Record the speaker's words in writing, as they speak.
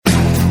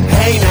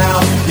Hey now,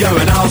 you're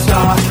an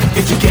all-star.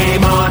 Get your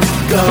game on,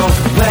 go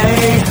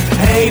play.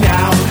 Hey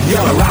now,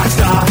 you're a rock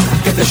star.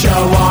 Get the show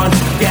on,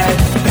 get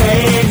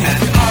paid.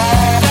 And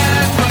all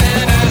that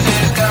glitters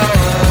is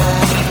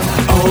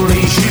gold.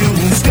 Only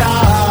shooting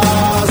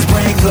stars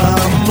break the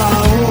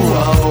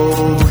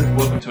mold.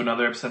 Welcome to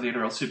another episode of the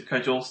NRL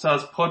Supercoach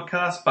All-Stars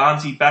podcast.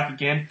 Barnesy back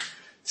again.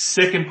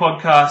 Second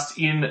podcast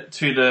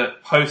into the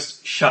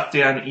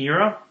post-shutdown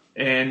era.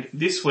 And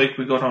this week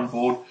we got on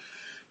board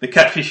the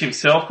Catfish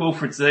himself,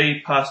 Wilfred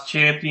Z, past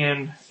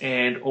champion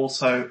and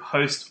also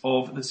host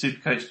of the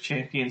Supercoach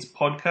Champions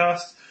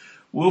podcast.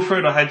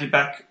 Wilfred, I had you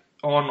back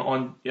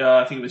on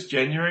I think it was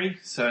January.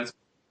 So it's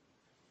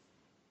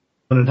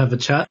I wanted to have a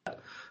chat.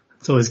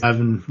 It's always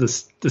having the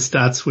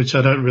stats, which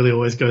I don't really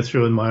always go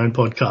through in my own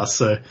podcast.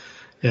 So,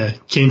 yeah,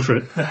 keen for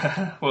it.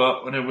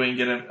 Well, whenever we can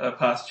get a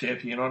past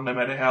champion on, no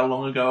matter how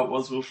long ago it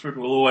was, Wilfred,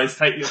 we'll always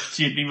take the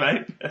opportunity,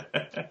 mate.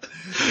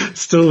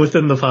 Still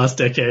within the past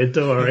decade,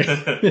 don't worry.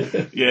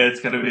 Yeah, it's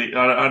going to be,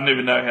 I don't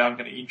even know how I'm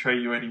going to intro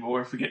you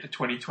anymore if we get to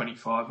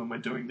 2025 and we're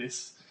doing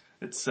this.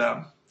 It's,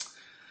 I'm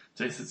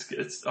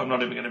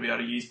not even going to be able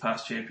to use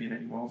past champion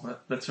anymore,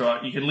 but that's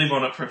right. You can live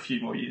on it for a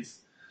few more years.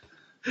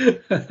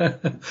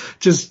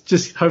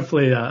 just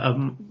hopefully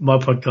my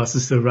podcast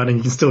is still running.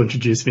 You can still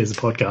introduce me as a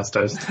podcast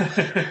host.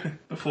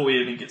 Before we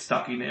even get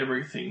stuck into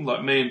everything,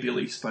 like me and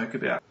Billy spoke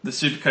about the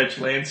Supercoach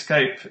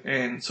landscape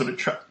and sort of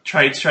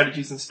trade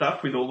strategies and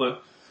stuff with all the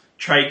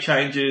trade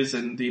changes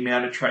and the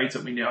amount of trades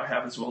that we now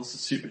have, as well as the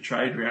super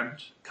trade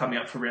round coming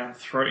up for round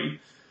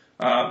 3.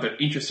 But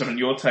interested in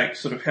your take,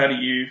 sort of how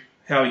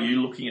are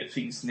you looking at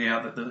things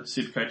now that the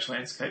Supercoach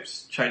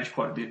landscape's changed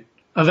quite a bit?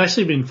 I've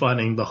actually been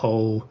finding the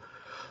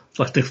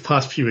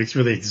past few weeks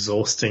really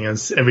exhausting,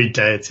 as every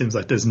day it seems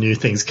like there's new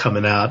things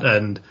coming out,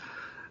 and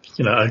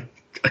I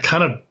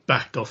kind of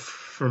backed off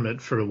from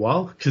it for a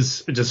while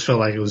because it just felt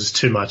like it was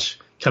too much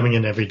coming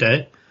in every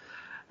day.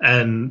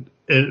 And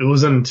it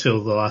wasn't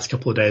until the last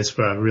couple of days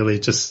where I really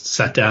just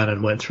sat down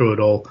and went through it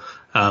all.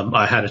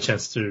 I had a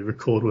chance to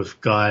record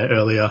with Guy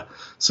earlier,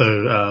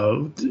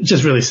 so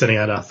just really setting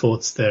out our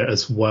thoughts there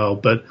as well.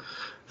 But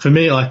for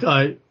me, it's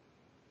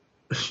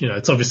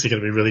obviously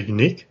going to be really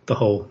unique,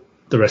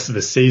 the rest of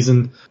the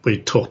season. We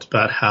talked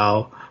about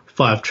how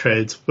 5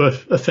 trades, we're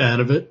a fan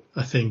of it.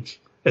 I think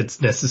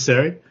it's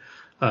necessary.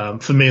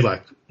 For me,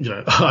 I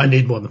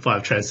need more than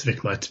 5 trades to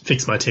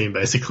fix my team,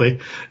 basically,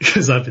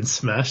 because I've been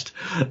smashed,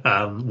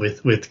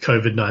 with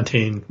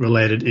COVID-19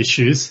 related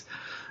issues,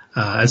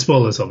 as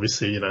well as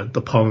obviously,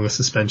 the Ponga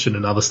suspension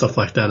and other stuff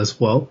like that as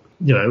well.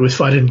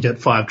 If I didn't get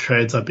 5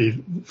 trades, I'd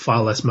be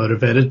far less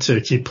motivated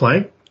to keep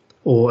playing,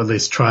 or at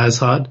least try as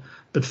hard.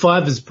 But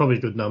 5 is probably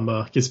a good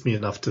number, gives me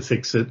enough to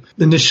fix it.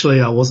 Initially,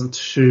 I wasn't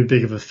too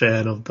big of a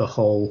fan of the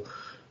whole,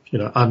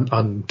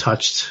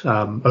 untouched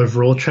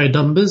overall trade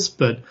numbers,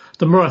 but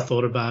the more I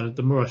thought about it,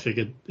 the more I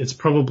figured it's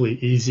probably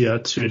easier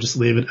to just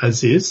leave it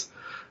as is,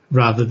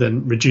 rather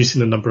than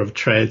reducing the number of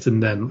trades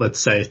and then, let's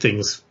say,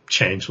 things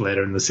change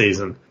later in the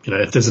season.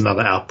 If there's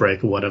another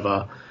outbreak or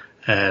whatever,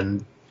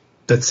 and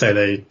let's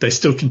say they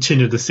still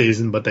continue the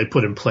season, but they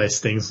put in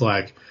place things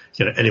like,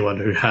 anyone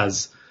who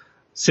has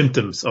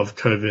symptoms of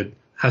COVID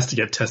has to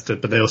get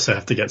tested, but they also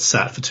have to get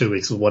sat for 2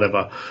 weeks or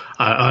whatever.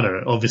 I don't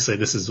know. Obviously,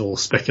 this is all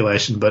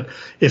speculation, but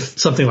if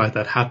something like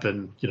that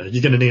happened,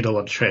 you're going to need a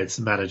lot of trades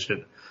to manage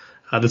it.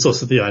 There's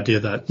also the idea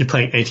that you're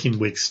playing 18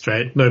 weeks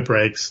straight, no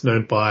breaks,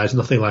 no buys,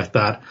 nothing like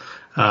that.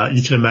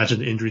 You can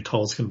imagine the injury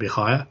toll is going to be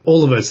higher.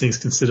 All of those things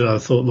considered, I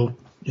thought, look,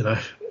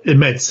 it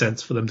made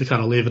sense for them to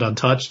kind of leave it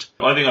untouched.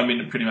 I think I'm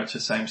in pretty much the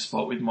same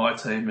spot with my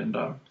team, and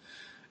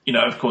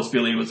of course,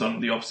 Billy was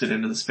on the opposite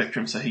end of the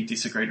spectrum, so he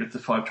disagreed with the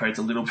 5 trades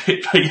a little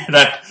bit.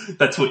 But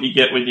that's what you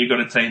get when you've got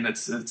a team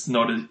that's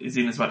not is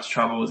in as much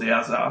trouble as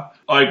ours are.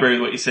 I agree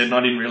with what you said, and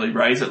I didn't really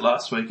raise it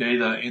last week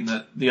either. In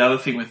that, the other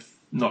thing with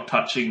not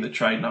touching the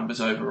trade numbers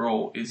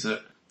overall is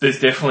that there's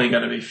definitely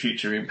going to be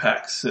future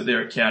impacts that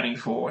they're accounting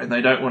for, and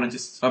they don't want to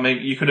just. I mean,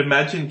 you could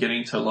imagine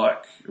getting to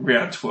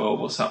round 12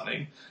 or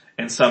something,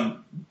 and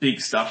some big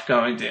stuff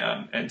going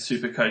down, and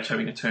Supercoach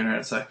having to turn around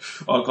and say,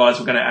 oh guys,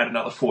 we're going to add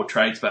another 4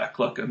 trades back.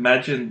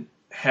 Imagine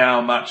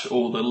how much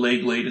all the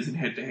league leaders in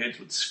head-to-heads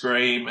would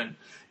scream, and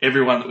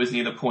everyone that was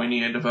near the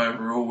pointy end of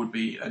overall would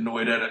be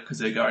annoyed at it because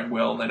they're going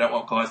well and they don't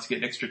want guys to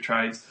get extra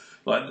trades.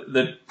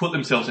 They'd put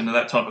themselves into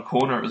that type of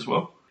corner as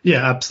well.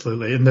 Yeah,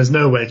 absolutely. And there's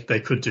no way they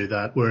could do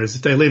that. Whereas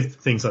if they leave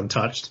things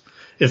untouched,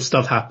 if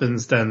stuff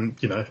happens, then,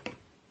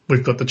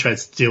 we've got the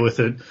trades to deal with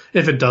it.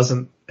 If it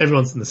doesn't,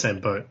 everyone's in the same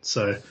boat.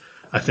 So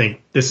I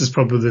think this is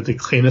probably the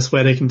cleanest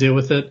way they can deal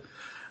with it.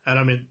 And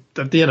I mean,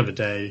 at the end of the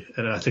day,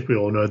 and I think we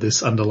all know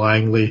this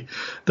the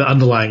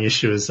underlying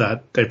issue is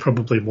that they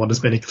probably want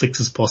as many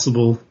clicks as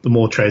possible. The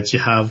more trades you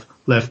have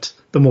left,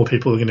 the more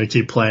people are going to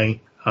keep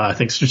playing. I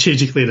think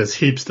strategically there's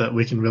heaps that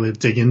we can really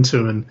dig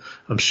into, and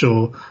I'm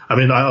sure,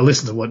 I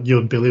listened to what you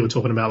and Billy were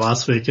talking about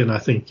last week, and I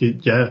think,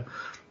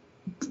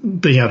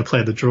 being able to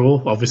play the draw,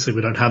 obviously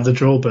we don't have the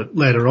draw, but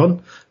later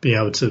on, being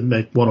able to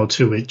make 1 or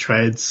 2 week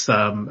trades,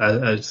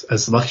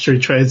 as luxury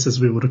trades,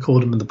 as we would have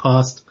called them in the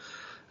past,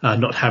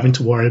 not having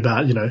to worry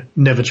about,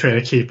 never trade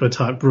a keeper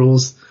type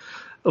rules.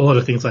 A lot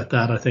of things like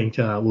that, I think,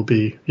 will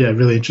be,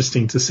 really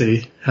interesting to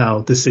see how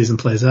this season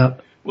plays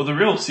out. Well, the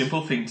real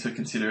simple thing to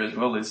consider as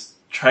well is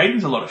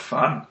trading's a lot of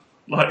fun.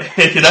 Like,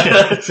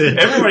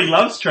 everybody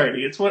loves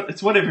trading. It's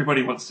what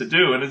everybody wants to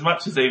do. And as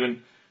much as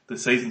even the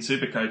seasoned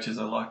super coaches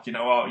are like, you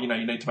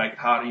need to make it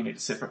harder, you need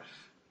to separate.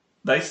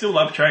 They still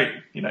love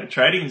trading.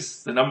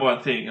 Trading's the number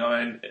one thing.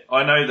 I mean,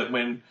 I know that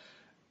when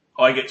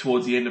I get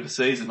towards the end of a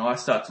season, I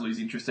start to lose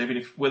interest, even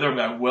if whether I'm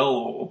going well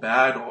or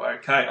bad or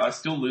okay, I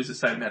still lose the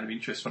same amount of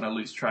interest when I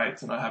lose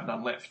trades and I have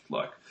none left.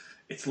 Like,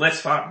 it's less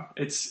fun.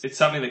 It's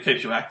something that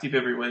keeps you active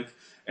every week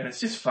and it's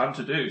just fun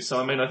to do. So,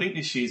 I mean, I think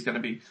this year's going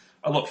to be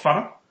a lot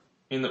funner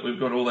in that we've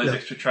got all those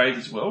extra trades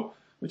as well,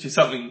 which is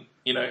something,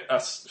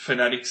 us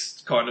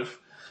fanatics kind of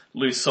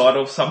lose sight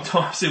of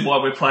sometimes in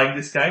why we're playing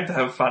this game, to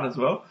have fun as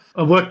well.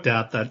 I worked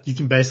out that you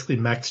can basically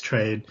max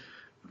trade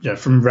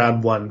from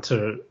round 1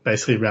 to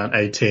basically round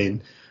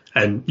 18,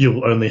 and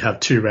you'll only have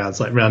 2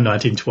 rounds, like round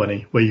 19,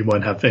 20, where you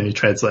won't have any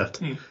trades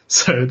left.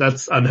 So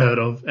that's unheard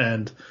of.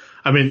 And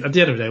I mean, at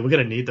the end of the day, we're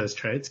going to need those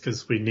trades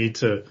because we need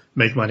to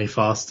make money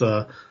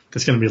faster.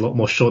 There's going to be a lot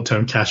more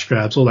short-term cash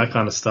grabs, all that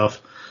kind of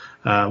stuff,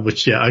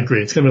 which, I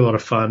agree. It's going to be a lot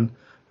of fun.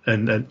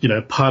 And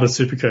part of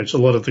Supercoach, a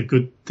lot of the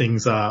good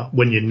things are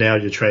when you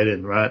nail your trade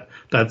in, right?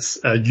 That's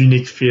a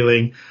unique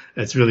feeling.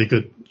 It's really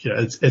good.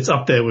 It's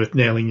up there with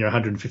nailing your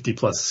 150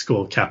 plus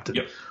score captain.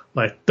 Yep.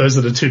 Like, those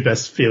are the 2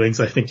 best feelings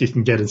I think you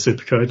can get in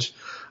Supercoach.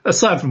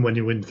 Aside from when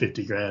you win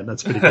 50 grand,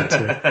 that's pretty good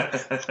too.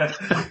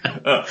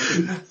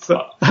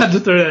 So I had to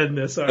throw that in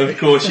there, sorry. Of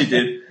course you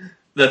did.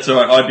 That's all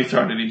right. I'd be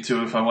throwing it in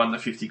too if I won the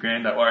 50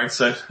 grand, don't worry.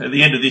 So at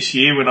the end of this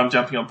year, when I'm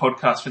jumping on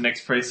podcasts for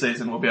next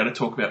pre-season, we'll be able to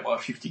talk about my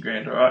 50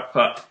 grand, all right?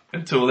 But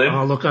until then.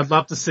 Oh, look, I'd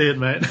love to see it,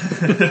 mate.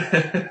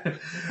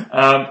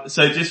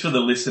 So just for the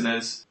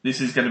listeners,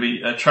 this is going to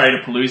be a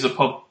Trader-Palooza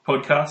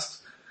podcast.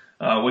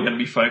 We're going to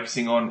be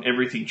focusing on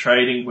everything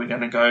trading. We're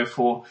going to go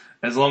for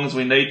as long as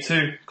we need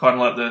to,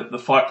 kind of like the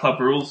Fight Club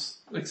rules,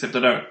 except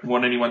I don't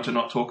want anyone to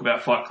not talk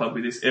about Fight Club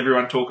with this.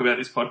 Everyone talk about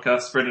this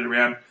podcast, spread it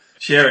around,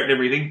 share it and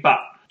everything, but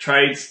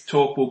trades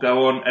talk will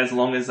go on as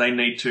long as they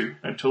need to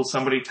until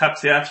somebody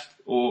taps out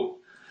or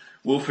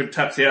Wilfred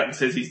taps out and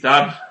says he's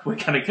done. We're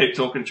going to keep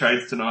talking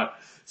trades tonight.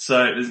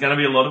 So there's going to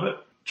be a lot of it.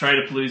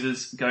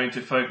 Trader-Palooza's going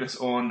to focus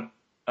on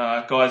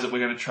guys that we're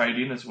going to trade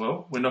in as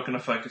well. We're not going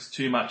to focus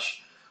too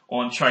much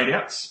on trade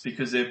outs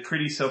because they're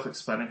pretty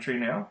self-explanatory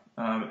now.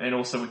 And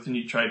also with the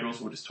new trade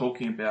rules we're just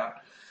talking about,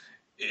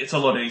 it's a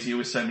lot easier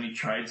with so many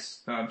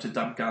trades to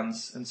dump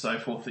guns and so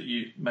forth that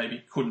you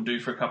maybe couldn't do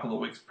for a couple of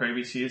weeks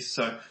previous years.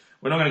 So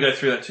we're not going to go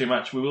through that too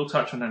much. We will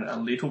touch on it a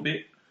little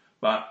bit,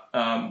 but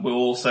we'll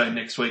also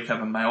next week have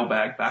a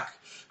mailbag back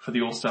for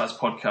the All Stars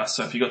podcast.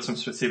 So if you've got some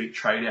specific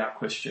trade out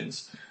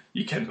questions,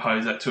 you can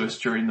pose that to us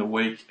during the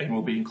week and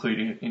we'll be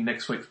including it in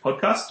next week's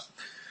podcast.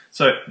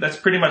 So that's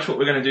pretty much what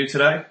we're going to do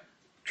today.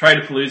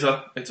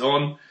 Trader-Palooza, it's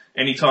on.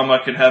 Anytime I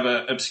can have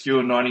an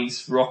obscure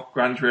 90s rock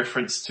grunge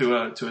reference to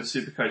a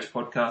Supercoach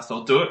podcast,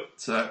 I'll do it.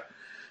 So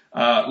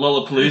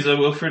Lollapalooza,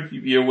 Wilfred,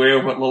 you're aware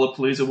of what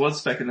Lollapalooza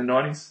was back in the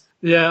 90s?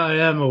 Yeah, I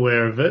am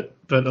aware of it,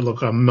 but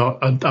look, I'm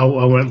not, I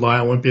won't lie,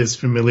 I won't be as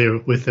familiar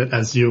with it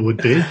as you would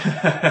be.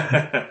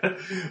 Alright,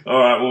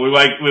 well we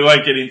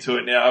won't get into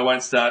it now. I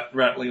won't start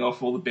rattling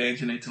off all the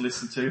bands you need to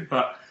listen to,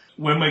 but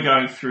when we're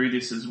going through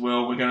this as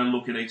well, we're going to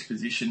look at each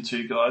position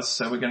too, guys.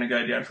 So we're going to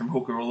go down from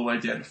hooker all the way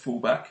down to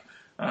fullback.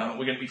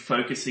 We're going to be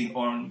focusing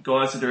on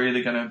guys that are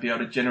either going to be able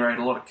to generate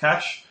a lot of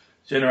cash,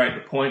 generate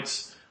the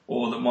points,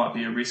 or that might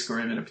be a risk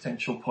or even a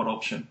potential pot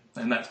option.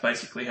 And that's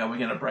basically how we're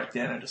going to break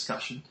down our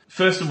discussion.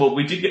 First of all,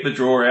 we did get the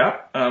draw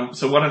out.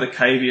 So one of the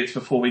caveats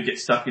before we get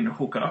stuck into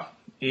hooker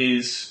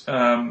is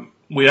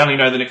we only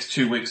know the next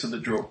 2 weeks of the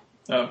draw.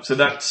 So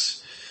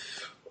that's,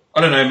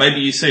 I don't know,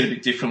 maybe you see it a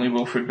bit differently,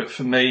 Wilfred, but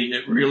for me,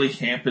 it really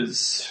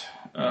hampers,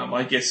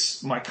 I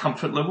guess, my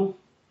comfort level.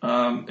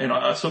 And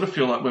I sort of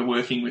feel like we are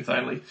working with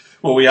only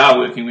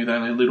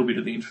a little bit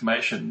of the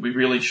information. We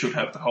really should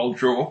have the whole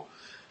draw.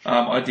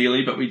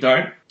 Ideally, but we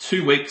don't.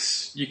 2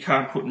 weeks, you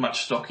can't put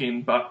much stock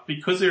in, but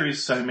because there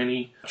is so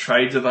many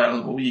trades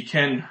available, you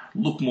can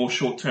look more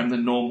short-term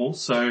than normal.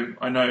 So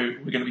I know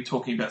we're going to be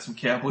talking about some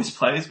Cowboys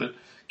players, but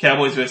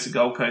Cowboys versus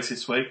Gold Coast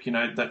this week,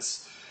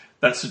 that's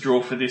the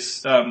draw for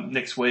this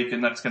next week,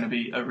 and that's going to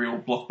be a real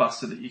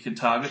blockbuster that you can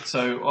target.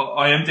 So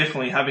I am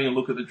definitely having a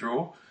look at the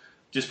draw.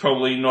 Just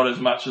probably not as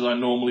much as I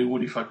normally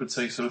would if I could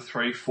see sort of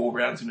 3-4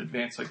 rounds in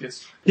advance, I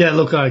guess. Yeah,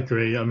 look, I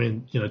agree. I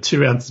mean,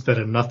 2 rounds is better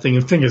than nothing.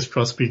 And fingers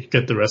crossed we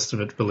get the rest of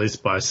it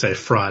released by, say,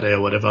 Friday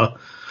or whatever.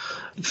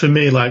 For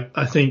me,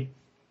 I think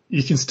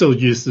you can still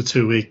use the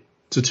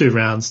 2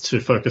 rounds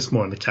to focus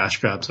more on the cash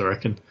grabs, I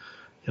reckon.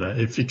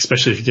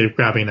 Especially if you're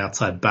grabbing an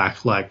outside back,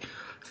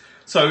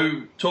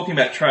 So, talking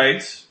about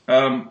trades,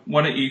 why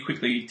don't you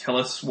quickly tell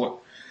us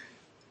what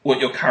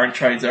your current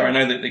trades are? I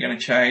know that they're going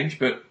to change,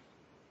 but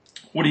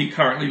what are you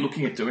currently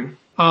looking at doing?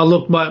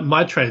 Look,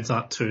 my trades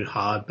aren't too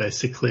hard,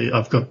 basically.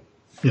 I've got,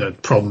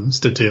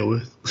 problems to deal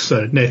with.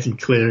 So Nathan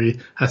Cleary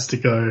has to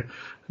go.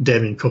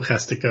 Damien Cook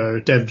has to go.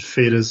 David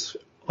Feeder's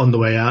on the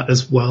way out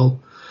as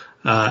well.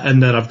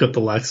 And then I've got the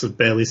likes of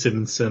Bailey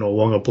Simonson or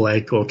Wonga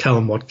Blake or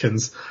Callum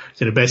Watkins,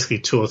 basically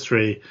 2 or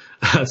 3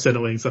 centre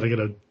wings that are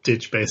going to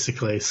ditch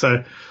basically.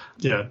 So,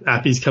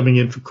 Appy's coming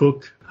in for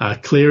Cook.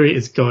 Cleary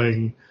is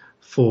going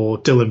for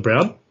Dylan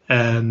Brown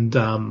and,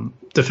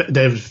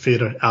 David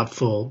Fifita out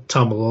for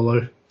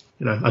Tamalolo.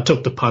 I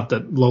took the punt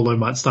that Lolo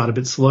might start a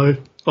bit slow.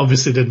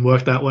 Obviously didn't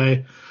work that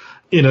way.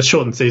 In a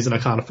shortened season, I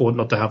can't afford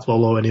not to have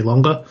Lolo any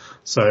longer.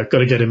 So got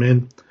to get him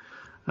in.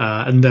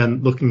 And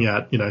then looking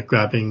at,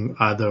 grabbing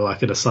either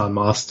like an Asan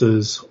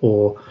Masters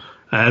or,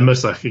 and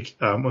most likely,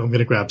 I'm going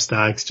to grab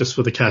Stags just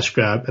for the cash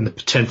grab and the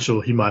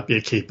potential he might be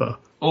a keeper.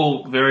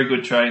 All very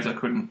good trades. I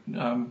couldn't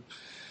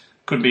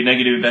be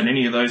negative about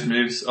any of those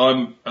moves.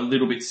 I'm a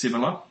little bit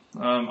similar.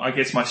 I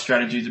guess my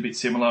strategy is a bit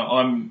similar.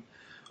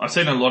 I've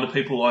seen a lot of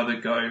people either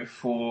go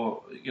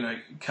for,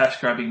 cash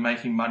grabbing,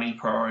 making money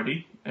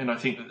priority. And I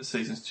think that the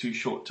season's too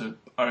short to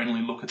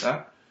only look at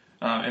that.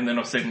 And then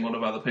I've seen a lot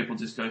of other people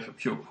just go for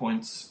pure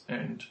points,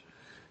 and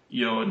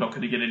you're not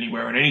going to get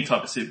anywhere in any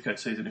type of Supercoach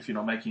season if you're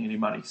not making any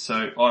money.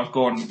 So I've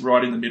gone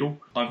right in the middle.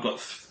 I've got,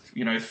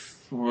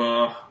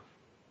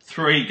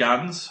 3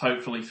 guns,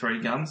 hopefully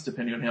 3 guns,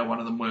 depending on how one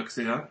of them works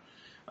out.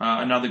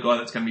 Another guy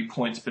that's going to be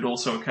points, but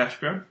also a cash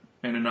grab,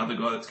 and another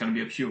guy that's going to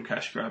be a pure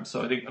cash grab.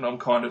 So I think that I'm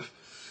kind of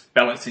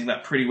balancing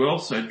that pretty well.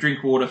 So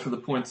Drinkwater for the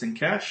points and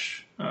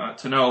cash,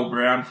 Tanoa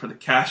Brown for the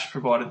cash,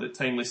 provided that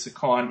team lists are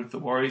kind with the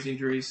Warriors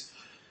injuries.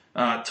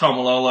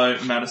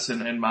 Tamalolo,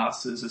 Madison and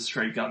Masters as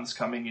 3 guns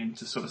coming in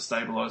to sort of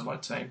stabilise my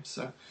team.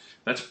 So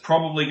that's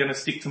probably going to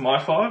stick to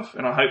my 5,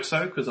 and I hope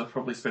so, because I've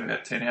probably spent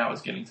about 10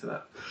 hours getting to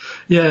that.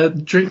 Yeah,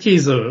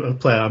 Drinky's a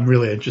player I'm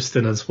really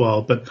interested in as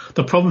well, but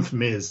the problem for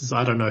me is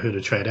I don't know who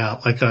to trade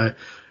out.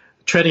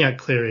 Trading out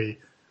Cleary,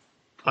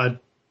 I'm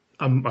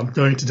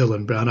going to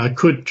Dylan Brown. I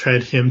could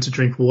trade him to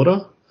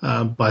Drinkwater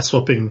by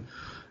swapping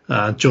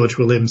George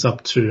Williams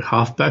up to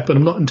halfback, but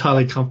I'm not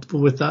entirely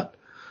comfortable with that.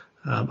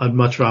 I'd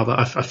much rather,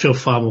 I feel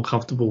far more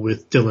comfortable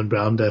with Dylan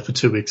Brown there for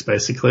 2 weeks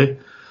basically.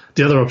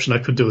 The other option I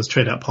could do is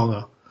trade out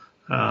Ponga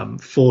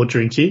for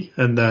Drinky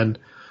and then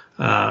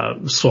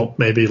swap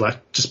maybe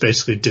just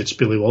basically ditch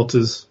Billy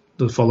Walters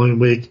the following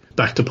week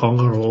back to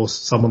Ponga or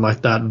someone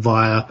like that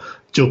via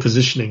dual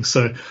positioning.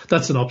 So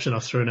that's an option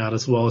I've thrown out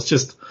as well. It's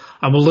just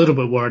I'm a little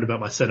bit worried about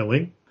my centre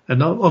wing,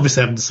 and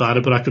obviously I haven't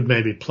decided, but I could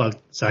maybe plug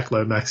Zach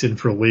Lomax in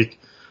for a week.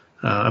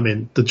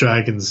 The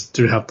Dragons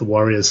do have the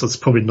Warriors, so it's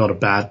probably not a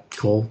bad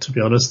call, to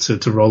be honest,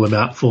 to roll him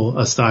out for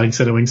a starting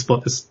centre wing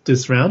spot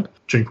this round.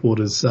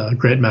 Drinkwater's a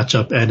great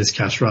matchup and his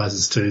cash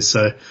rises too,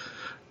 so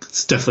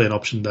it's definitely an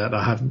option that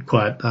I haven't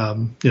quite,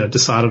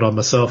 decided on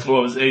myself. Well,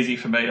 it was easy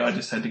for me. I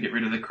just had to get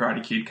rid of the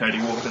Karate Kid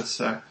Cody Walker,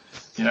 so,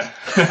 it's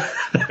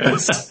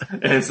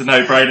a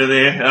no-brainer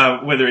there.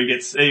 Whether he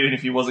gets, even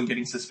if he wasn't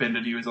getting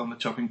suspended, he was on the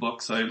chopping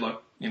block, so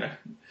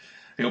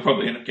he'll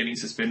probably end up getting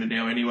suspended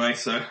now anyway,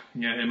 so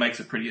it makes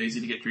it pretty easy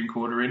to get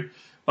Drinkwater in.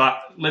 But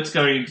let's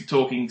go into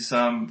talking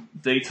some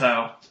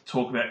detail,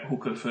 talk about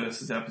hooker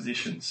first as our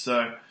position.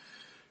 So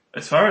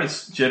as far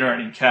as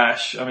generating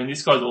cash,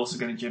 this guy's also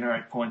going to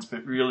generate points,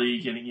 but really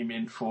getting him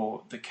in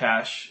for the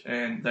cash,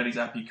 and that is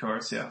Api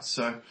Koroisau.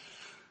 So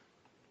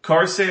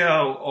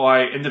Koroisau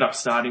I ended up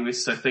starting with,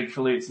 so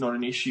thankfully it's not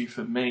an issue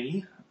for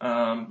me.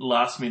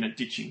 Last minute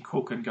ditching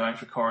Cook and going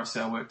for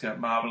Koroisau worked out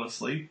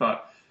marvellously,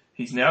 but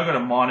he's now got a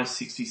minus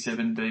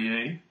 67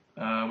 BE,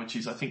 which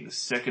is, I think, the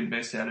second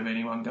best out of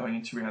anyone going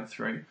into round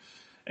 3.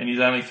 And he's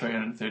only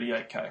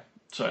 338k.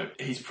 So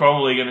he's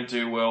probably going to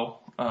do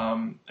well.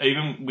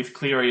 Even with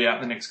Cleary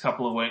out the next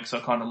couple of weeks, I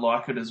kind of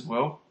like it as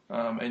well.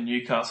 And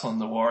Newcastle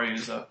and the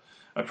Warriors are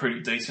a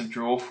pretty decent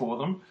draw for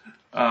them.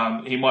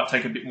 He might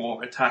take a bit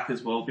more attack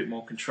as well, a bit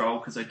more control,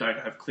 because they don't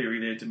have Cleary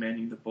there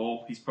demanding the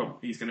ball. He's going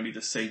to be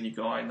the senior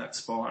guy in that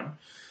spine.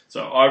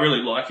 So I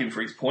really like him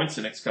for his points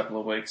the next couple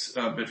of weeks.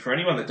 But for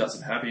anyone that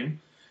doesn't have him,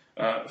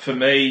 for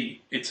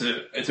me, it's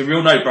a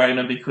real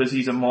no-brainer, because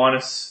he's a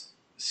minus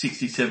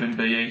 67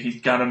 BE.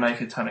 He's going to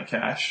make a ton of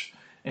cash,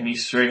 and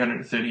he's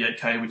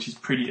 338k, which is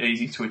pretty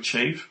easy to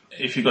achieve.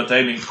 If you've got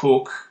Damien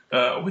Cook,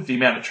 with the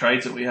amount of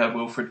trades that we have,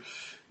 Wilfred,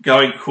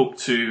 going Cook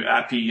to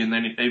Appy, and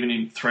then even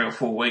in 3 or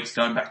 4 weeks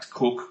going back to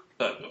Cook,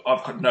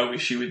 I've got no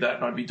issue with that,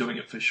 and I'd be doing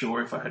it for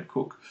sure if I had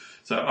Cook.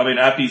 So,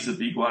 Appy's the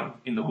big one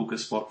in the hooker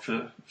spot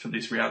for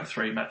this round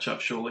 3 matchup,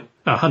 surely.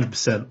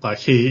 100%.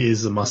 He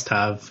is a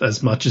must-have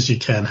as much as you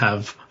can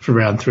have for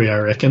round 3, I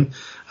reckon.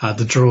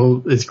 The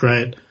draw is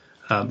great.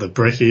 The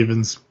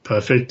break-even's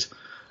perfect.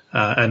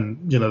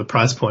 And, the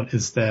price point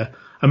is there.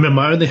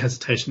 My only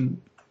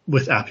hesitation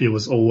with Appy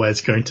was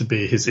always going to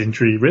be his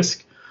injury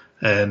risk.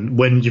 And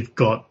when you've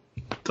got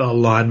the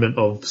alignment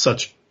of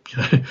such,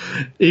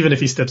 even if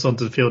he steps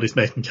onto the field, he's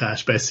making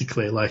cash,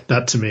 basically.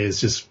 That to me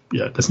is just,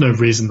 there's no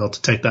reason not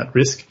to take that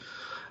risk.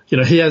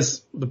 He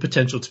has the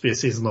potential to be a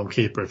season-long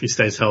keeper if he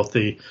stays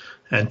healthy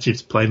and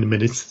keeps playing the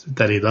minutes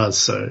that he does.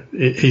 So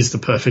he's the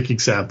perfect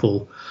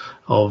example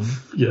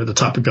of, the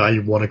type of guy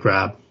you want to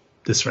grab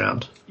this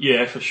round.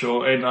 Yeah, for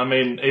sure.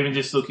 And even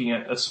just looking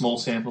at a small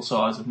sample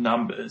size of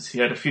numbers, he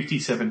had a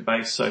 57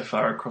 base so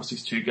far across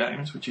his 2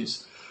 games, which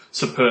is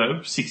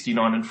superb,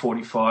 69 and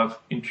 45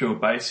 in pure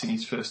base in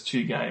his first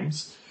 2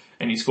 games.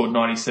 And he scored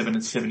 97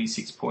 and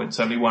 76 points.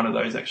 Only one of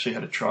those actually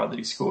had a try that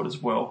he scored as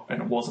well,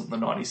 and it wasn't the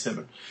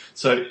 97.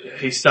 So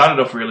he started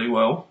off really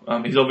well.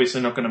 He's obviously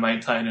not going to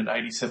maintain an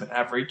 87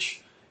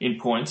 average in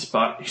points,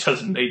 but he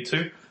doesn't need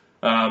to.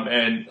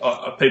 And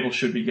people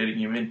should be getting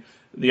him in.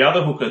 The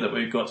other hooker that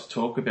we've got to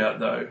talk about,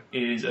 though,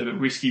 is a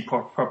risky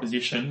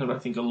proposition that I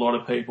think a lot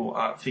of people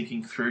aren't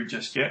thinking through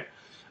just yet,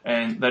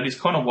 and that is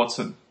Connor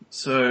Watson.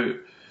 So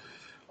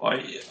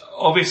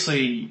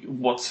obviously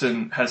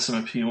Watson has some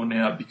appeal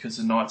now because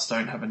the Knights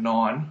don't have a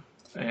 9,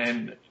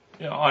 and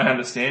I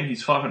understand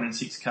he's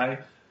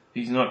 506k.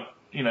 He's not,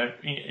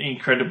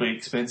 incredibly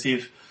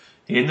expensive.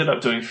 He ended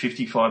up doing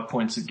 55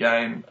 points a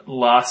game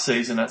last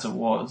season as it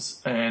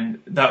was,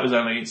 and that was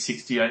only in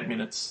 68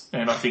 minutes.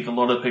 And I think a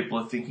lot of people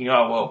are thinking,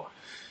 oh, well,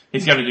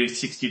 he's going to do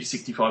 60 to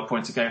 65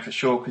 points a game for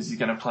sure because he's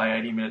going to play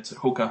 80 minutes at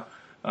hooker.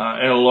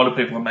 And a lot of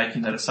people are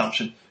making that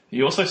assumption.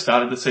 He also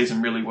started the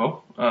season really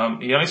well.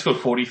 He only scored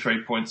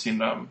 43 points in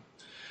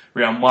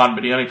round 1,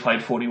 but he only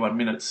played 41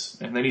 minutes.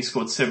 And then he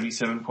scored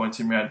 77 points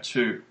in round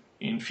 2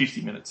 in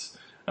 50 minutes.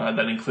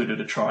 That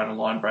included a try and a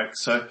line break.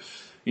 So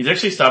he's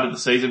actually started the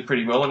season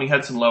pretty well, and he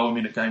had some lower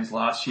minute games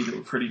last year that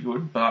were pretty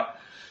good, but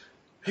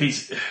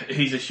he's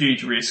a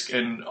huge risk,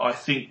 and I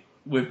think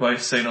we've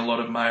both seen a lot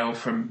of mail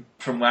from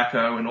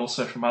Lacko and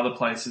also from other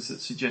places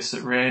that suggests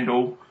that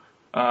Randall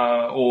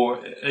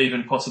or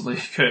even possibly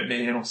Kurt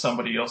Mann or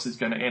somebody else is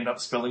going to end up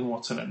spelling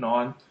Watson at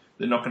 9.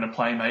 They're not going to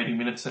play him 80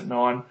 minutes at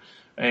 9.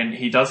 And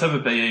he does have a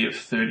BE of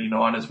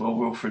 39 as well,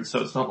 Wilfred,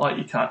 so it's not like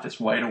you can't just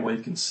wait a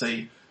week and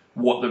see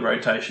what the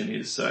rotation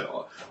is.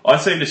 So I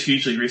see it as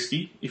hugely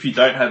risky. If you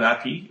don't have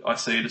Appy, I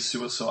see it as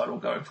suicidal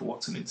going for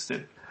Watson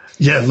instead.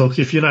 Yeah, look,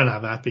 if you don't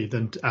have Appy,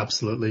 then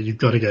absolutely, you've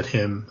got to get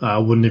him. I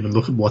wouldn't even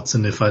look at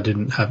Watson if I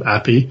didn't have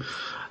Appy.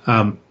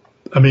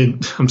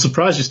 I'm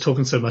surprised you're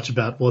talking so much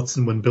about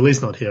Watson when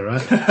Billy's not here,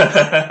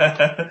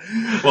 right?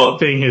 Well,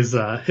 being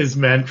his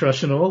man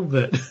crush and all,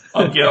 but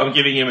I'm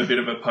giving him a bit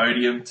of a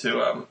podium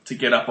to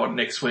get up on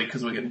next week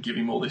because we're going to give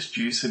him all this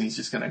juice and he's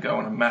just going to go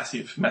on a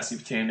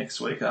massive tear next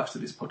week after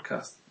this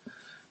podcast.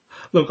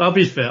 Look, I'll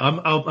be fair. I'm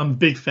a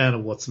big fan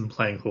of Watson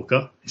playing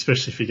hooker,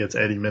 especially if he gets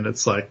 80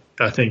 minutes. Like,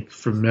 I think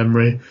from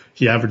memory,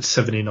 he averaged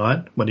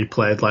 79 when he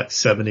played like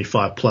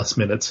 75 plus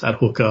minutes at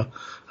hooker,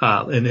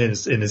 in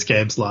his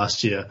games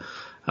last year.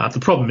 The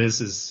problem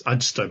is I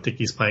just don't think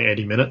he's playing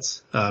 80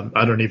 minutes.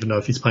 I don't even know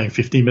if he's playing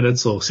 50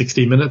 minutes or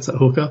 60 minutes at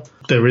hooker.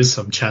 There is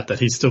some chat that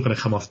he's still going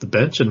to come off the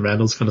bench and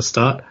Randall's going to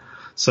start.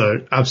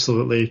 So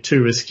absolutely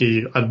too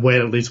risky. I'd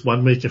wait at least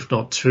 1 week, if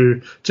not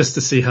 2, just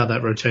to see how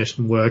that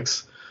rotation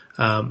works.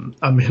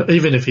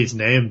 Even if he's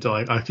named,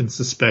 I can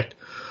suspect,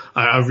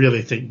 I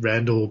really think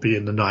Randall will be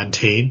in the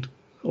 19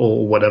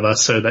 or whatever,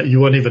 so that you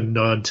won't even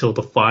know until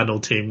the final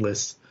team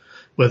list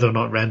whether or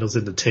not Randall's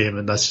in the team,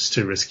 and that's just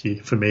too risky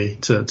for me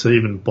to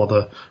even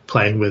bother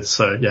playing with.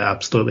 So yeah,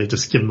 absolutely,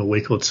 just give him a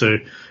week or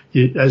 2.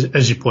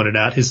 As you pointed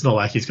out, it's not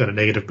like he's got a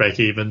negative break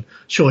even.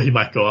 Sure, he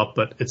might go up,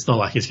 but it's not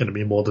like he's going to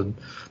be more than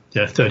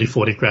 30,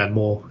 40 grand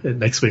more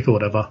next week or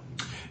whatever.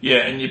 Yeah,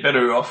 and you're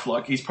better off,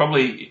 like, he's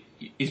probably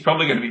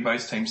going to be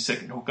most teams'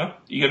 second hooker.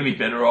 You're going to be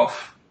better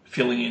off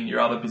filling in your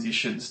other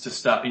positions to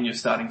start in your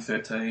starting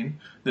 13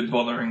 than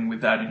bothering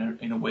with that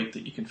in a week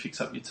that you can fix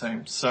up your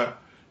team. So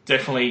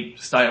definitely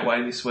stay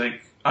away this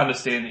week.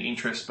 Understand the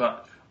interest,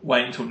 but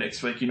wait until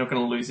next week. You're not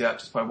going to lose out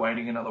just by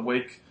waiting another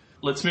week.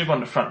 Let's move on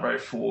to front row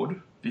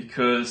forward,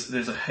 because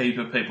there's a heap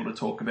of people to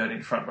talk about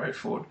in front row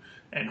forward,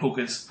 and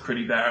hooker's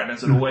pretty barren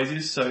as it always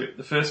is. So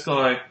the first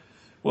guy,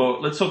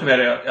 well, let's talk about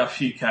our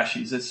few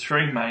cashies. There's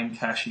 3 main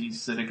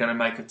cashies that are going to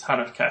make a ton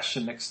of cash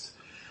the next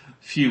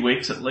few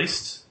weeks at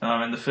least.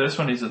 And the first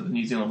one is at the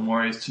New Zealand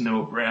Warriors,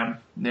 Tanua Brown.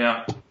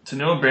 Now,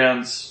 Tanua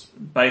Brown's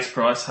base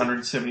price,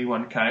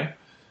 171k.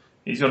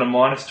 He's got a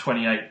minus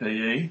 28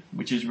 BE,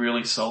 which is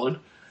really solid.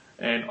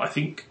 And I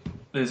think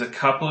there's a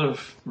couple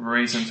of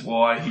reasons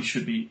why he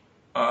should be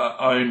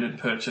owned and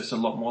purchased a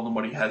lot more than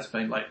what he has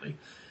been lately.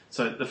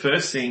 So the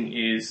first thing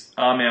is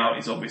Armour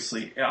is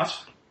obviously out.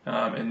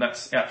 And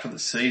that's out for the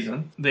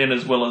season. Then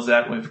as well as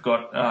that, we've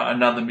got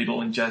another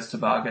middle in Jazz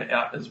Tabaga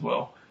out as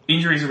well.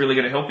 Injuries are really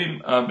going to help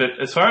him. But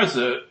as far as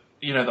the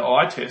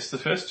eye test, the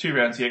first 2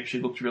 rounds he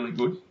actually looked really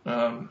good.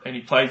 And he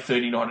played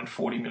 39 and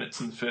 40 minutes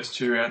in the first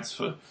 2 rounds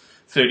for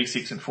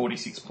 36 and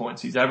 46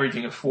 points. He's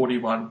averaging a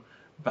 41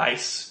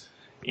 base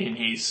in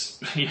his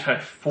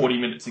 40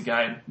 minutes a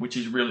game, which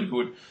is really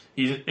good.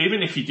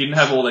 Even if he didn't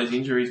have all those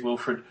injuries,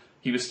 Wilfred,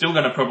 he was still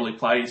going to probably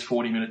play his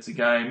 40 minutes a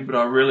game. But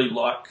I really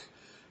like,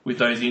 with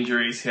those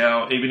injuries,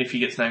 how even if he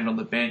gets named on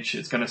the bench,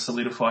 it's going to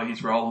solidify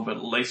his role of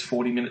at least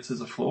 40 minutes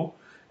as a floor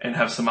and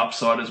have some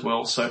upside as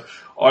well. So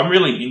I'm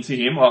really into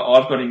him.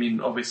 I've got him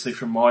in, obviously,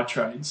 from my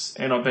trades,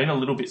 and I've been a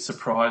little bit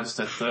surprised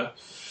at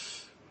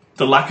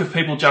the lack of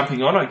people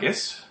jumping on, I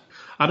guess.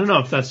 I don't know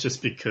if that's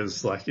just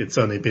because, it's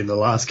only been the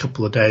last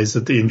couple of days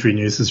that the injury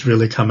news has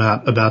really come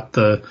out about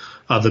the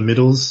other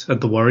middles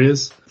at the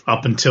Warriors.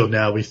 Up until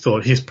now, we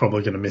thought he's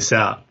probably going to miss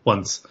out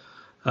once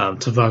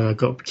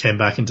Tavanga came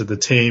back into the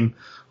team.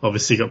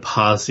 Obviously got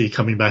Parsi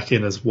coming back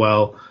in as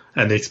well,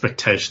 and the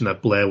expectation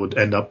that Blair would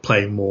end up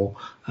playing more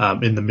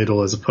in the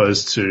middle as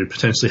opposed to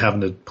potentially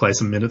having to play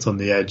some minutes on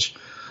the edge.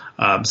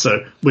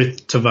 So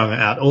with Tavanga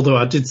out, although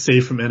I did see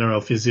from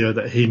NRL Physio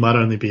that he might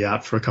only be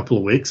out for a couple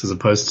of weeks as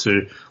opposed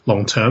to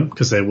long term,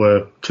 because they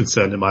were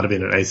concerned it might have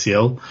been an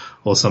ACL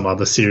or some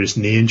other serious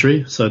knee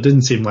injury. So it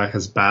didn't seem like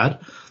as bad.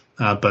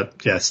 But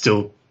yeah,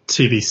 still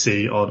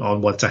TBC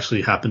on what's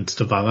actually happened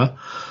to Tavanga.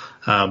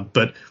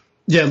 But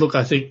yeah, look,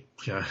 I think,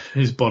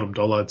 he's bottom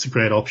dollar. It's a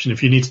great option.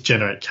 If you need to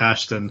generate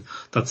cash, then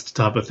that's the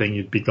type of thing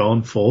you'd be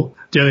going for.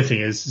 The only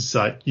thing is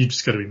like, you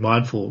just got to be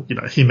mindful,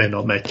 he may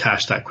not make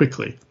cash that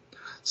quickly.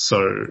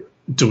 So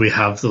do we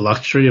have the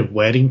luxury of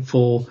waiting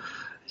for,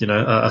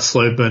 a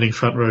slow burning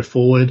front row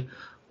forward?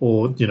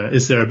 Or,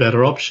 is there a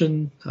better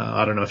option?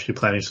 I don't know if you're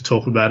planning to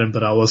talk about him,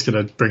 but I was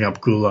going to bring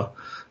up Gula,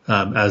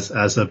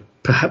 as a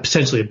perhaps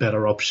potentially a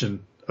better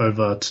option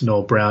over to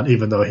Noah Brown,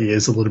 even though he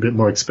is a little bit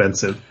more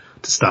expensive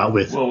to start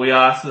with. Well, we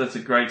are, so that's a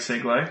great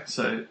segue.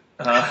 So,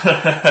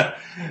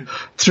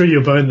 threw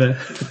your bone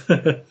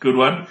there. Good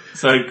one.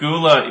 So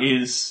Gula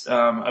is,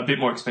 a bit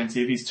more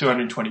expensive. He's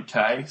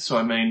 220k. So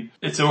I mean,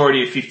 it's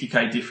already a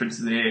 50k difference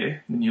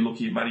there when you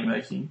look at money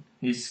making.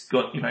 He's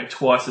got,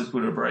 twice as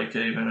good a break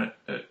even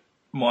at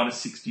minus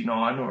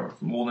 69 or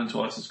more than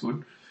twice as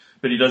good.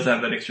 But he does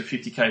have that extra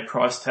 50k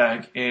price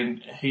tag,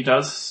 and he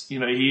does,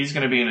 he is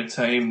going to be in a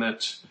team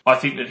that I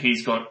think that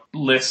he's got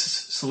less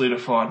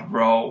solidified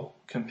role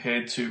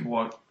compared to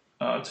what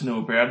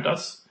Tanua Brown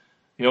does.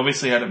 He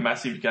obviously had a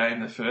massive game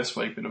the first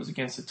week, but it was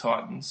against the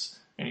Titans,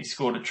 and he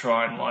scored a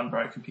try and line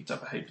break and picked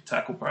up a heap of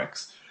tackle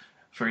breaks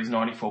for his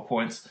 94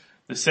 points.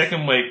 The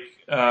second week,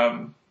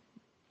 that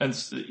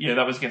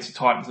was against the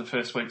Titans the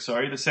first week,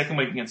 sorry. The second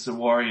week against the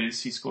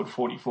Warriors, he scored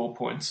 44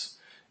 points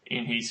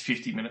in his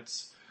 50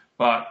 minutes.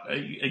 But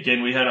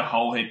again, we had a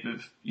whole heap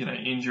of,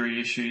 injury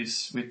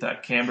issues with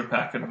that Canberra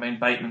pack. And I mean,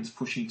 Bateman's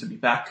pushing to be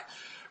back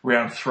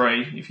round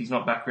 3. If he's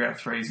not back round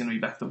 3, he's going to be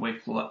back the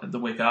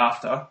week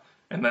after.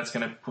 And that's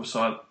going to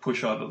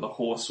push either the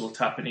Horse or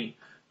Tapani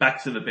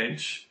back to the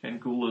bench.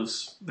 And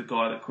Gula's the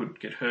guy that could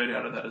get hurt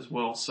out of that as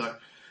well. So,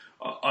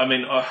 I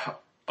mean,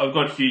 I've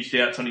got huge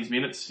doubts on his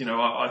minutes.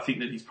 I think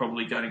that he's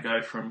probably going to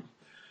go from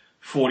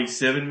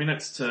 47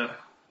 minutes to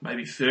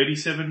maybe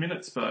 37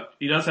 minutes, but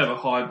he does have a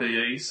high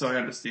BE, so I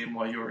understand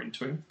why you're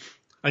into him.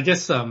 I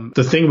guess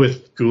the thing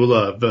with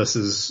Gula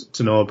versus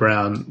Tanoa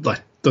Brown,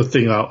 like the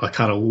thing I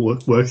kind of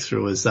work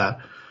through is that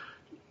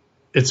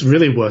it's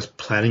really worth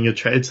planning your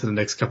trades for the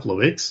next couple of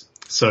weeks.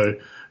 So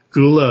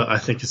Gula, I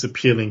think, is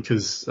appealing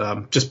because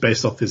just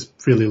based off his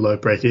really low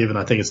break even,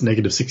 I think it's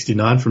negative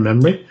 69 from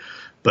memory.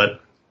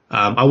 But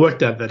I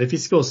worked out that if he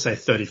scores, say,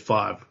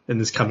 35 in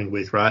this coming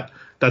week, right,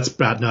 that's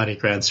about 90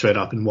 grand straight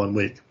up in 1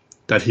 week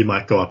that he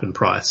might go up in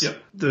price.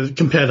 Yep.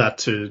 Compare that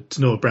to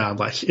Noah Brown.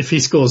 Like, if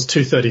he scores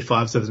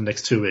 235s over the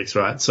next 2 weeks,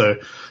 right? So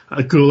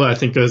Gula, I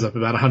think, goes up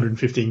about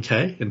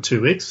 115k in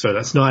 2 weeks. So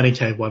that's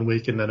 90k 1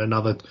 week and then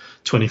another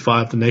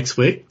 25 the next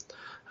week.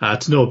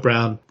 Noah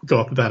Brown go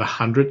up about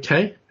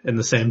 100k in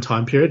the same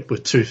time period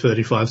with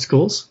 235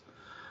 scores.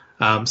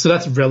 So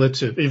that's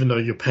relative, even though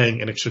you're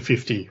paying an extra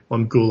 50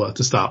 on Gula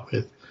to start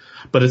with.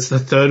 But it's the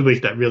third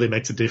week that really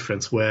makes a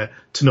difference, where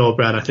Noah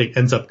Brown, I think,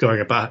 ends up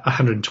going about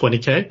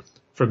 120k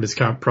from his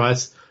current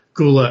price.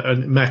 Gula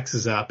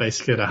maxes out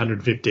basically at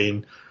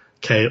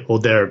 115k or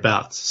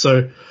thereabouts.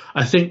 So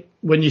I think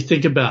when you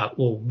think about,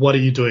 well, what are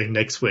you doing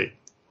next week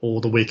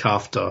or the week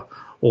after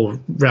or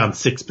round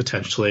 6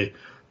 potentially,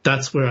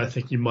 that's where I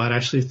think you might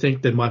actually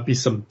think there might be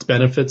some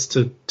benefits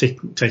to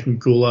taking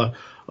Gula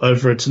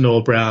over to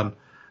Noah Brown,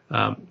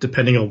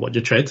 depending on what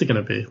your trades are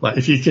going to be. Like,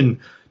 if you can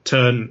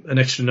turn an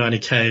extra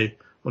 90k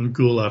on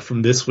Gula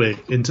from this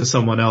week into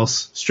someone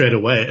else straight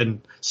away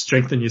and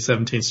strengthen your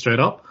 17 straight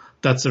up,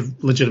 that's a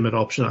legitimate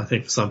option, I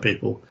think, for some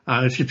people.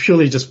 If you're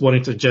purely just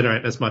wanting to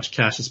generate as much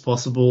cash as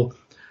possible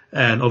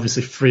and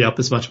obviously free up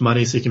as much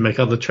money so you can make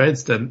other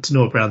trades, then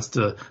Tanoa Brown's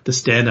the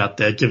standout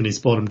there, given his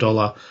bottom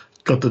dollar,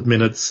 got the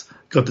minutes,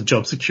 got the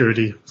job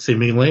security,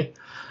 seemingly.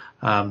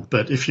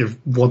 But if you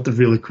want the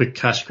really quick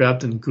cash grab,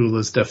 then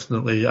Gula's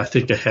definitely, I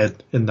think,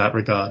 ahead in that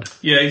regard.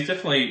 Yeah, he's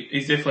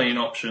definitely an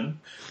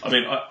option. I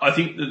mean, I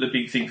think that the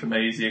big thing for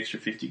me is the extra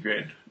 50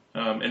 grand,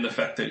 and the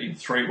fact that in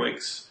 3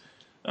 weeks,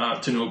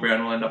 Tanua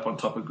Brown will end up on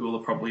top of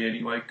Gula probably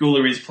anyway.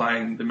 Gula is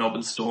playing the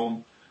Melbourne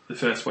Storm the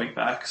first week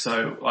back,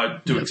 so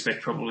I do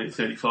expect probably a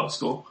 35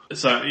 score.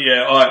 So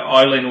yeah,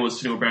 I lean towards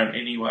Tanua Brown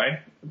anyway,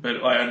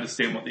 but I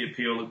understand what the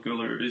appeal of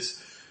Gula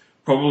is.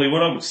 Probably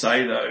what I would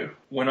say though,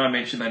 when I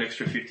mentioned that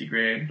extra 50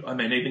 grand, I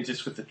mean, even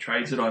just with the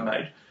trades that I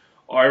made,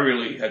 I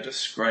really had to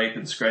scrape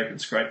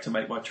to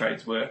make my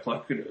trades work.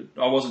 Like,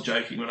 I wasn't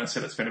joking when I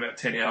said I spent about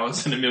 10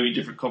 hours in a million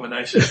different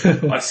combinations.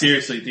 I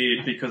seriously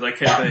did, because I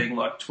kept being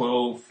like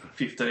 12,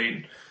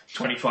 15,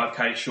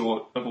 25k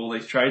short of all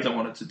these trades I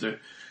wanted to do.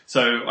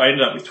 So I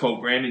ended up with 12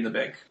 grand in the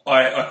bank.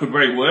 I could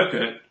rework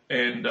it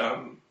and,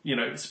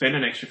 spend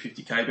an extra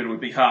 50k, but it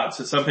would be hard.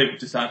 So some people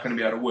just aren't going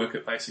to be able to work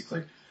it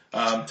basically,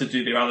 to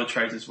do their other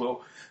trades as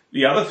well.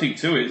 the other thing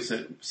too is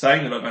that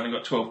saying that I've only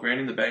got 12 grand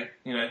in the bank,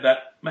 that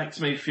makes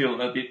me feel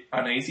a bit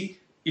uneasy.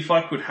 If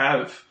I could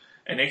have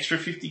an extra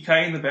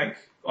 50k in the bank,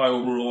 I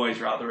would always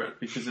rather it,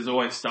 because there's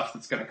always stuff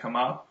that's going to come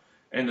up.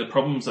 And the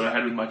problems that I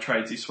had with my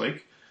trades this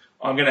week,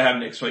 I'm going to have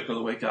next week or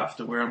the week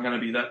after, where I'm going to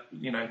be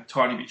that,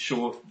 tiny bit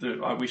short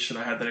that I wish that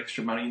I had that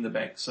extra money in the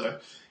bank. So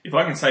if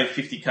I can save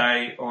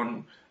 50k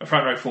on a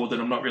front row forward that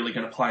I'm not really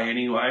going to play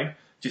anyway,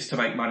 just to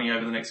make money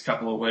over the next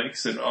couple of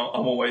weeks, and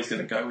I'm always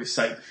going to go with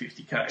save the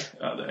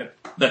 50k.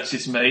 That's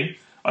just me.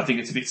 I think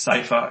it's a bit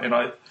safer, and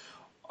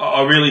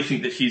I really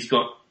think that he's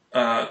got,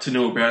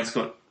 Tanua Brown's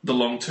got the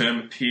long-term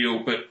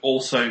appeal, but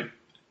also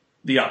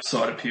the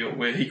upside appeal,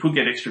 where he could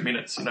get extra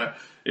minutes.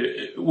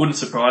 It wouldn't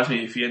surprise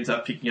me if he ends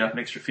up picking up an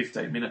extra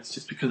 15 minutes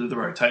just because of the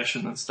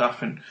rotation and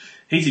stuff. And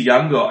he's a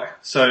young guy.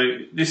 So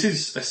this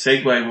is a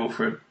segue,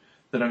 Wilfred,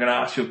 that I'm going to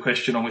ask you a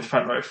question on with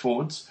front row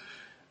forwards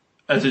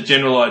as a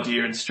general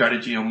idea and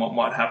strategy on what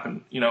might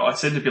happen. I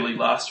said to Billy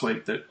last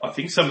week that I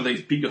think some of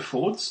these bigger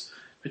forwards,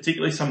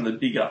 particularly some of the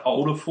bigger,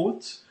 older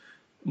forwards,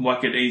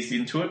 might get eased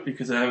into it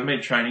because they haven't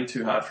been training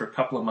too hard for a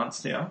couple of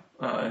months now.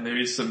 And there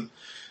is some,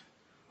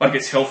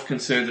 health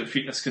concerns and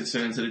fitness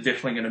concerns that are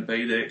definitely going to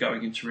be there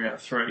going into round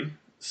 3.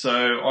 So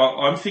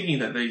I'm thinking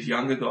that these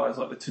younger guys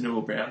like the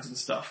Tanua Browns and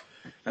stuff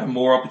have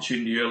more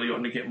opportunity early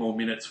on to get more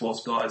minutes,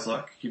 whilst guys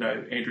like,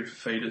 Andrew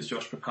Fafitas,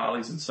 Josh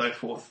Papali's and so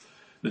forth,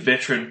 the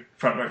veteran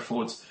front row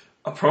forwards,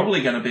 are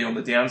probably going to be on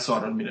the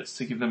downside on minutes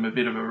to give them a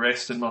bit of a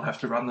rest and not have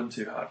to run them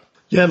too hard.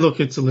 Yeah, look,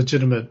 it's a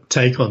legitimate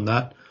take on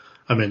that.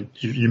 I mean,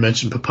 you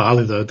mentioned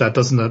Papali though.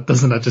 Doesn't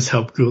that just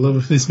help Gula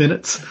with his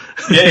minutes?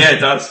 Yeah, it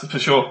does for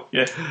sure.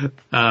 Yeah.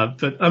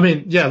 But I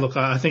mean, look,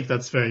 I think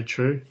that's very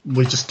true.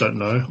 We just don't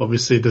know.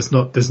 Obviously, there's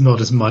not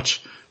as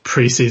much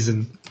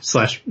preseason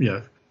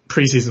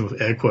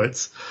with air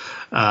quotes,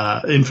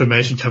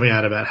 information coming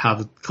out about how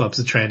the clubs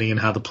are training and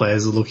how the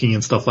players are looking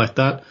and stuff like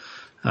that.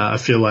 I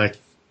feel like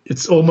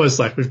it's almost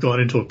like we've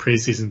gone into a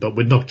preseason, but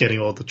we're not getting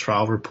all the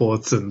trial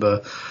reports and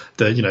the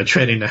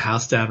training the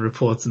house down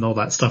reports and all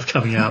that stuff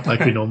coming out like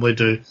we normally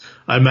do.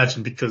 I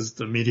imagine because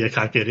the media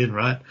can't get in,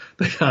 right?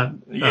 They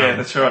can't,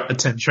 that's right,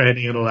 attend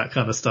training and all that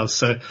kind of stuff.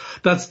 So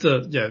that's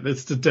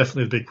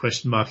definitely the big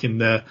question mark in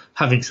there.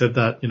 Having said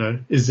that,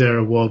 is there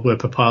a world where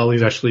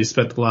Papali's actually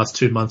spent the last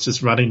 2 months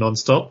just running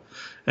non-stop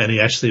and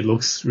he actually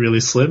looks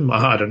really slim?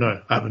 I don't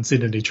know. I haven't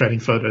seen any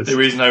training photos.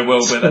 There is no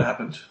world where that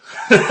happened.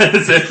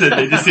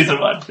 There just isn't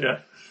one, yeah.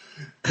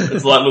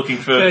 It's like looking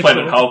for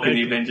Planet Hulk in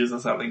the Avengers or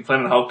something.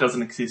 Planet Hulk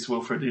doesn't exist,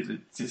 Wilfred.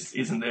 It just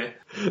isn't there.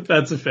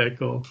 That's a fair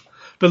call.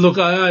 But look,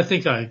 I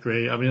think I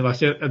agree. I mean,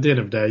 like at the end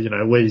of the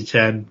day, where you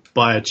can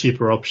buy a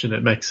cheaper option,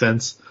 it makes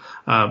sense.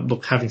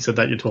 Look, having said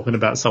that, you're talking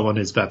about someone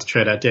who's about to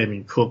trade out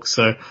Damien Cook.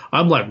 So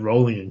I'm like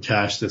rolling in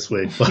cash this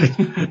week. Like,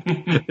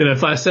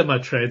 if I set my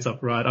trades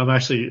up right, I'm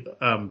actually,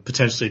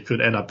 potentially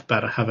could end up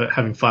about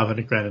having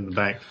 500 grand in the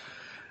bank,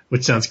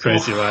 which sounds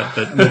crazy, right?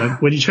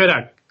 But when you trade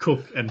out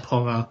Cook and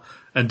Ponga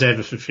and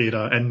David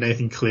Fafita and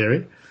Nathan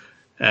Cleary,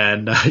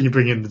 and you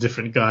bring in the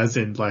different guys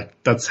in,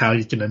 like, that's how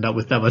you can end up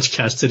with that much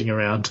cash sitting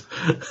around.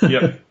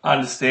 Yep, I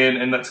understand,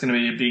 and that's going to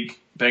be a big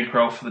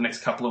bankroll for the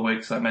next couple of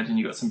weeks. I imagine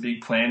you've got some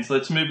big plans.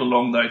 Let's move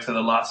along, though, to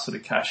the last sort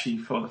of cashy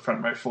for the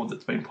front row forward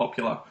that's been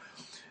popular.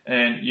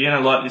 And you're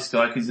going to like this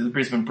guy because he's the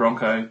Brisbane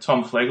Bronco,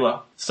 Tom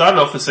Flegler. Started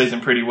off the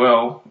season pretty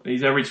well.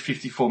 He's averaged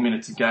 54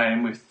 minutes a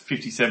game with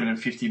 57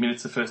 and 50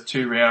 minutes the first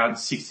 2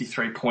 rounds,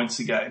 63 points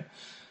a game.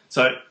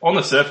 So on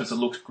the surface, it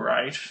looks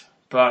great,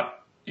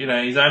 but,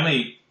 he's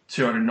only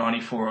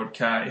 294 odd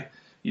K.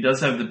 He does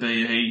have the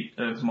BE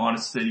of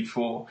minus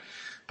 34.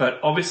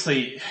 But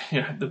obviously,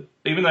 even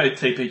though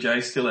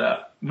TPJ's still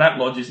out, Matt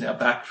Lodge is now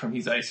back from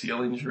his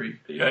ACL injury.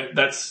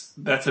 That's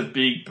a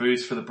big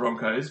boost for the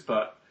Broncos,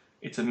 but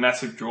it's a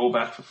massive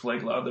drawback for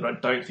Flegler that I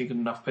don't think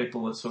enough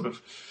people are sort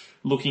of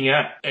looking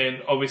at.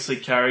 And obviously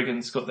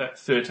Carrigan's got that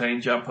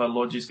 13 jumper.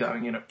 Lodge is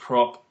going in at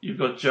prop. You've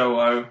got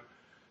Joe O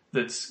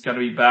that's going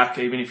to be back.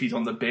 Even if he's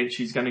on the bench,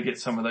 he's going to get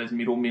some of those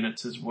middle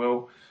minutes as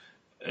well.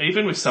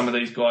 Even with some of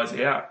these guys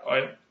out,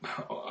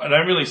 I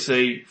don't really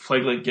see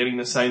Flegler getting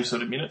the same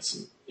sort of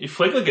minutes. If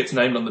Flegler gets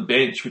named on the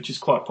bench, which is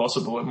quite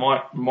possible, it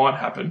might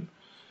happen,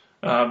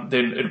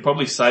 then it'll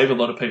probably save a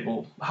lot of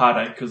people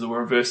heartache because they'll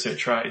reverse their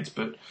trades.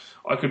 But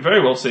I could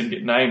very well see him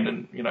get named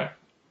and,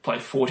 play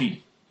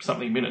 40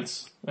 something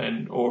minutes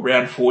or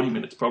around 40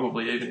 minutes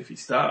probably, even if he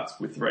starts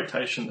with the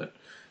rotation that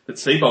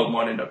Seabold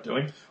might end up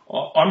doing.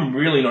 I'm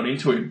really not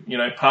into him.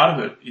 Part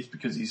of it is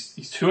because he's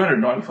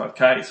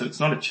 295k, so it's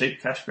not a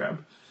cheap cash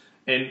grab.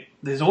 And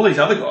there's all these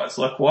other guys.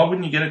 Like, why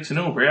wouldn't you get a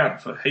Tanua Brown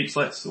for heaps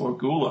less or a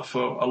Gula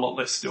for a lot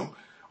less still?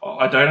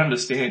 I don't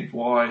understand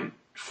why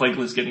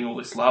Flegler's getting all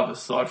this love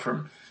aside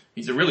from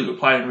he's a really good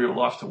player in real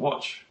life to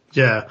watch.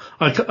 Yeah,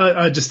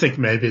 I just think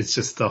maybe it's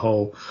just the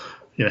whole,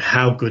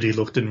 how good he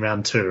looked in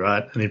round 2,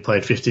 right? And he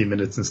played 15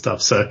 minutes and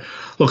stuff. So,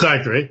 look, I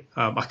agree.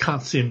 I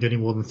can't see him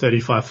getting more than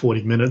 35,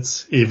 40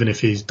 minutes, even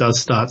if he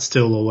does start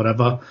still or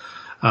whatever.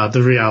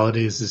 The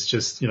reality is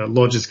just,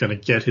 Lodge is going to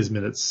get his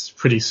minutes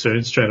pretty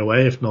soon, straight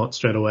away, if not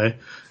straight away,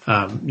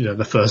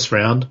 the first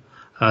round.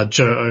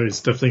 Joe O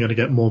is definitely going to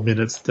get more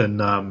minutes than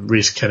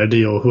Reece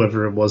Kennedy or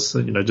whoever it was,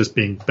 just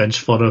being bench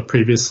fodder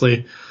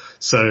previously.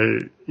 So,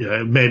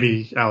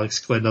 maybe Alex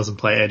Glenn doesn't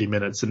play 80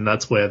 minutes and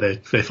that's where they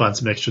find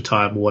some extra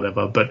time or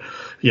whatever. But,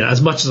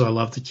 as much as I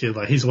love the kid,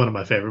 he's one of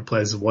my favorite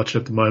players to watch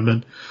at the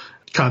moment.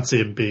 Can't see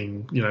him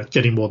being,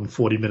 getting more than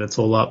 40 minutes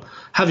all up.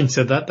 Having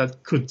said that,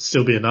 that could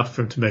still be enough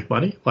for him to make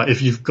money.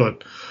 If you've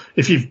got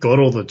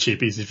all the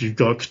cheapies, if you've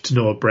got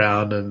Tanoa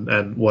Brown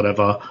and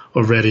whatever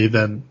already,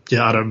 then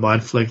I don't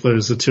mind Flegler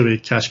as a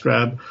 2-week cash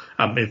grab.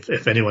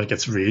 If anyone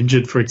gets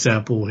re-injured, for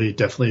example, he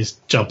definitely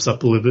jumps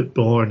up a little bit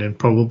more and then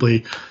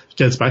probably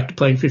gets back to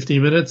playing 50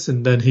 minutes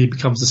and then he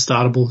becomes a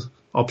startable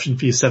option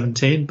for your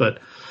 17. But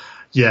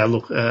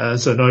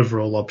as an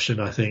overall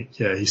option, I think,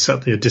 he's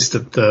certainly a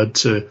distant third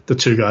to the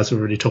two guys we've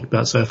already talked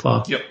about so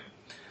far. Yep.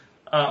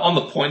 On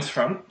the points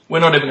front, we're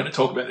not even going to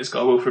talk about this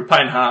guy, Wilfred.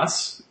 Payne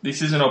Haas,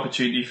 this is an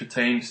opportunity for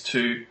teams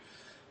to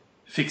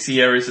fix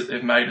the errors that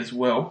they've made as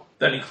well.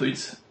 That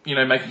includes,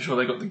 making sure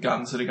they've got the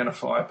guns that are going to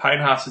fire. Payne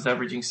Haas is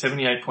averaging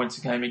 78 points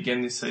a game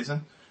again this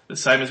season, the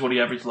same as what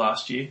he averaged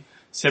last year.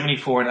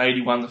 74 and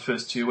 81 the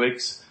first 2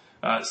 weeks.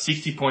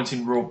 60 points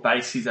in raw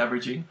base he's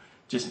averaging.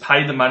 Just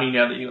pay the money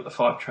now that you've got the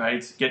 5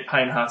 trades. Get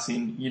Payne Haas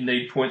in. You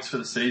need points for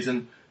the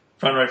season.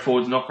 Front row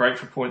forward's not great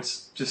for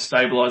points. Just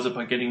stabilise it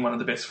by getting one of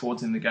the best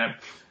forwards in the game.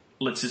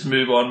 Let's just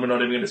move on. We're not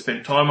even going to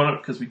spend time on it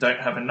because we don't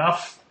have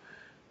enough.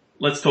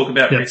 Let's talk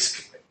about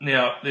risk.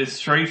 Now, there's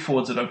 3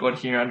 forwards that I've got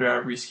here under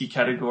our risky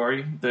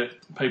category that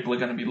people are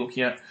going to be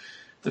looking at.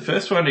 The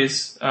first one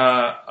is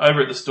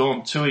over at the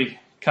Storm, Tui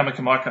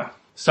Kamikamaika.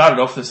 Started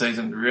off the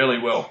season really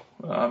well.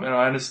 And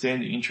I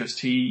understand the interest.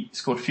 He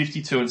scored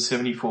 52 and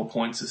 74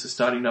 points as a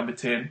starting number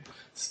 10.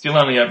 Still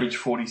only averaged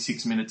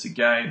 46 minutes a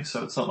game,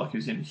 so it's not like he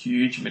was in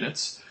huge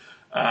minutes.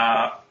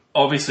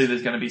 Obviously,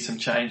 there's going to be some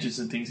changes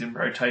and things in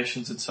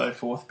rotations and so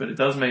forth, but it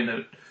does mean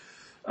that,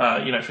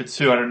 for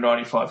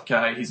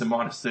 295k, he's a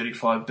minus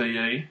 35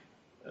 BE.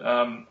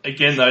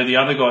 Again, though, the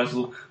other guys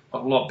look a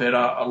lot better,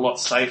 a lot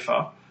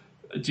safer.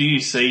 Do you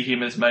see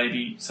him as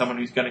maybe someone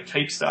who's going to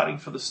keep starting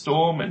for the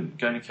Storm and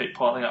going to keep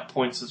piling up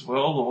points as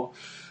well?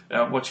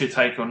 Or what's your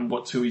take on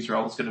what Tui's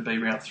role is going to be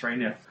round 3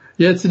 now?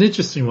 Yeah, it's an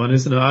interesting one,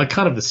 isn't it? I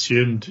kind of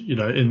assumed,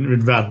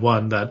 in round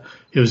 1 that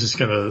he was just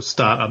going to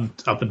start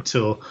up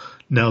until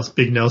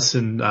Big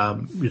Nelson,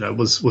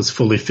 was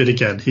fully fit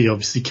again. He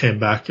obviously came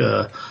back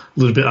a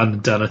little bit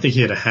underdone. I think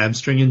he had a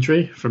hamstring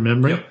injury from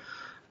memory.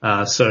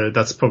 Yep. So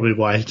that's probably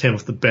why he came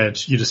off the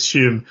bench. You'd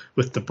assume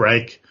with the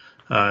break,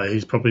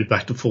 he's probably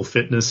back to full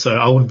fitness. So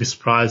I wouldn't be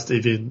surprised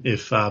even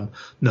if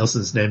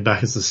Nelson's named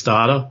back as the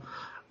starter.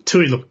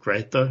 Tui looked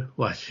great though.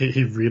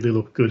 He really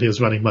looked good. He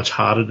was running much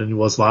harder than he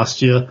was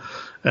last year.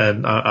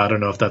 And I don't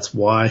know if that's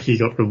why he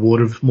got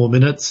rewarded with more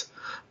minutes.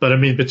 But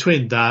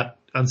between that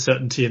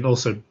uncertainty and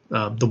also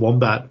the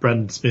Wombat,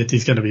 Brandon Smith,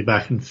 he's going to be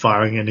back and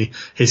firing and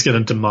he's going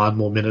to demand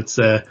more minutes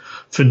there.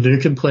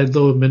 Fanukin played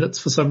lower minutes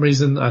for some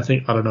reason. I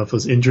don't know if it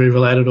was injury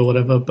related or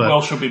whatever. But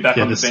Welsh will be back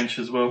on the bench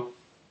as well.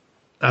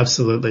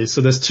 Absolutely.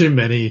 So there's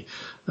definitely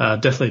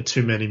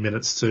too many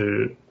minutes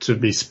to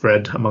be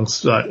spread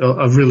amongst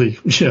a really,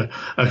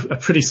 a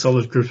pretty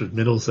solid group of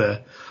middles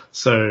there.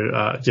 So,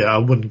 I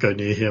wouldn't go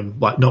near him,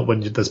 not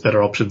when there's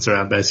better options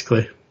around,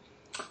 basically.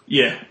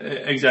 Yeah,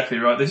 exactly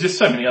right. There's just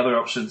so many other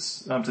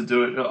options to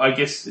do it. I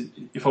guess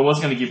if I was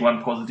going to give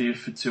one positive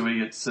for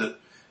Tui, it's that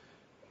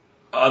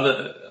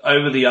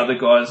over the other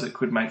guys that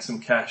could make some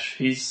cash,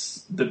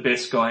 he's the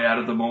best guy out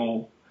of them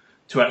all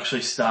to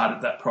actually start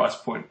at that price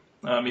point.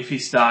 If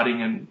he's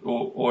starting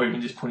or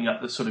even just putting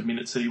up the sort of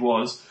minutes that he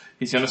was,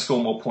 he's going to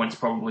score more points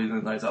probably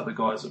than those other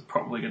guys are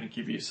probably going to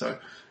give you. So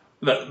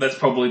that's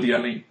probably the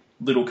only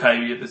little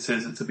caveat that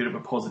says it's a bit of a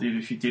positive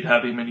if you did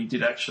have him and he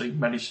did actually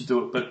manage to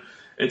do it. But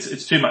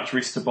it's too much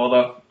risk to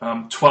bother.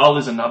 Twal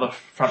is another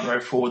front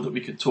row forward that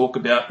we could talk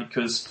about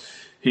because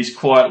he's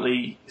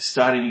quietly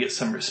starting to get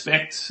some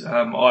respect.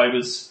 I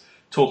was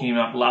talking him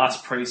up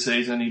last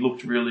pre-season. He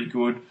looked really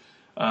good.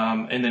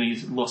 And then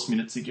he's lost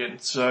minutes again.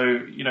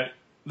 So,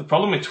 the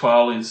problem with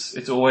Twal is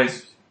it's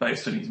always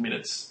based on his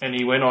minutes. And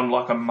he went on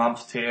a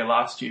month tear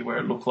last year where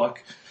it looked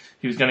like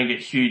he was going to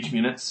get huge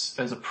minutes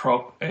as a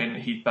prop and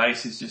his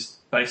base is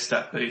just base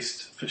stat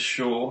beast for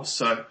sure.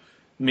 So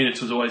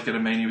minutes was always going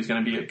to mean he was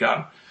going to be a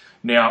gun.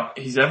 Now,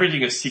 he's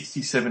averaging a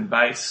 67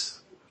 base,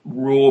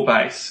 raw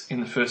base in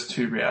the first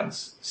 2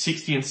 rounds.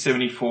 60 and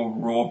 74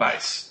 raw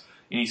base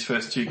in his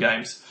first 2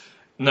 games.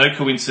 No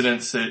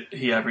coincidence that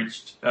he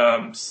averaged,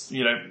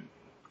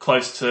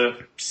 close to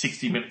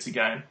 60 minutes a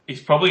game.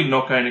 He's probably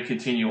not going to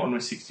continue on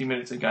with 60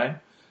 minutes a game,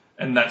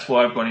 and that's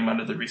why I've got him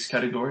under the risk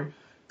category.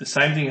 The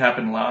same thing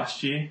happened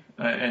last year,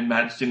 and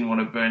Madge didn't want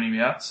to burn him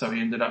out, so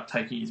he ended up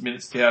taking his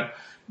minutes down.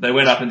 They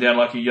went up and down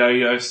like a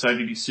yo-yo, so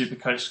did his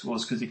Supercoach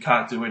scores because he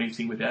can't do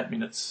anything without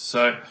minutes.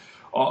 So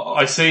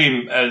I see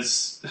him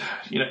as,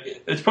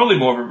 it's probably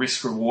more of a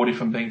risk reward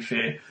if I'm being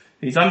fair.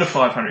 He's under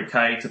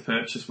 500k to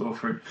purchase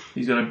Wilfred.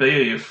 He's got a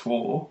BE of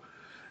 4.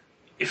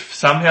 If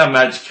somehow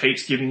Madge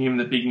keeps giving him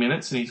the big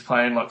minutes and he's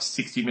playing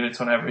 60 minutes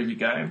on average a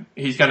game,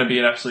 he's going to be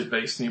an absolute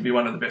beast and he'll be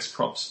one of the best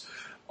props.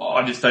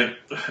 I just don't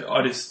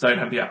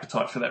have the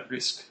appetite for that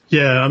risk.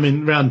 Yeah, I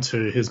mean, round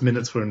 2, his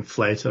minutes were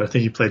inflated. I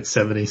think he played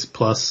 70s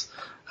plus,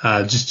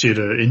 just due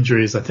to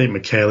injuries. I think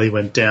McKaylee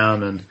went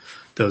down and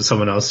there was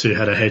someone else who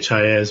had a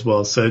HIA as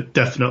well. So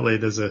definitely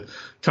there's a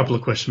couple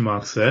of question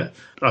marks there.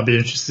 I'd be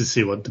interested to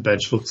see what the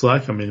bench looks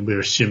like. I mean, we're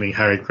assuming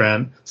Harry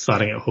Grant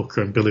starting at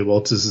hooker and Billy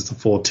Walters is the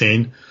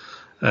 14.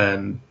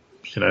 And,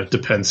 it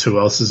depends who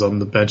else is on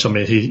the bench. I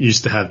mean, he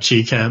used to have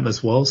Cheekham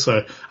as well.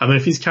 So, I mean,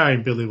 if he's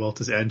carrying Billy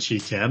Walters and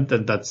Cheekham,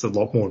 then that's a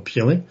lot more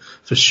appealing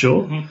for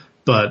sure. Mm-hmm.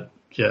 But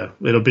yeah,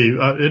 it'll be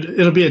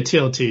a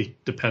TLT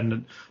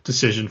dependent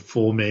decision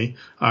for me,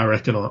 I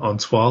reckon, on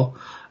Twal.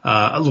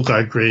 Look, I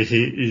agree.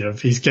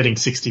 If he's getting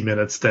 60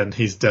 minutes, then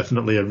he's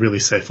definitely a really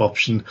safe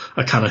option.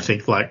 I kind of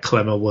think like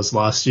Clemmer was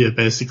last year,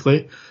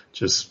 basically,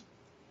 just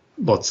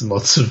lots and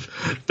lots of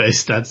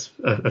base stats,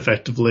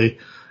 effectively.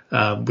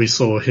 We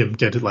saw him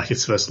get like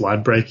his first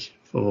line break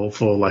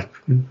for like,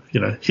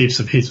 heaps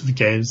of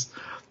games.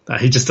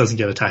 He just doesn't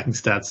get attacking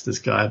stats, this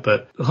guy,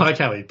 but I like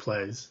how he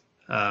plays.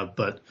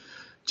 But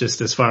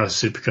just as far as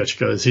Supercoach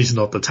goes, he's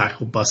not the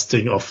tackle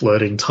busting,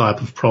 offloading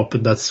type of prop.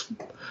 And that's,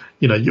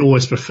 you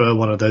always prefer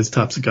one of those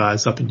types of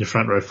guys up in your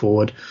front row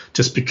forward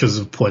just because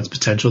of points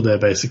potential there,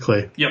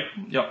 basically.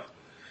 Yep.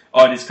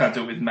 I just can't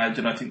do it with Madge,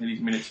 and I think that his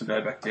minutes will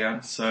go back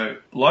down. So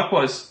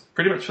likewise,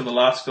 pretty much for the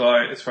last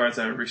guy, as far as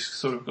our risk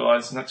sort of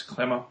guys, and that's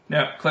Clemmer.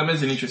 Now,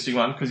 Clemmer's an interesting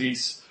one because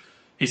he's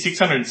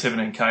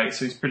 617k,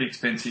 so he's pretty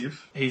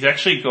expensive. He's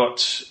actually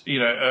got,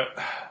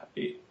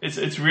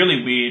 it's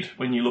really weird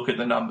when you look at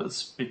the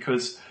numbers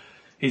because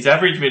his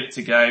average minutes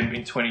a game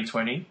in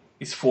 2020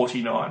 is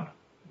 49,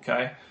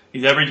 okay?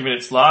 His average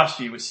minutes last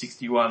year was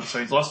 61,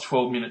 so he's lost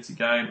 12 minutes a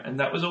game, and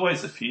that was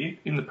always the fear.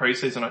 In the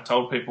preseason, I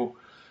told people,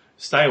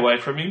 stay away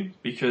from him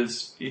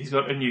because he's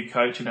got a new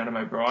coach in Adam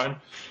O'Brien,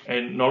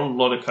 and not a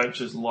lot of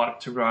coaches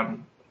like to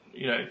run,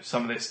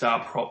 some of their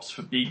star props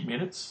for big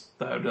minutes.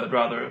 They'd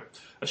rather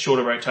a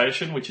shorter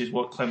rotation, which is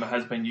what Clemmer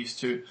has been used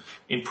to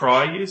in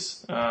prior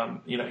years.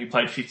 He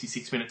played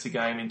 56 minutes a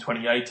game in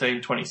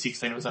 2018.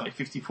 2016 it was only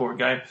 54 a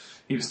game.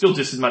 He was still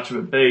just as much of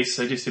a beast.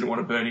 They just didn't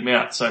want to burn him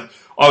out. So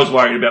I was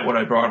worried about what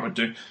O'Brien would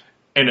do.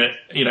 And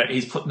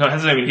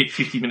hasn't even hit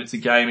 50 minutes a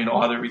game in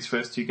either of his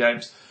first 2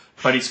 games.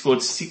 But he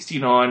scored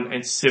 69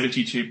 and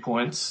 72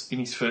 points in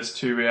his first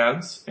 2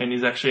 rounds, and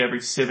he's actually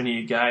averaged 70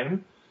 a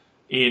game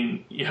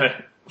in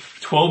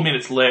 12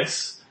 minutes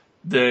less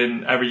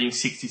than averaging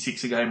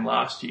 66 a game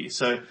last year.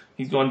 So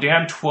he's gone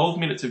down 12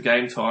 minutes of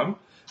game time,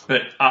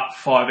 but up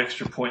 5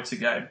 extra points a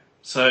game.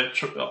 So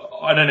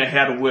I don't know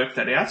how to work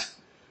that out,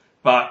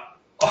 but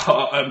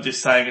I'm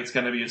just saying it's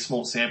going to be a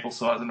small sample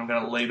size, and I'm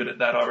going to leave it at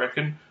that, I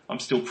reckon. I'm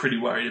still pretty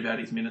worried about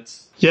his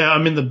minutes. Yeah, I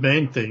mean, the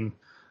main thing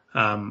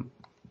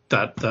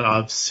that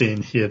I've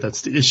seen here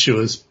that's the issue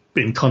has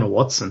been Connor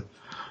Watson.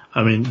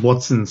 I mean,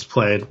 Watson's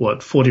played,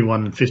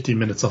 41 and 50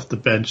 minutes off the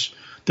bench.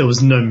 There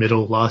was no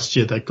middle last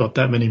year that got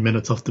that many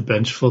minutes off the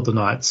bench for the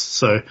Knights.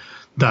 So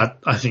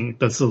I think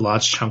that's a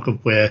large chunk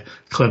of where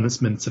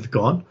Clemmer's minutes have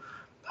gone.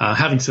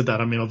 Having said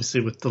that, I mean,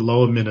 obviously with the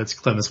lower minutes,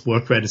 Clemmer's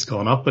work rate has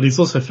gone up, but he's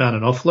also found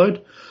an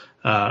offload.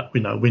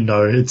 We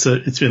know it's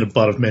been a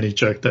butt of many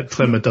joke that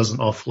Clemmer doesn't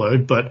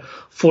offload, but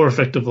 4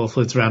 effective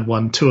offloads round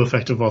 1, 2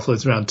 effective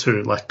offloads round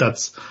 2,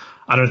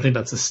 I don't think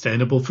that's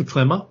sustainable for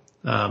Clemmer.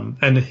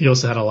 And he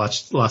also had a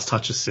last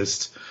touch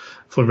assist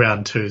for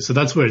round 2, so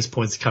that's where his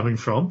points are coming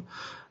from.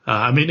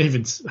 I mean,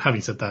 even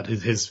having said that,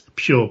 his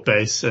pure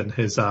base and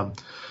his,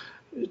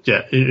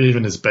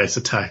 even his base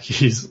attack,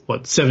 he's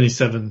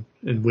 77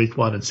 in week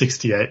 1 and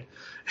 68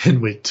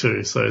 in week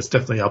 2, so it's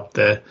definitely up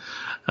there.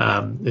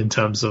 In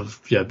terms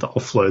of, the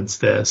offloads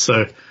there.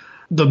 So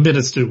the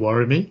minutes do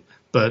worry me,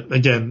 but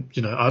again,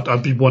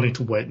 I'd be wanting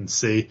to wait and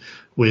see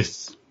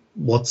with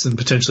Watson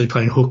potentially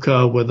playing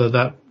hooker, whether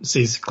that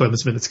sees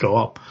Clemmer's minutes go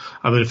up.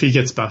 I mean, if he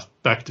gets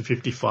back to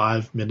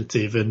 55 minutes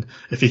even,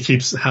 if he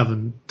keeps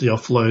having the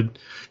offload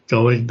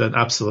going, then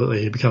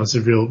absolutely he becomes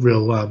a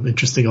real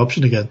interesting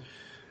option again.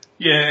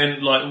 Yeah,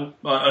 and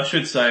I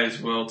should say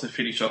as well, to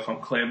finish off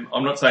on Clem,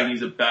 I'm not saying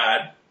he's a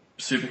bad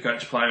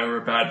Supercoach player or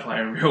a bad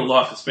player in real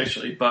life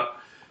especially, but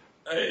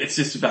it's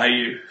just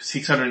value.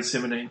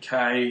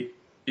 617k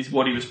is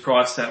what he was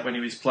priced at when he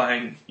was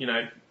playing,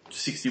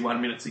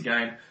 61 minutes a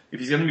game. If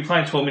he's going to be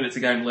playing 12 minutes a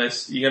game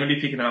less, you're going to be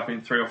picking up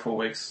in 3 or 4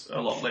 weeks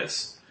a lot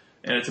less.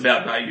 And it's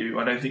about value.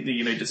 I don't think that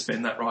you need to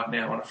spend that right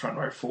now on a front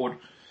row forward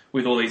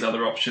with all these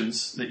other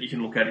options that you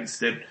can look at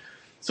instead.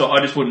 So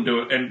I just wouldn't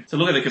do it. And to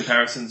look at the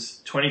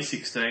comparisons,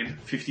 2016,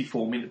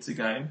 54 minutes a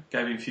game,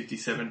 gave him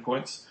 57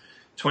 points.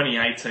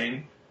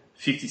 2018,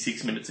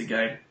 56 minutes a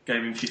game,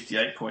 gave him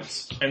 58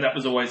 points. And that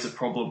was always a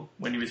problem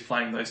when he was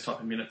playing those type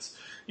of minutes.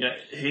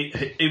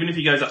 Even if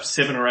he goes up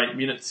 7 or 8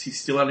 minutes, he's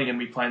still only going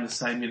to be playing the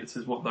same minutes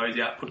as what those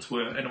outputs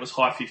were. And it was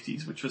high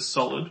 50s, which was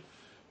solid,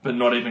 but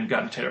not even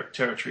gun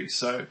territory.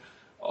 So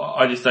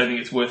I just don't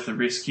think it's worth the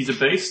risk. He's a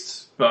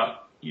beast,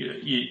 but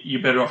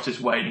you're better off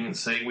just waiting and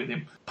seeing with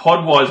him.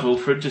 Pod-wise,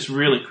 Wilfred, just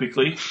really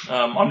quickly,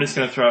 I'm just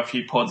going to throw a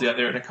few pods out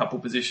there in a couple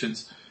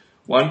positions.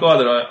 One guy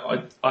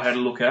that I had a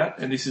look at,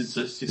 and this is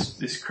just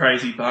this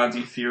crazy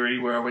Barnesy theory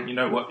where I went, you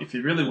know what, if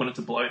you really wanted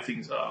to blow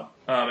things up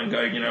and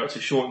go, you know, it's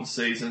a shortened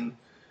season,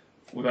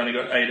 we've only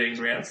got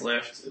 18 rounds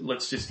left,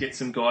 let's just get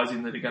some guys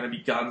in that are going to be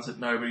guns that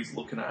nobody's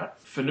looking at.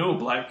 Fanua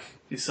Blake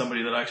is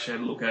somebody that I actually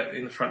had a look at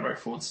in the front row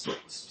forward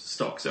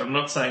stock. So I'm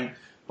not saying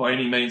by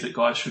any means that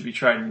guys should be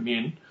trading him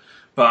in,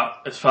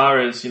 but as far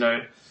as, you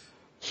know,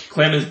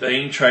 Clem is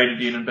being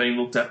traded in and being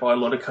looked at by a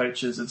lot of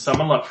coaches, and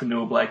someone like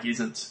Fanua Blake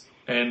isn't.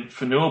 And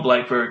Fanua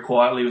Blake very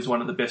quietly was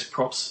one of the best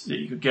props that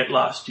you could get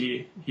last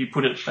year. He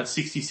put it at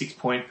 66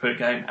 point per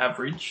game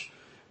average,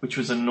 which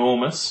was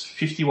enormous.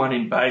 51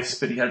 in base,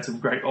 but he had some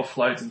great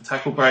offloads and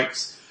tackle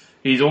breaks.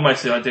 He's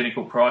almost the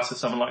identical price as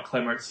someone like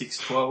Clemmer at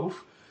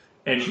 612,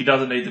 and he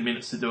doesn't need the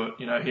minutes to do it.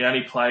 You know, he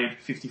only played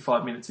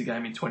 55 minutes a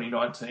game in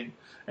 2019,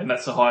 and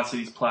that's the highest that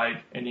he's played,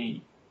 and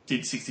he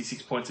did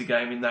 66 points a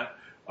game in that.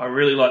 I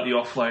really like the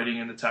offloading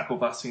and the tackle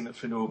busting that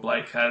Fanua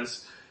Blake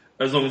has.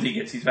 As long as he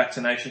gets his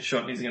vaccination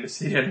shot and he's going to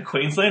sit out in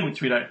Queensland,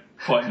 which we don't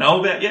quite know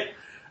about yet.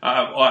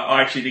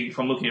 I actually think if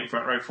I'm looking at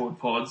front row forward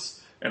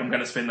pods and I'm going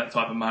to spend that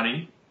type of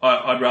money,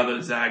 I'd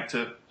rather zag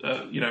to,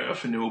 a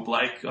Fanua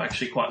Blake. I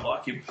actually quite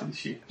like him for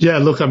this year. Yeah,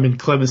 look, I mean,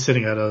 Clem is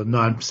sitting at a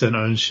 9%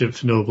 ownership,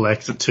 Fanua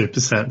Blake's at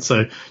 2%,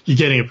 so you're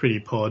getting a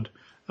pretty pod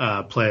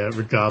player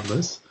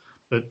regardless.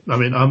 But, I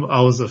mean, I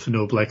was a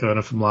Fanua Blake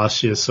owner from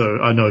last year, so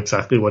I know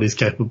exactly what he's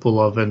capable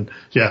of. And,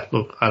 yeah,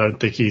 look, I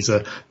don't think he's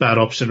a bad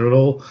option at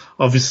all.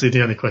 Obviously,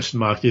 the only question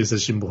mark is,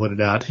 as Jim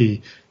pointed out,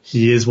 he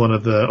is one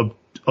of the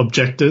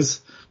objectors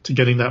to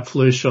getting that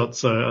flu shot.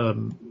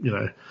 So,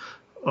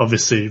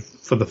 obviously,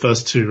 for the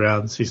first 2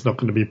 rounds, he's not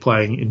going to be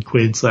playing in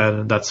Queensland,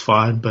 and that's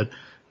fine. But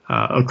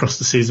across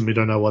the season, we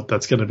don't know what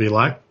that's going to be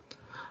like.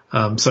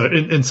 So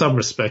in some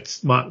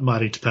respects,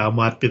 Marty Tapau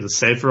might be the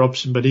safer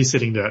option, but he's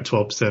sitting there at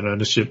 12%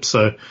 ownership.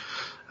 So,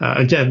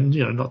 again,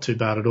 not too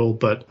bad at all,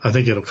 but I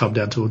think it'll come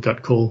down to a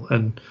gut call,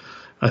 and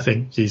I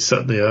think he's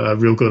certainly a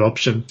real good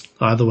option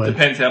either way.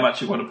 Depends how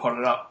much you want to pot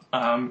it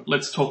up.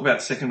 Let's talk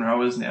about second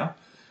rowers now.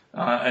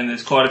 And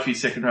there's quite a few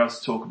second rowers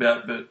to talk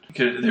about, but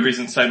there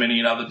isn't so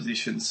many in other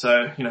positions.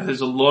 So,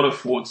 there's a lot of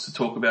forwards to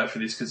talk about for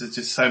this because there's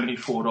just so many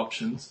forward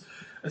options.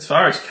 As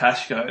far as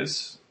cash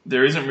goes,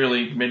 there isn't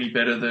really many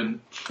better than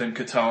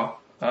Katoa.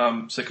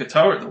 So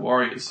Katoa at the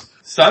Warriors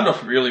started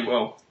off really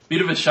well.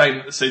 Bit of a shame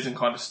that the season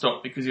kind of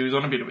stopped because he was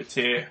on a bit of a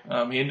tear.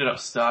 He ended up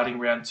starting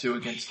round 2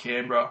 against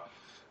Canberra,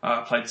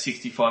 played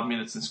 65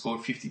 minutes and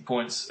scored 50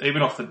 points.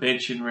 Even off the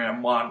bench in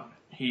round 1,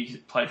 he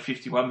played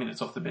 51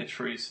 minutes off the bench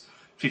for his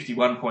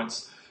 51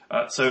 points.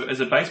 So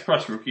as a base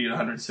price rookie at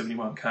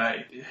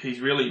 171k, he's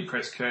really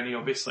impressed Kearney,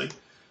 obviously.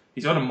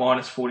 He's on a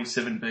minus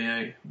 47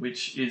 BE,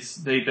 which is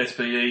the best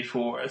BE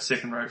for a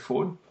second row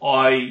forward.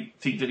 I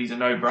think that he's a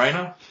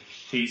no-brainer.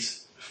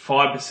 He's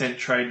 5%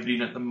 traded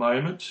in at the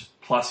moment,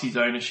 plus his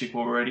ownership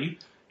already.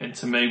 And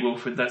to me,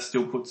 Wilfred, that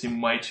still puts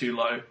him way too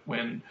low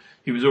when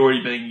he was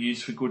already being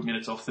used for good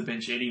minutes off the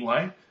bench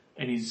anyway.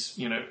 And he's,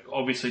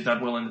 obviously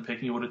done well in the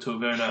pecking order to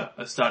have earned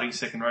a starting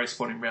second row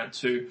spot in round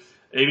 2.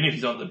 Even if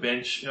he's on the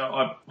bench,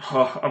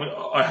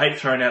 I hate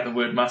throwing out the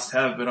word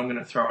must-have, but I'm going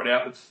to throw it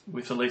out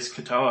with Elise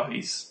Katoa.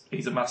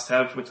 He's a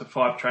must-have with a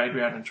 5 trade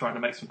round and trying to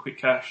make some quick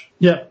cash.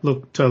 Yeah,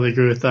 look, totally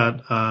agree with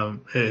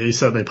that. He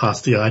certainly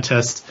passed the eye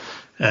test,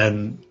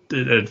 and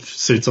it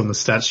suits on the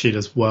stat sheet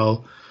as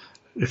well.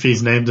 If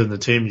he's named in the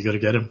team, you got to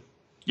get him.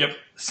 Yep,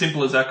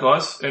 simple as that,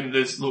 guys. And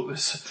there's only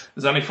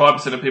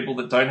 5% of people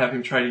that don't have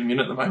him trading him in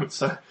at the moment,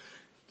 so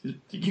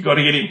you got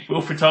to get him.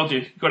 Wilfred told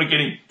you got to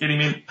get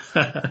him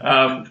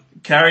in.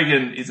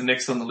 Carrigan is the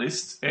next on the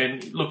list,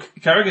 and look,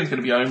 Carrigan's going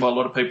to be owned by a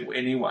lot of people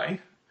anyway.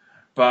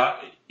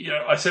 But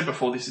I said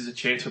before, this is a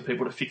chance for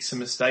people to fix some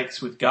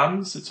mistakes with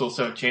guns. It's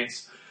also a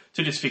chance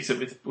to just fix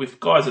it with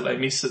guys that they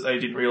missed that they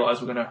didn't realise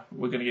we're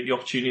going to get the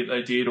opportunity that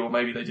they did, or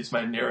maybe they just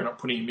made an error not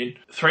putting him in.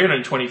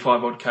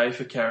 325 odd K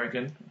for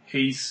Carrigan.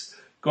 He's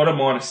got a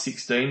minus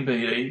 16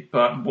 BE,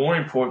 but more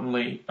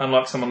importantly,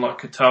 unlike someone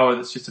like Katoa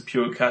that's just a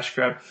pure cash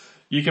grab,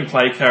 you can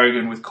play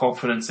Carrigan with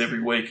confidence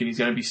every week, and he's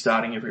going to be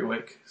starting every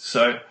week.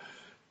 So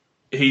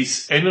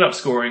he's ended up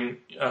scoring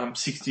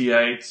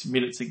 68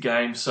 minutes a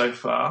game so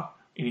far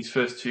in his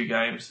first 2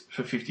 games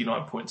for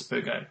 59 points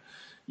per game.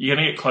 You're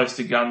going to get close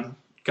to gun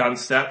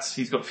stats.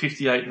 He's got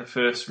 58 in the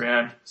first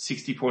round,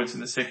 60 points in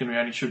the second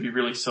round. He should be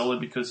really solid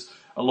because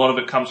a lot of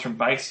it comes from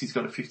base. He's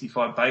got a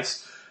 55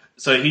 base.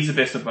 So he's the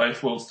best of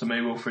both worlds to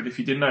me, Wilfred. If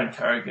you didn't own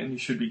Carrigan, you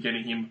should be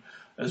getting him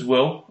as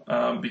well,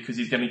 because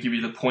he's going to give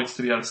you the points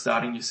to be able to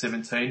start in your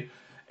 17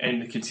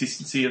 and the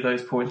consistency of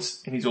those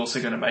points, and he's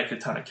also going to make a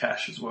ton of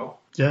cash as well.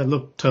 Yeah,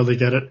 look, totally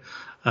get it.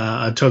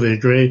 I totally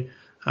agree.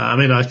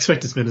 I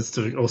expect his minutes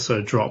to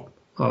also drop.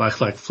 I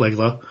like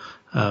Flegler.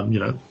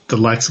 The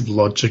likes of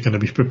Lodge are going to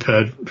be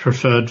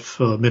preferred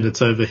for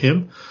minutes over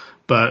him.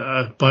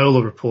 But by all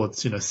the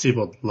reports,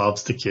 Seabold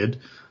loves the kid.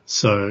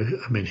 So,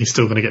 he's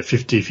still going to get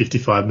 50,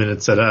 55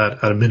 minutes at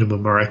a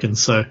minimum, I reckon.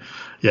 So,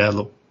 yeah,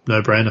 look,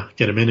 no-brainer.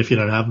 Get him in if you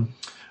don't have him.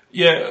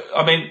 Yeah,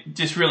 I mean,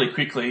 just really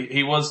quickly,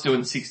 he was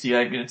doing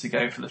 68 minutes a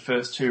game for the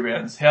first 2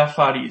 rounds. How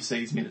far do you see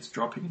his minutes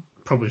dropping?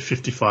 Probably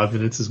 55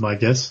 minutes is my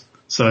guess.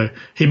 So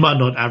he might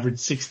not average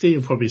 60.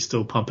 He'll probably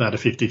still pump out a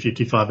 50,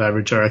 55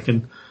 average, I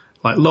reckon.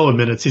 Like lower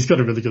minutes, he's got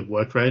a really good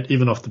work rate.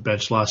 Even off the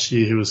bench last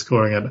year, he was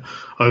scoring at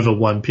over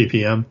 1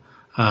 ppm,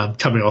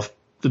 coming off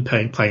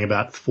playing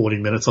about 40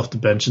 minutes off the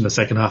bench in the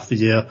second half of the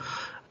year.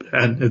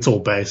 And it's all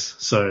base.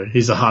 So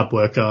he's a hard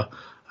worker,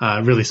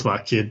 really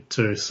smart kid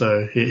too.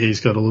 So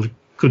he's got a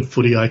good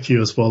footy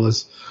IQ as well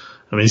as,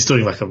 I mean, he's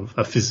doing like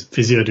a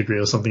physio degree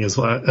or something as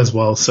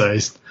well. So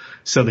he's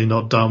certainly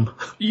not dumb.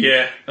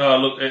 Yeah.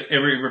 Look,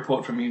 every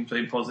report from him's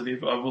been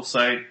positive. I will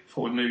say,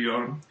 before we move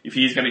on, if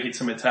he is going to hit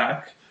some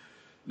attack,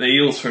 the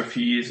Eels for a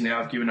few years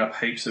now have given up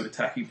heaps of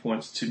attacking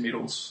points to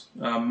middles,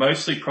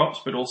 mostly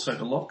props, but also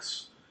to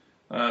locks.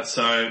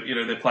 So,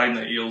 they're playing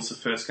the Eels the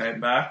first game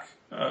back.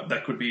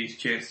 That could be his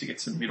chance to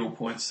get some middle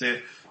points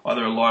there,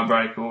 either a line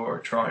break or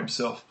a try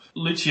himself.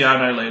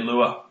 Luciano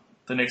Leilua,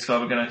 the next guy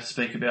we're going to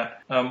speak about.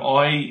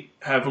 I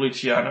have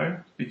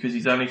Luciano because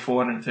he's only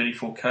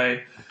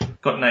 434k,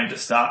 got named to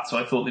start, so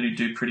I thought that he'd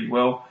do pretty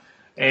well.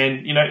 And,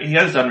 he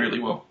has done really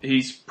well.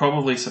 He's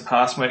probably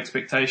surpassed my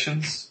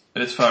expectations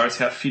as far as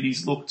how fit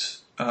he's looked,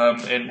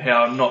 and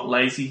how not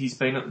lazy he's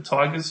been at the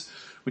Tigers,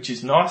 which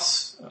is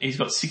nice. He's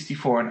got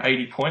 64 and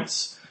 80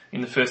 points in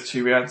the first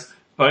 2 rounds.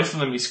 Both of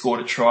them he scored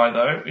a try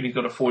though, and he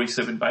got a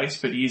 47 base,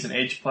 but he is an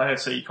edge player,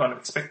 so you kind of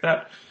expect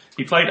that.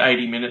 He played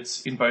 80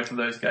 minutes in both of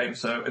those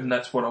games, and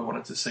that's what I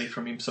wanted to see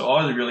from him. So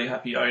I was really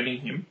happy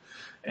owning him.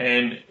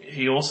 And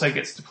he also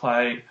gets to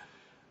play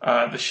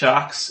the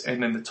Sharks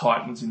and then the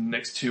Titans in the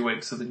next 2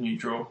 weeks of the new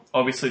draw.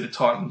 Obviously the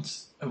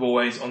Titans have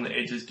always on the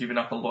edges given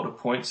up a lot of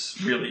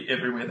points. Really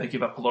everywhere they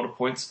give up a lot of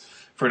points.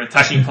 For an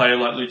attacking player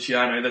like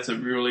Luciano, that's a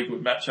really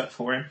good matchup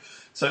for him.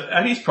 So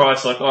at his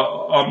price,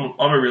 I'm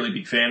a really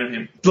big fan of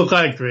him. Look,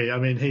 I agree. I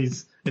mean,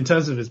 in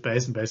terms of his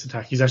base and base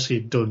attack, he's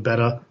actually doing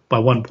better by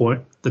 1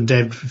 point than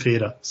David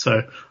Fifita.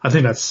 So I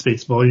think that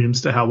speaks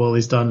volumes to how well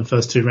he's done in the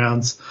first 2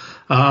 rounds.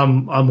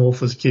 I'm all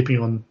for keeping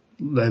on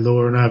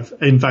Leilua,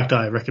 and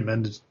I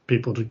recommended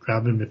people to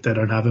grab him if they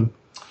don't have him.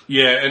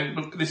 Yeah, and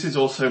look, this is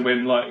also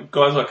when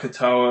guys like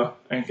Katoa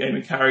and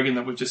Eamon Carrigan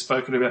that we've just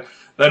spoken about,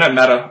 they don't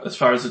matter as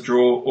far as the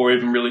draw or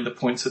even really the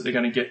points that they're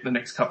going to get in the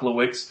next couple of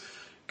weeks.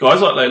 Guys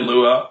like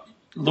Leilua,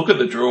 look at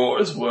the draw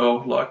as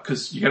well,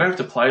 because you're going to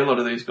have to play a lot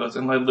of these guys,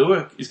 and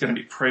Leilua is going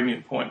to be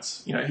premium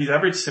points. He's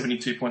averaged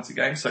 72 points a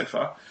game so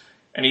far,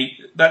 and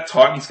that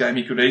Titans game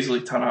he could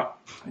easily ton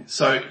up.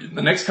 So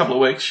the next couple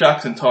of weeks,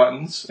 Sharks and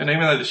Titans, and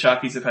even though the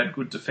Sharkies have had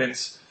good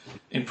defence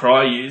in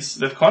prior years,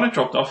 they've kind of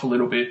dropped off a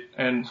little bit,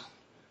 and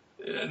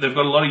they've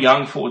got a lot of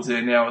young forwards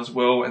there now as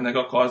well, and they've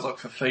got guys like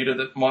Fifita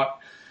that might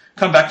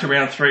come back to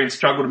round 3 and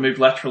struggle to move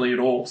laterally at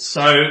all.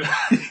 So,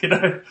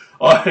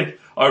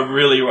 I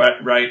really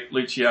rate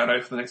Luciano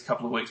for the next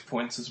couple of weeks'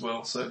 points as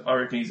well. So I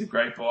reckon he's a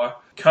great buy.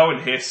 Cohen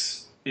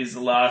Hess is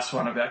the last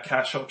one of our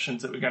cash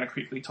options that we're going to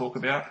quickly talk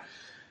about.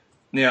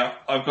 Now,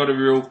 I've got a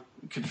real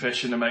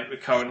confession to make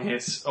with Cohen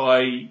Hess.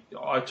 I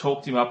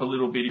talked him up a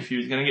little bit. If he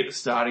was going to get the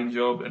starting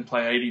job and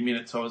play 80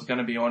 minutes, I was going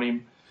to be on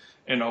him.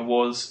 And I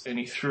was, and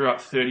he threw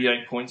up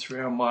 38 points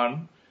round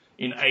 1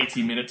 in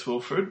 80 minutes,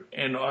 Wilfred,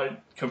 and I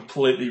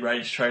completely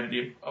rage traded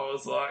him. I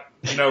was like,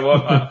 you know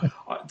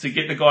what, to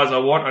get the guys I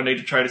want, I need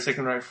to trade a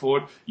second row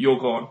forward. You're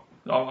gone.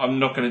 I'm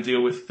not going to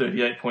deal with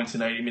 38 points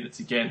in 80 minutes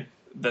again.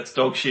 That's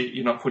dog shit.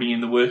 You're not putting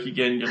in the work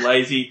again. You're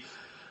lazy.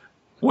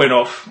 Went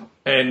off.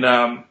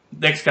 And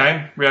next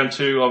game, round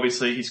 2,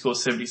 obviously he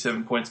scores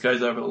 77 points,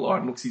 goes over the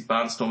line, looks his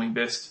barnstorming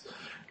best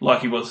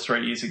like he was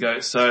 3 years ago.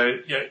 So,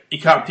 you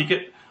can't pick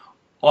it.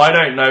 I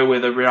don't know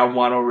whether round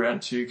 1 or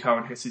round 2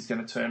 Cohen Hess is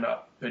going to turn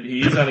up, but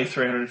he is only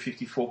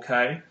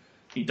 354k.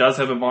 He does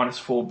have a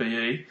 -4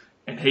 BE,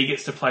 and he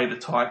gets to play the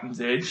Titans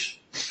edge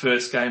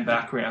first game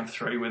back round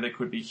 3, where there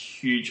could be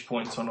huge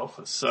points on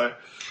offer. So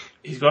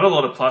he's got a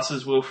lot of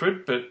pluses,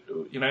 Wilfred, but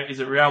is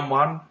it round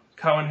 1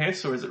 Cohen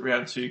Hess or is it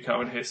round 2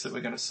 Cohen Hess that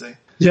we're going to see?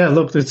 Yeah,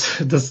 look, that's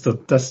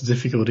the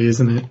difficulty,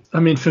 isn't it? I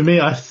mean, for me,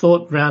 I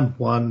thought round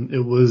 1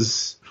 it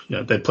was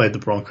they played the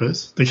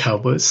Broncos, the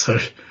Cowboys, so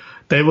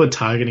they were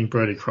targeting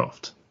Brodie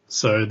Croft.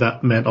 So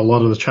that meant a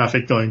lot of the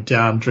traffic going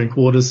down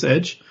Drinkwater's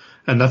edge,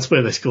 and that's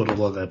where they scored a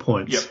lot of their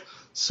points. Yep.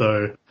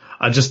 So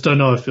I just don't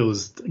know if it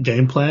was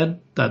game plan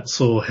that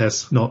saw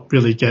Hess not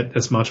really get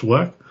as much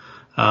work.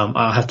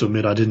 I have to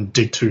admit I didn't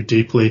dig too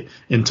deeply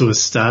into his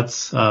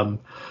stats,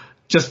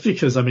 just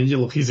because,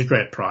 he's a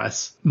great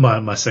price.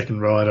 My second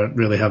row, I don't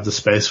really have the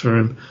space for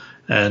him,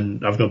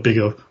 and I've got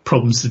bigger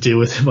problems to deal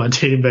with in my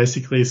team,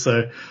 basically.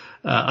 So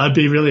I'd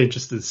be really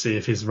interested to see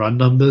if his run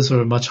numbers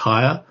are much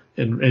higher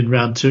in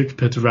round 2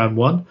 compared to round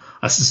 1.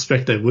 I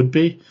suspect they would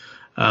be.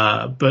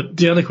 But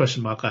the only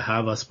question mark I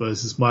have, I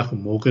suppose, is Michael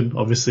Morgan,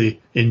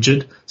 obviously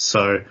injured.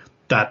 So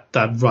that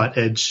right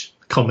edge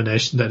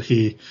combination that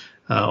he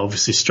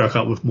obviously struck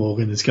up with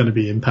Morgan is going to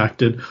be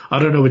impacted. I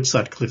don't know which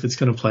side Clifford's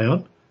going to play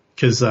on,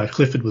 because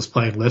Clifford was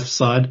playing left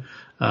side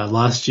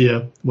last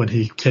year when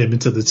he came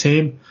into the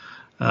team.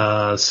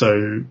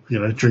 So,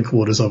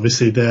 Drinkwater's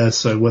obviously there.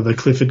 So whether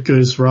Clifford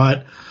goes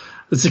right,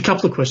 there's a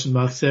couple of question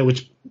marks there,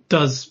 which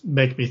does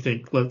make me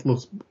think, look,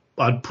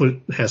 I'd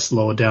put Hess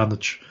lower down the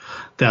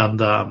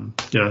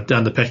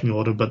pecking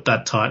order, but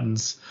that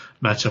Titans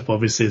matchup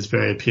obviously is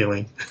very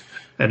appealing.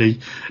 And he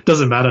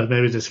doesn't matter.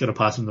 Maybe just going to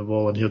pass him the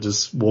ball and he'll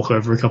just walk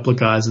over a couple of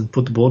guys and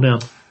put the ball down.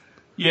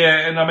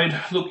 Yeah, and I mean,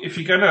 look, if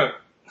you're going to,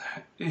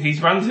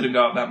 his runs didn't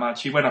go up that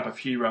much. He went up a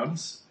few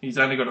runs. He's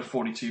only got a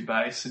 42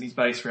 base, and his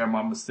base round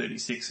 1 was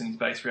 36, and his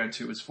base round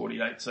 2 was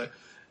 48. So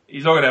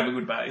he's not going to have a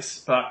good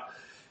base, but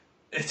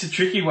it's a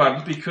tricky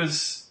one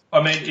because,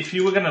 I mean, if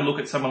you were going to look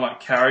at someone like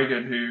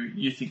Carrigan, who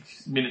you think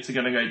minutes are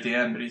going to go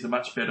down, but he's a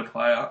much better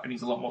player and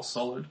he's a lot more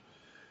solid,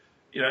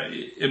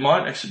 it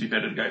might actually be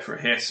better to go for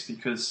a Hess,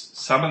 because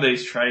some of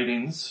these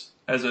trade-ins,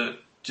 as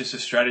just a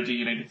strategy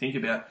you need to think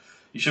about,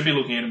 you should be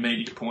looking at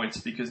immediate points,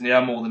 because now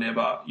more than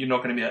ever, you're not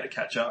going to be able to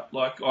catch up.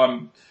 Like,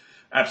 I'm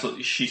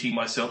absolutely shitting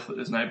myself that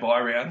there's no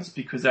buy rounds,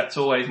 because that's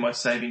always my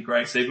saving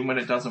grace. Even when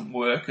it doesn't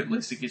work, at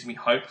least it gives me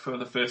hope for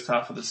the first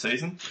half of the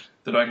season,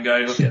 that I can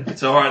go,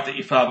 it's alright that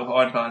you're far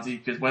behind,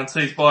 Barnesy, because once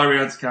these buy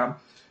rounds come,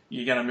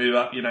 you're going to move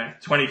up,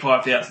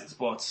 25,000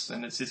 spots,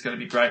 and it's just going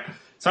to be great.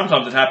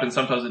 Sometimes it happens,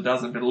 sometimes it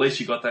doesn't, but at least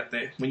you got that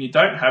there. When you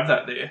don't have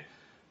that there,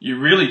 you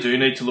really do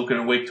need to look at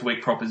a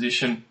week-to-week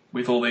proposition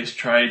with all these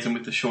trades and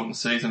with the shortened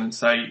season and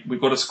say, we've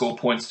got to score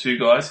points too,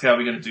 guys. How are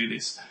we going to do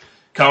this?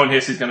 Cohen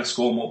Hess is going to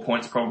score more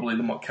points probably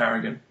than what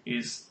Carrigan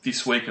is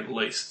this week at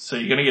least. So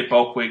you're going to get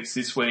bulk points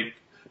this week.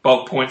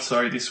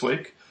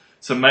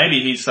 So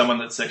maybe he's someone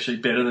that's actually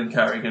better than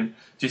Carrigan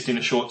just in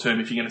a short term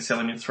if you're going to sell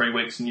him in 3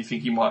 weeks and you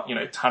think he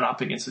might, ton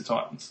up against the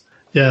Titans.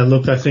 Yeah,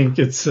 look, I think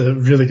it's a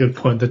really good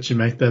point that you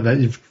make there, that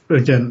you've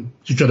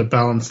got to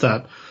balance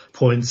that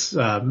points,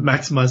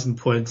 maximizing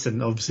points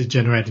and obviously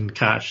generating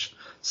cash.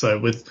 So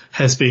with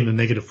Hess being the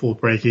 -4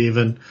 break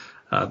even,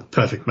 the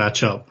perfect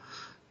matchup.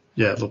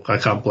 Yeah, look, I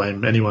can't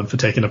blame anyone for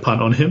taking a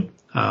punt on him.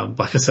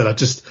 Like I said,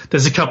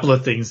 there's a couple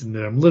of things in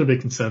there I'm a little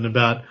bit concerned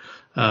about.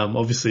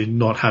 Obviously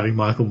not having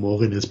Michael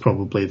Morgan is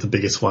probably the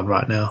biggest one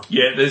right now.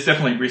 Yeah, there's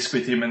definitely risk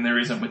with him and there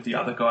isn't with the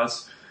other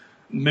guys.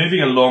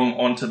 Moving along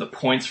onto the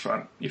points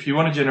front, if you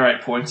want to generate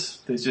points,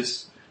 there's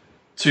just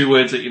 2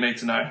 words that you need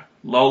to know.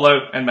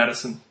 Lolo and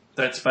Madison.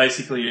 That's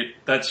basically it.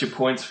 That's your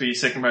points for your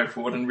second row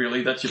forward, and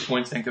really that's your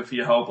points anchor for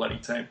your whole bloody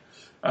team.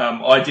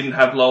 I didn't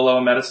have Lolo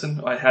and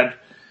Madison. I had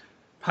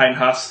Payne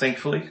Haas,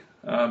 thankfully.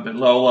 But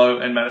Lolo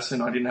and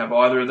Madison, I didn't have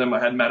either of them. I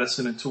had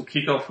Madison until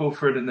kickoff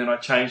Wilfred, and then I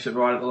changed it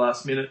right at the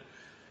last minute.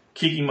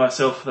 Kicking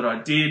myself that I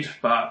did,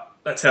 but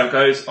that's how it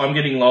goes. I'm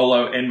getting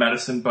Lolo and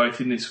Madison both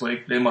in this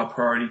week. They're my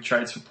priority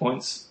trades for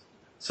points.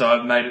 So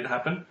I've made it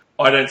happen.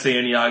 I don't see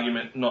any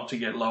argument not to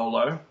get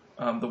Lolo,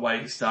 the way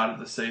he started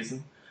the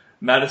season.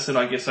 Madison,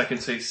 I guess I can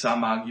see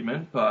some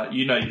argument, but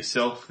you know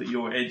yourself that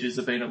your edges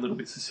have been a little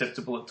bit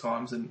susceptible at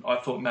times, and I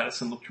thought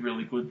Madison looked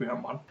really good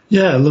round 1.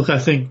 Yeah, look, I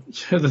think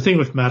the thing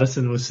with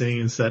Madison we're seeing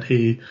is that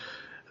he,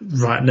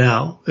 right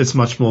now, is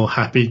much more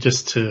happy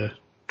just to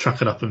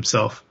truck it up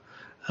himself.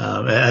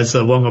 As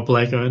a Wonga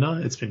Blake owner,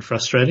 it's been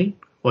frustrating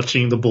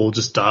watching the ball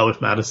just die with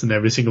Madison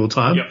every single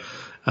time,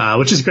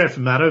 which is great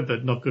for Maddo,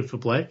 but not good for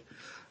Blake.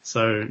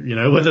 So,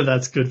 whether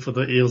that's good for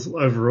the Eels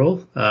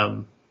overall,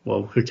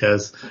 well, who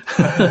cares?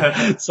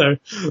 So,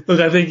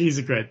 look, I think he's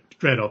a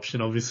great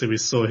option. Obviously, we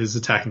saw his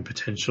attacking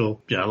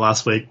potential,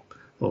 last week.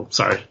 Well,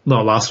 sorry,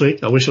 not last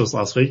week. I wish it was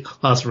last week.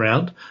 Last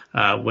round,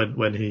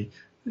 when he,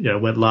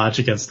 went large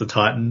against the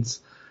Titans.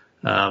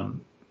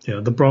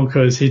 The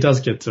Broncos, he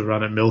does get to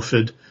run at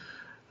Milford,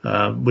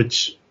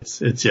 which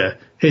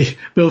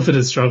Milford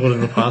has struggled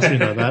in the past, we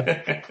know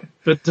that.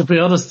 But to be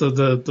honest,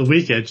 the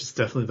weak edge is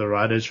definitely the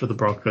right edge for the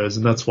Broncos,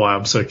 and that's why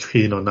I'm so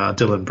keen on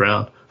Dylan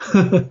Brown.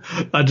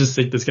 I just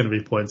think there's going to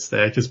be points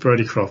there because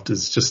Brodie Croft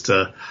is just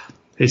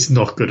he's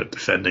not good at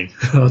defending.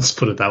 I'll just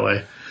put it that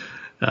way.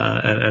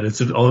 And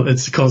it's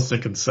a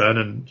constant concern,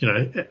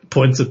 and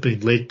points have been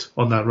leaked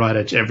on that right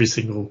edge every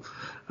single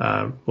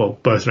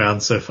both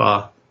rounds so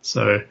far.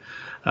 So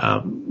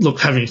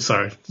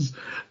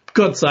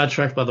got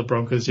sidetracked by the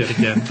Broncos yet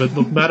again, but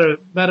look,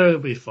 Maddo will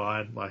be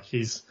fine. Like,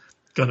 he's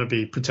going to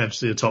be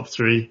potentially a top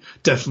 3,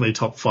 definitely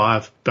top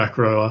 5 back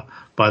rower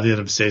by the end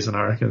of the season,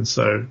 I reckon.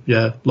 So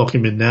yeah, lock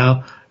him in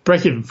now.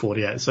 Break even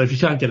 48. So if you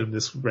can't get him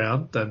this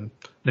round, then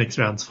next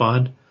round's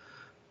fine.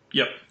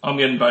 Yep, I'm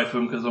getting both of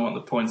them because I want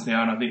the points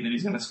now, and I think that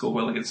he's going to score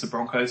well against the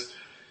Broncos.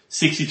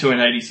 62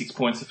 and 86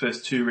 points the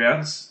first 2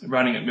 rounds,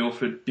 running at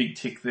Milford, big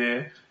tick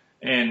there.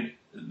 And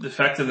the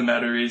fact of the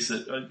matter is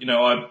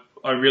that,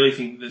 I really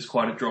think there's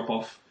quite a drop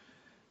off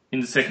in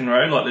the second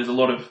row. Like, there's a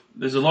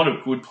lot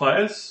of good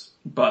players,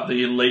 but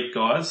the elite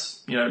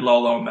guys,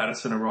 Lolo and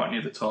Madison are right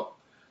near the top.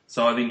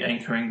 So I think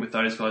anchoring with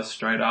those guys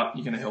straight up,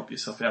 you're going to help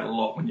yourself out a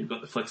lot when you've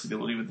got the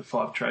flexibility with the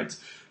 5 trades.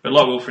 But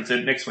like Wilfred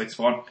said, next week's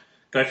fine.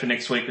 Go for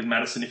next week with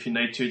Madison if you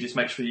need to. Just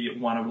make sure you get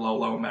one of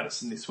Lolo and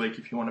Madison this week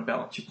if you want to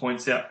balance your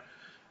points out.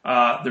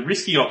 The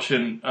risky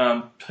option,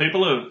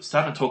 people are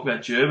starting to talk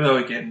about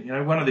Gerbo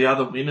again. One of the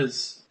other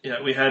winners,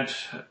 we had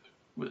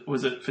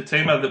was it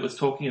Fatima that was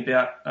talking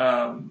about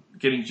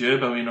getting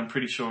Gerbo in? I'm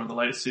pretty sure in the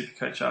latest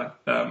Supercoach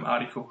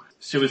article.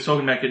 She was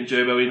talking about getting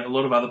Gerbo in. A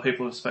lot of other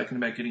people have spoken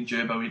about getting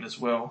Gerbo in as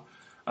well,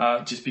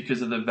 just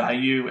because of the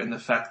value and the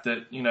fact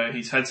that, you know,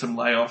 he's had some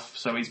layoff,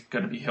 so he's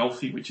going to be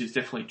healthy, which is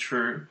definitely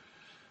true.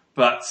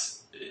 But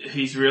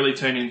he's really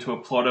turned into a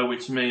plotter,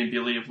 which me and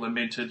Billy have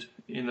lamented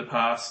in the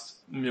past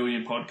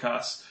million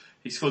podcasts.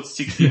 He scored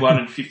 61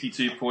 and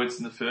 52 points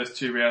in the first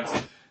 2 rounds.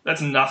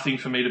 That's nothing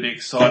for me to be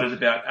excited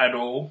about at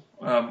all.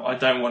 I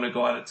don't want a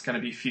guy that's going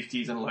to be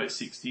 50s and low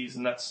 60s,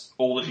 and that's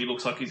all that he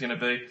looks like he's going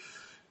to be.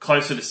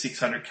 Closer to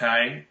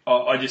 600k.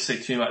 I just see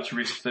too much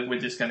risk that we're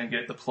just going to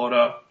get the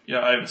plotter, you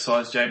know,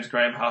 oversized James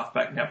Graham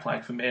halfback now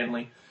playing for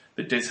Manly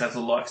that Des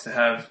Hasler likes to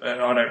have,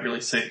 and I don't really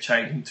see it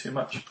changing too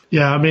much.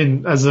 Yeah, I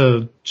mean, as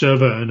a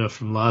Gerbo owner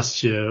from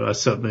last year, I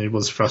certainly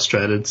was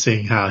frustrated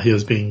seeing how he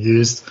was being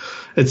used.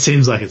 It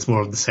seems like it's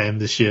more of the same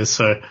this year,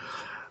 so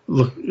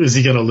look, is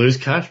he going to lose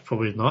cash?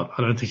 Probably not.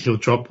 I don't think he'll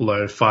drop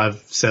below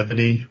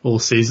 570 all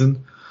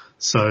season.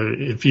 So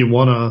if you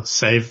want to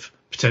save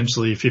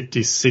potentially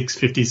 56,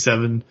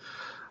 57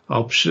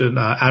 option,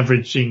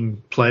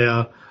 averaging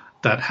player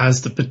that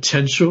has the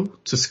potential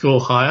to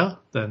score higher,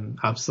 then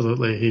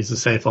absolutely he's a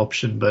safe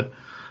option. But,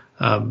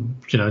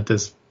 you know,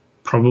 there's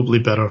probably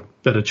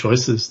better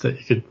choices that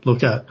you could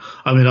look at.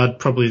 I mean, I'd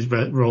probably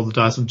roll the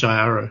dice on Jai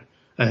Arrow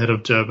ahead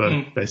of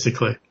Gerbo,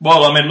 basically.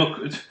 Well, I mean,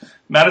 look,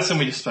 Madison,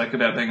 we just spoke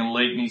about being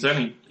elite,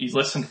 and he's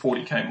less than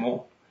 40k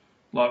more.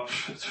 Like,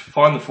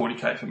 find the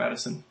 40k for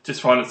Madison.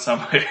 Just find it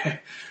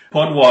somewhere.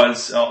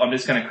 Pod-wise, I'm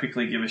just going to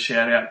quickly give a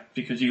shout-out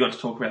because you got to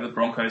talk about the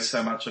Broncos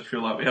so much. I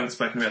feel like we haven't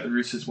spoken about the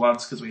Roosters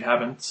once because we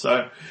haven't.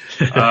 So,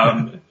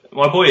 my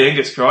boy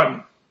Angus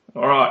Crichton.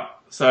 All right.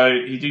 So,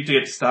 he did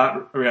get to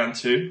start round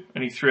 2,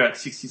 and he threw out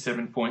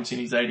 67 points in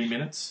his 80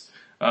 minutes.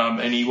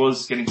 And he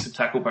was getting some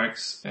tackle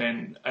breaks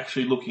and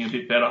actually looking a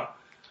bit better.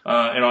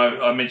 And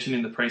I mentioned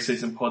in the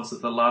preseason pods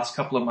that the last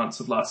couple of months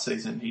of last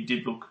season, he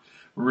did look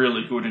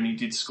really good and he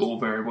did score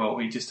very well.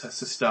 He just has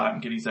to start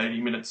and get his 80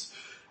 minutes.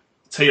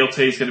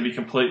 TLT is going to be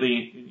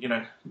completely, you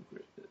know,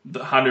 the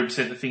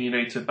 100% the thing you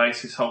need to base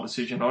his whole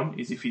decision on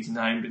is if he's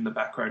named in the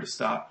back row to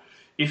start.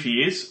 If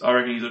he is, I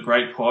reckon he's a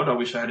great pod. I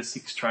wish I had a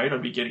 6 trade.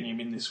 I'd be getting him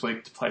in this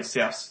week to play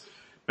Souths,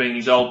 being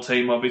his old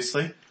team,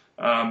 obviously.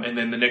 And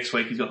then the next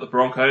week he's got the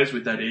Broncos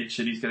with that edge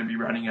that he's going to be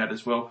running at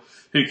as well.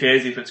 Who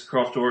cares if it's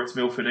Croft or it's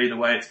Milford? Either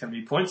way, it's going to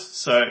be points.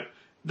 So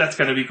that's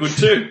going to be good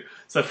too.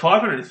 So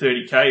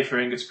 530k for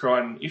Angus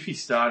Crichton. If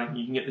he's starting,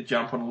 you can get the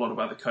jump on a lot of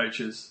other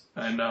coaches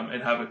and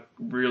have a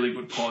really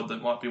good pod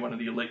that might be one of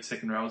the elite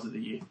second rowers of the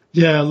year.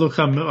 Yeah, look,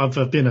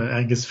 I've been an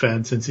Angus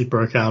fan since he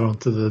broke out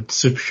onto the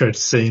Supercoach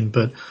scene,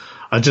 but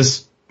I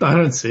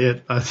don't see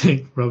it. I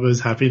think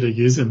Robbo's happy to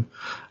use him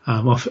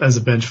off as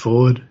a bench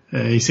forward.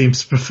 He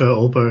seems to prefer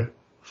Albo,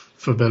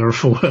 for better or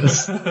for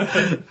worse.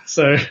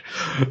 So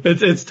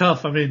it's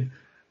tough. I mean,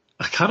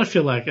 I kind of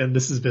feel like, and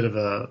this is a bit of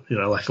a, you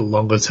know, like a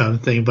longer term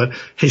thing, but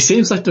he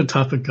seems like the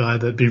type of guy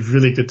that'd be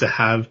really good to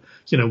have,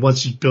 you know,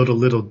 once you build a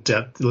little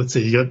depth. Let's say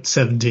you got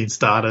 17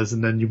 starters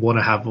and then you want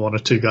to have 1 or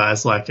 2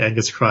 guys like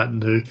Angus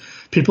Crichton who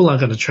people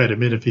aren't going to trade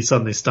him in if he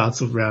suddenly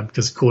starts around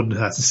because Gordon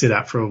has to sit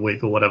out for a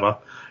week or whatever.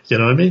 You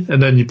know what I mean?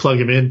 And then you plug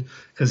him in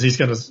because he's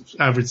going to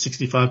average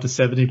 65 to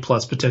 70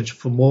 plus potential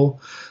for more,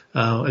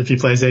 if he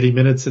plays 80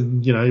 minutes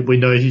and, you know, we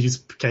know he's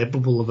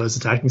capable of those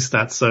attacking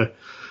stats. So,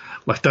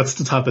 like, that's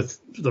the type of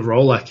the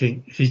role I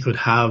think he could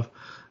have,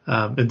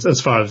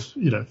 as far as,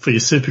 you know, for your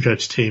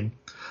Supercoach team.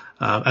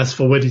 As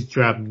for where you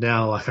grab him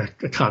now, like,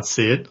 I can't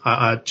see it.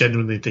 I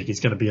genuinely think he's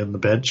going to be on the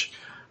bench,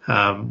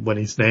 when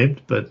he's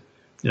named. But,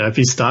 you know, if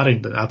he's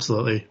starting, then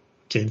absolutely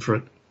keen for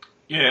it.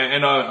 Yeah,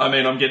 and I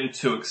mean, I'm getting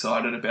too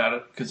excited about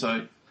it because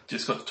I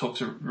just got to talk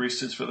to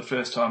Roosters for the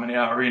first time an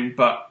hour in,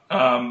 but,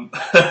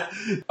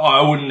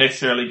 I wouldn't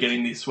necessarily get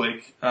him this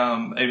week,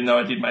 even though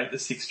I did make the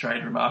 6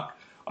 trade remark.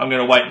 I'm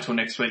going to wait until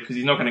next week because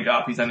he's not going to go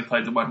up. He's only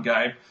played the 1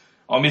 game.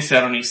 I'll miss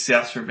out on his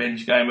South's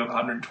revenge game of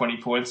 120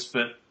 points,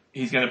 but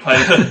he's going to play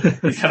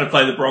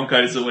the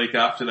Broncos the week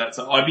after that.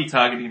 So I'd be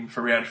targeting him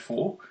for round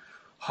 4.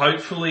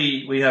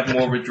 Hopefully we have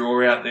more of a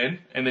draw out then,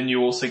 and then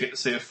you also get to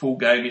see a full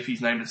game if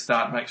he's named to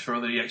start, make sure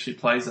that he actually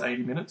plays the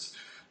 80 minutes.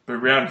 But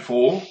round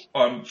 4,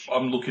 I'm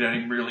looking at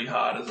him really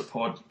hard as a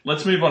pod.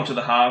 Let's move on to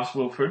the halves,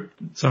 Wilfred.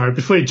 Sorry,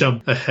 before you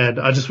jump ahead,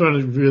 I just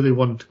really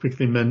wanted to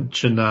quickly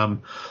mention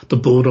the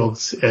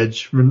Bulldogs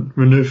edge,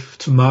 Ranuf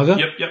Tumaga.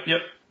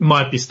 Yep.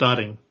 Might be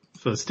starting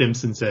for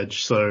Stimson's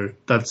edge, so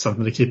that's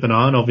something to keep an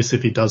eye on. Obviously,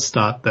 if he does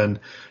start, then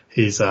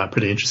he's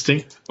pretty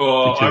interesting.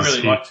 Well, I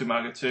really like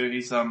Tumaga too.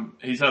 He's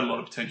had a lot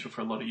of potential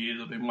for a lot of years.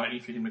 I've been waiting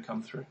for him to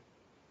come through.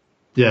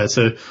 Yeah,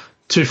 so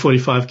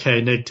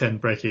 245k, neg 10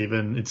 break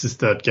even. It's his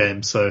 3rd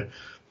game, so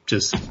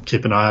just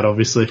keep an eye out,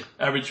 obviously.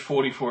 Average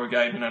 44 a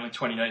game in only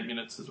 28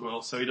 minutes as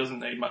well, so he doesn't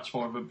need much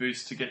more of a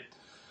boost to get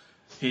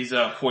his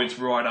points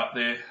right up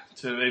there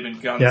to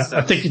even gun stats.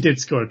 I think he did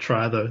score a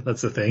try though.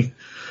 That's the thing.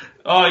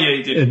 Oh yeah,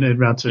 he did in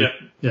round 2. Yep.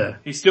 Yeah,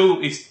 he still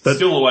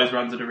always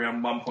runs at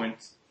around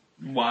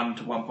 1.1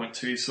 to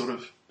 1.2 sort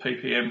of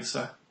ppm.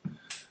 So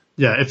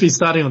yeah, if he's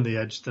starting on the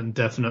edge, then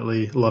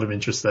definitely a lot of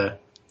interest there.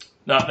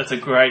 No, that's a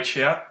great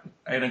shout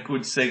and a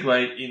good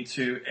segue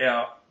into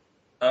our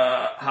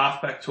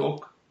halfback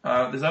talk.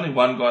 There's only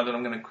one guy that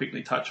I'm going to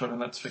quickly touch on,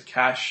 and that's for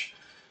Cash.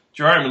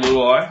 Jerome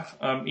Luai.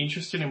 I'm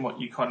interested in what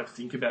you kind of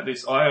think about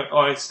this.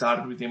 I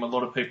started with him. A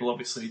lot of people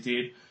obviously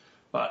did.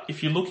 But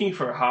if you're looking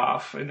for a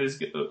half,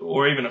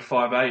 or even a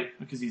 5'8",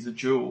 because he's a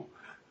dual,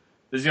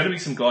 there's going to be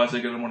some guys that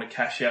are going to want to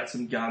cash out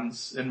some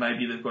guns, and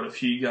maybe they've got a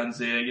few guns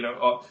there. You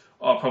know,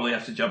 I'll probably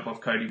have to jump off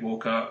Cody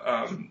Walker.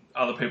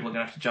 Other people are going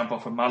to have to jump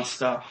off a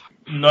Munster.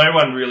 No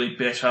one really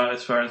better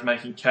as far as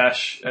making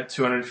cash at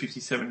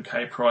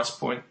 257k price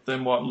point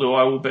than what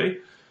Luai will be.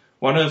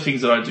 One of the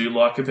things that I do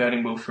like about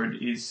him,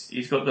 Wilfred, is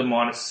he's got the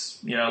minus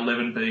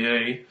 11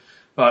 BE,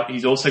 but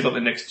he's also got the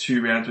next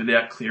 2 rounds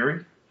without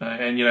Cleary.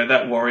 And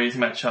that Warriors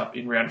matchup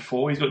in round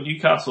 4, he's got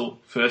Newcastle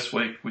first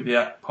week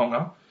without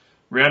Ponga.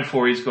 Round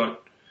 4, he's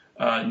got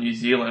New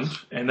Zealand,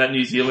 and that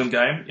New Zealand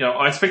game,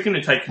 I expect him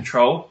to take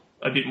control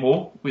a bit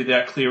more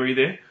without Cleary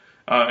there.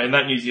 And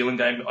that New Zealand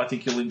game, I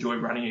think he'll enjoy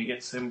running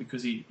against them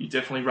because he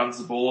definitely runs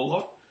the ball a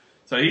lot.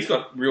 So he's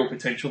got real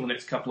potential the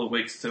next couple of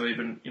weeks to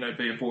even,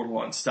 be a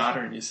borderline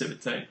starter in your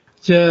 17.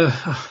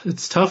 Yeah,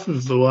 it's tough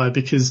with Luai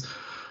because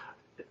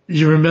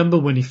you remember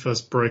when he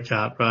first broke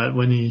out, right?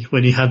 When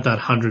he had that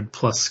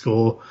 100+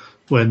 score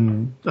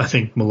when I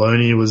think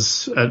Maloney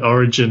was at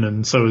Origin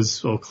and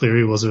or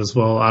Cleary was as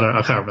well.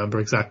 I can't remember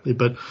exactly,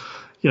 but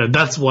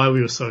that's why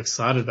we were so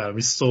excited about it.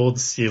 We saw the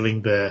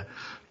ceiling there,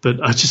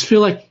 but I just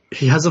feel like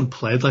he hasn't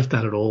played like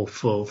that at all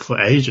for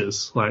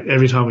ages. Like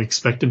every time we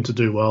expect him to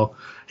do well,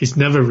 he's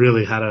never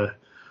really had a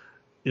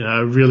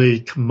really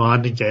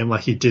commanding game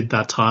like he did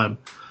that time.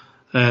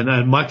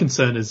 And my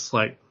concern is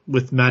like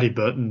with Matty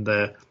Burton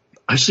there,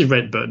 I actually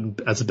rate Burton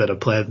as a better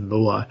player than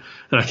Luai.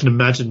 And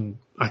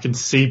I can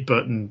see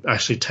Burton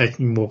actually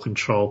taking more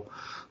control.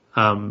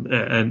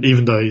 And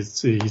even though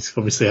he's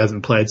obviously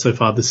hasn't played so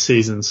far this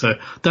season. So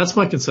that's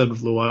my concern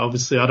with Luai.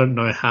 Obviously, I don't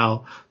know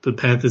how the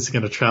Panthers are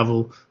going to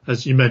travel.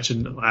 As you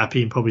mentioned,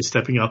 Appy probably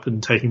stepping up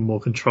and taking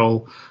more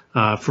control,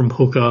 from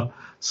Hooker.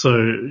 So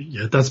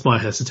yeah, that's my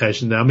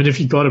hesitation there. I mean, if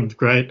you got him,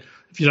 great.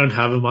 If you don't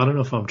have him, I don't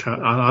know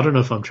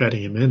if I'm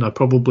trading him in. I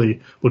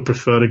probably would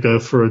prefer to go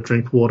for a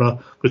Drinkwater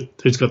with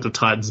who's got the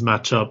Titans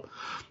matchup,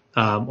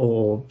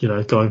 or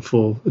going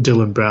for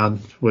Dylan Brown,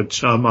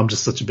 which I'm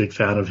just such a big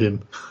fan of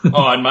him.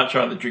 I'd much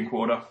rather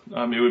Drinkwater.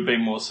 It would be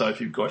more so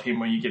if you've got him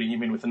when you're getting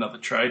him in with another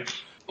trade.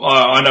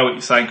 I know what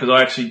you're saying because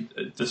I actually,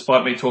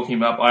 despite me talking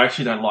him up, I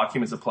actually don't like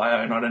him as a player,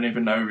 and I don't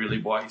even know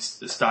really why he's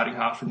the starting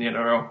half in the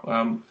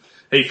NRL.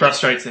 He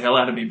frustrates the hell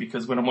out of me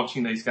because when I'm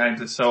watching these games,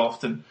 there's so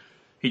often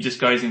he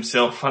just goes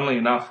himself. Funnily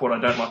enough, what I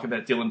don't like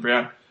about Dylan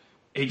Brown,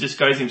 he just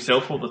goes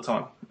himself all the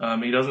time.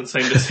 He doesn't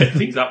seem to set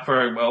things up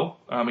very well.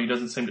 He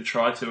doesn't seem to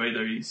try to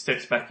either. He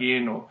steps back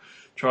in or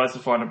tries to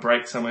find a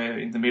break somewhere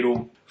in the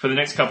middle. For the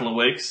next couple of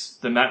weeks,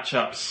 the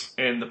matchups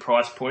and the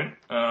price point,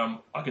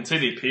 I can see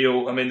the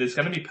appeal. I mean, there's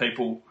going to be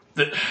people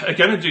that are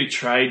going to do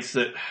trades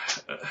that,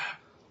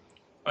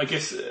 I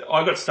guess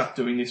I got stuck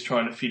doing this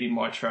trying to fit in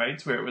my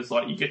trades where it was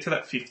like you get to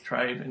that 5th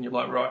trade and you're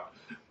like, right,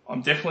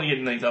 I'm definitely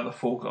getting these other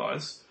 4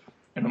 guys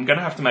and I'm going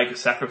to have to make a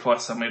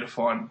sacrifice somewhere to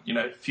find,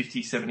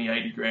 50, 70,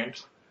 80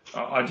 grand.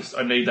 I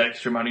need that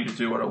extra money to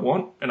do what I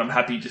want and I'm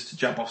happy just to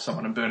jump off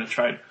someone and burn a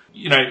trade.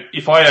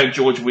 If I own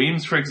George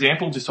Williams, for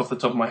example, just off the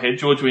top of my head,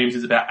 George Williams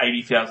is about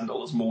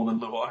 $80,000 more than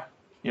Luai.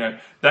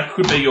 That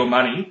could be your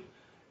money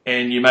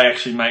and you may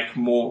actually make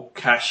more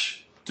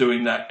cash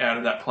doing that out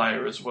of that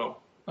player as well.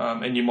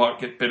 And you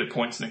might get better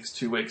points next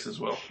 2 weeks as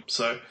well.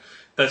 So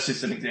that's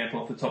just an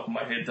example off the top of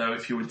my head, though.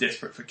 If you were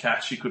desperate for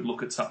cash, you could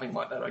look at something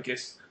like that, I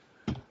guess.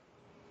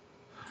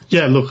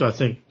 Yeah, look, I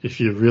think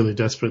if you're really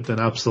desperate, then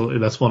absolutely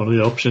that's one of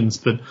the options.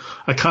 But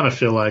I kind of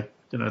feel like,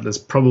 there's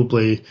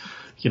probably,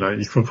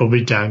 you could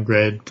probably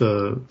downgrade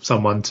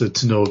someone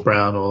to Noah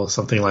Brown or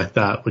something like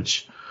that,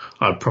 which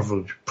I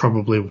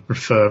probably would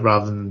prefer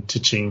rather than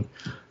ditching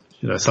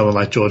someone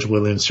like George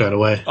Williams straight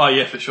away. Oh,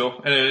 yeah, for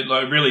sure. And it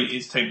really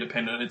is team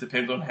dependent. It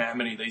depends on how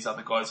many of these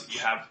other guys that you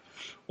have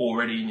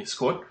already in your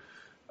squad.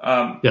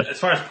 Yep. As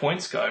far as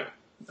points go,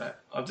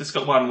 I've just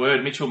got one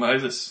word, Mitchell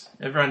Moses.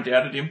 Everyone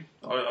doubted him.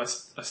 I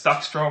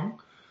stuck strong.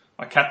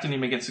 I captained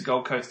him against the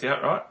Gold Coast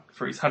outright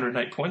for his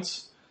 108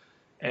 points.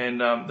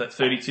 And that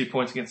 32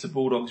 points against the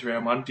Bulldogs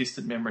round 1,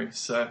 distant memory.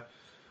 So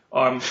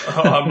I'm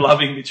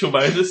loving Mitchell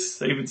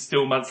Moses. Even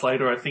still months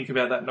later, I think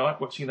about that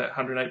night watching that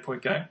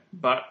 108-point game.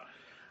 But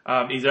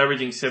he's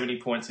averaging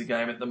 70 points a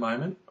game at the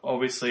moment.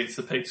 Obviously, it's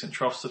the peaks and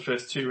troughs the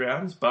first 2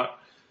 rounds, but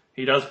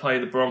he does play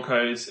the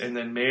Broncos and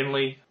then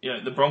Manly.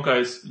 The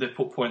Broncos, they've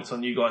put points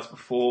on you guys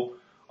before.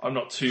 I'm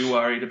not too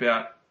worried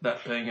about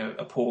that being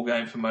a poor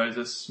game for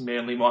Moses.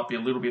 Manly might be a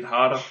little bit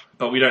harder,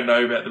 but we don't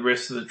know about the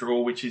rest of the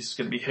draw, which is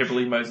going to be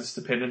heavily Moses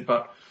dependent.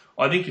 But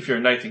I think if you're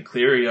a Nathan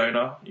Cleary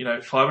owner,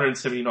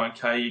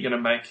 579k, you're going to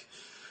make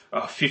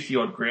 50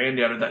 odd grand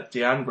out of that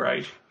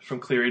downgrade from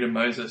Cleary to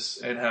Moses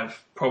and have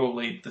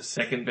probably the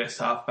second best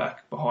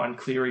halfback behind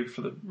Cleary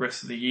for the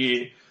rest of the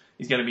year.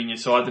 He's going to be in your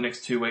side the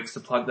next 2 weeks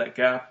to plug that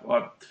gap.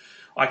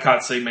 I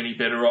can't see many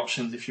better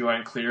options if you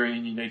own Cleary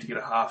and you need to get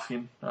a half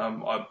in.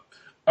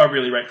 I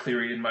really rate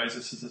Cleary and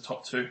Moses as the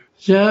top two.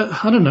 Yeah,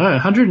 I don't know.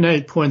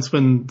 108 points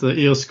when the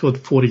Eels scored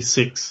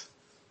 46.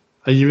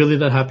 Are you really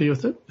that happy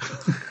with it?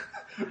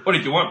 What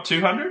did you want,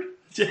 200?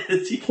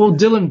 Well,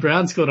 Dylan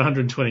Brown scored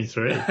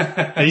 123.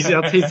 He's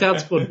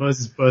outscored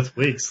Moses both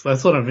weeks.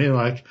 That's what I mean.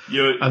 Like,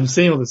 I'm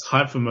seeing all this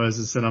hype for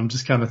Moses, and I'm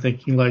just kind of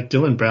thinking, like,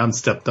 Dylan Brown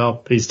stepped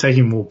up. He's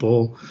taking more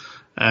ball,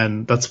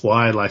 and that's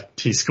why, like,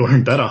 he's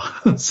scoring better.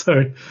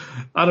 So,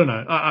 I don't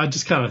know. I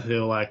just kind of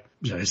feel like,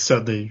 he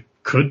certainly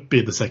could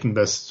be the second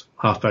best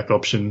halfback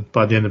option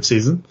by the end of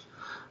season.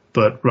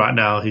 But right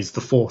now, he's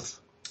the fourth,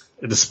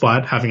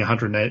 despite having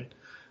 108.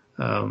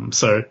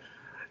 So,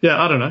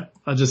 yeah, I don't know.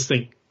 I just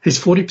think he's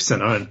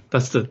 40% owned.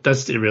 That's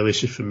the real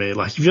issue for me.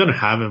 Like, if you don't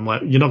have him,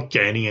 like, you're not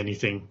gaining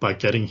anything by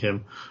getting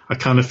him. I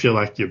kind of feel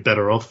like you're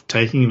better off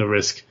taking the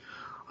risk,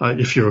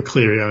 if you're a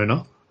Cleary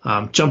owner.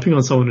 Jumping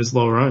on someone who's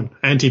lower owned.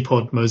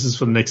 Antipod Moses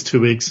for the next 2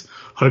 weeks.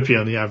 Hope he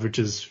only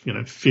averages,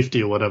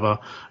 50 or whatever,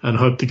 and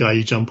hope the guy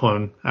you jump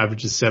on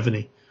averages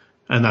 70.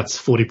 And that's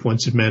 40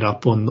 points you've made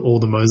up on all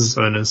the Moses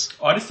owners.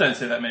 I just don't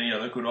see that many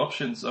other good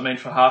options. I mean,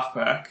 for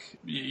halfback,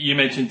 you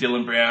mentioned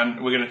Dylan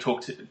Brown. We're going to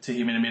talk to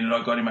him in a minute.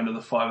 I got him under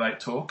the 5'8"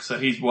 talk. So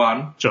he's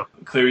one. Sure.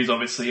 Cleary's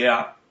obviously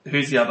out.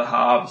 Who's the other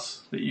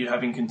halves that you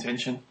have in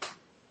contention?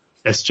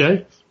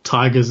 SJ,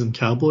 Tigers and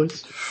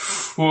Cowboys.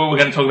 Well, we're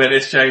going to talk about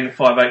SJ in the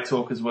 5'8"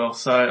 talk as well.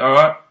 So, all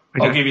right.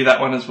 Okay. I'll give you that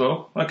one as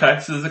well. Okay,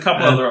 so there's a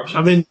couple other options.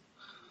 I mean,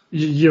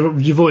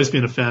 you've always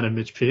been a fan of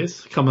Mitch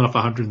Pearce, coming off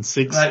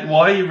 106. Mate,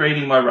 why are you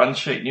reading my run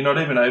sheet? You're not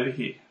even over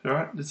here, all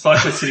right? It's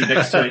like we're sitting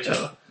next to each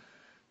other.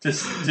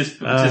 Just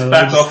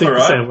back off, all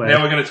right?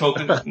 Now we're going to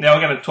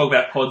talk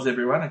about pods,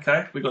 everyone.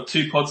 Okay, we've got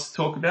 2 pods to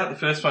talk about. The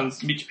first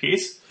one's Mitch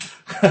Pearce.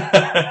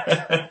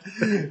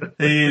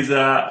 He is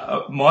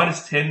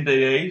minus 10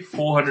 DE,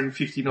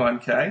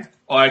 459k.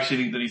 I actually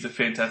think that he's a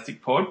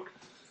fantastic pod.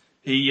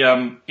 He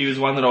was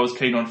one that I was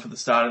keen on for the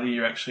start of the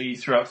year, actually. He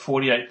threw up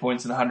 48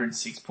 points and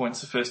 106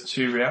 points the first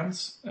 2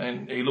 rounds,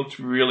 and he looked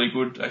really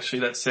good, actually,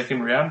 that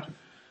second round.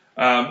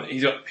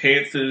 He's got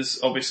Panthers,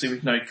 obviously,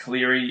 with no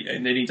Cleary,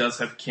 and then he does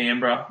have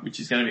Canberra, which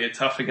is going to be a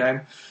tougher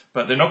game.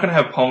 But they're not going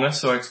to have Ponga,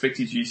 so I expect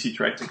his usage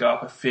rate to go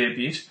up a fair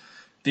bit.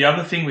 The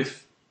other thing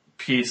with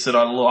Pearce that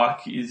I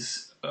like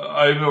is,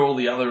 over all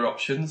the other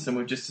options, and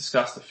we've just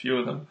discussed a few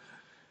of them,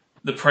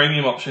 the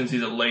premium options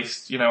is at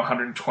least,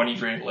 120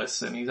 grand less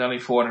than. He's only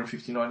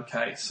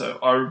 459k. So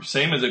I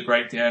see him as a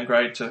great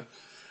downgrade to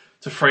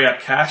free up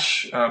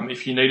cash.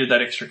 If you needed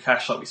that extra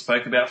cash like we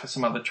spoke about for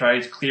some other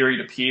trades, Cleary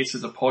to Pearce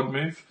as a pod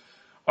move,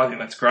 I think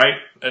that's great.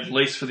 At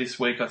least for this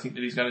week, I think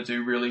that he's going to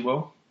do really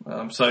well.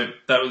 So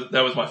that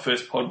was my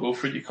first pod,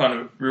 Wilfred. You kind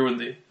of ruined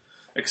the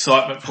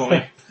excitement for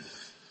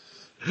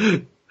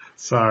me.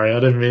 Sorry, I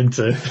didn't mean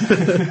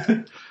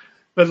to.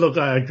 But look,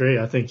 I agree.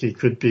 I think he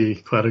could be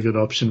quite a good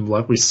option.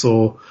 Like we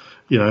saw,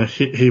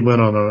 he went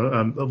on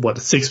a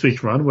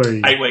 6-week run where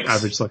he 8 weeks.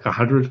 Averaged like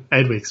 100.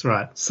 8 weeks,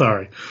 right.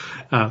 Sorry.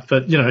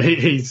 But,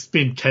 he's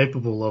been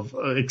capable of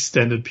an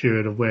extended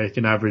period of where he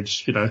can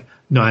average,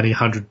 90,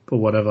 100 or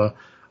whatever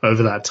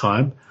over that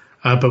time.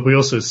 But we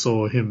also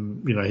saw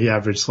him, he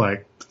averaged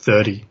like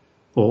 30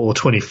 or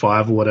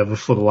 25 or whatever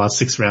for the last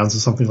 6 rounds or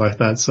something like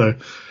that. So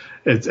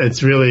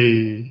it's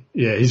really,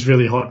 he's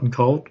really hot and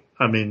cold.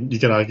 I mean, you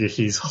could argue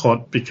he's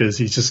hot because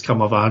he's just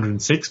come off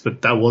 106,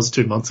 but that was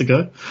 2 months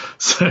ago.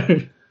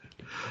 So,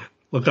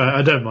 look,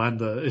 I don't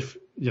mind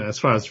as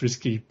far as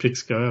risky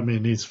picks go. I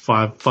mean, he's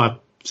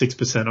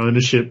 6%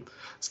 ownership.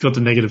 He's got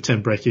the negative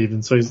 10 break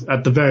even. So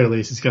at the very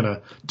least, he's going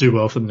to do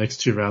well for the next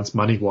 2 rounds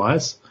money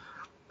wise.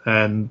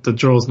 And the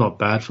draw's not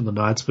bad for the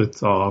Knights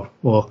the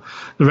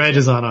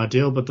Raiders aren't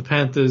ideal, but the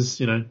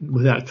Panthers,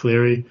 without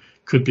Cleary,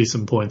 could be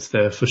some points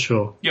there for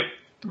sure. Yep.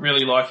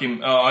 Really like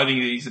him. I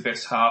think he's the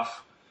best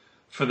half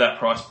for that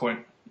price point.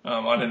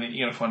 I don't think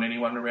you're going to find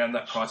anyone around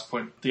that price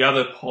point. The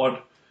other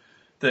pod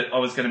that I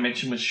was going to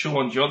mention was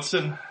Sean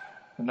Johnson,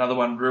 another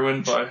one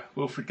ruined by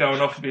Wilfred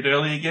going off a bit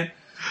early again.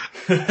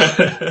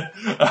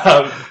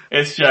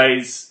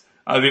 SJ's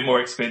a bit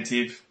more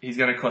expensive. He's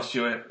going to cost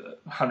you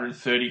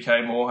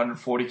 130k more,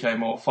 140k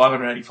more,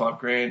 585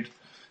 grand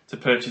to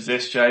purchase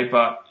SJ,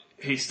 but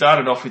he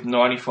started off with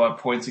 95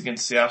 points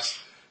against Souths,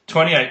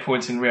 28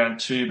 points in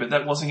round 2, but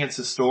that wasn't against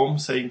the Storm,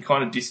 so you can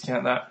kind of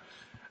discount that.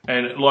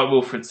 And like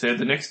Wilfred said,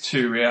 the next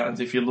 2 rounds,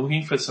 if you're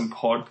looking for some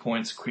pod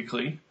points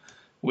quickly,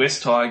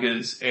 West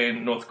Tigers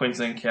and North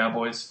Queensland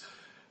Cowboys,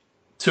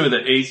 2 of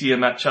the easier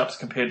matchups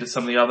compared to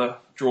some of the other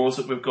draws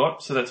that we've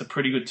got. So that's a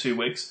pretty good 2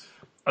 weeks.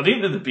 I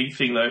think that the big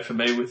thing though for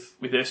me with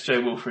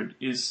SJ Wilfred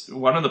is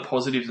one of the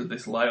positives of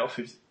this layoff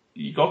is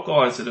you got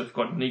guys that have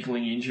got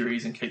niggling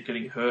injuries and keep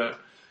getting hurt.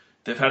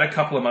 They've had a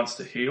couple of months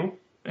to heal,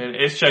 and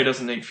SJ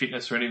doesn't need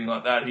fitness or anything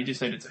like that. He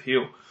just needed to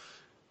heal.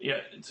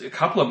 Yeah, it's a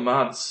couple of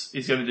months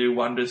is going to do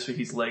wonders for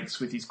his legs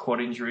with his quad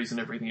injuries and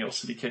everything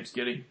else that he keeps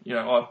getting.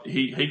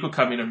 He could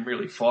come in and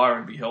really fire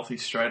and be healthy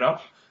straight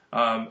up.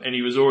 And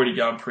he was already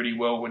going pretty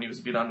well when he was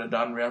a bit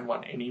underdone round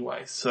 1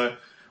 anyway. So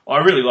I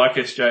really like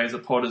SJ as a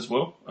pod as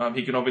well.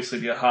 He can obviously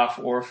be a half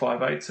or a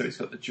 5'8", so he's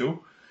got the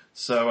dual.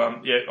 So,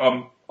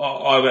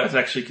 I was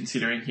actually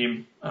considering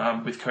him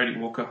with Cody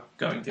Walker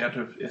going down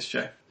to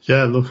SJ.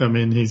 Yeah, look, I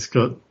mean, he's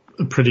got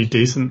a pretty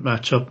decent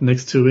matchup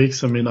next 2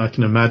 weeks. I mean, I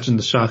can imagine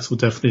the Sharks will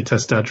definitely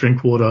test out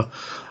Drinkwater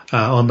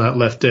on that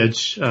left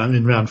edge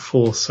in round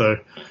 4. So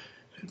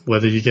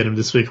whether you get him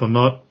this week or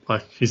not,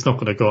 like, he's not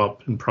going to go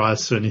up in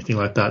price or anything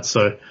like that.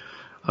 So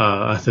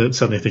I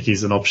certainly think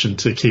he's an option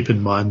to keep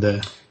in mind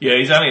there. Yeah,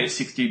 he's only at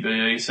 60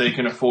 BE, so you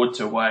can afford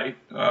to wait.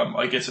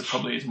 I guess it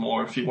probably is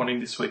more if you want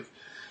him this week.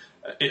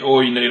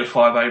 Or you need a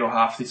 5'8" or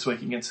half this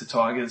week against the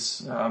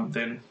Tigers,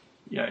 then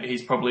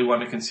he's probably one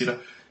to consider.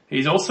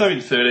 He's also in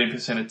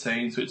 13% of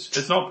teams, which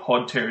is not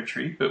pod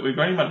territory, but we've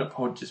got him under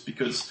pod just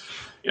because,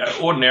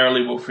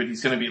 ordinarily, Wilfred,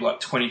 he's going to be like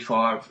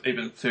 25,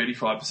 even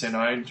 35%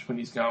 owned when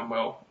he's going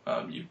well.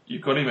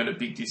 You've got him at a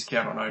big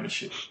discount on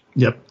ownership.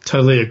 Yep,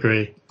 totally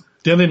agree.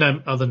 The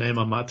only other name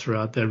I might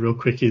throw out there real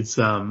quick is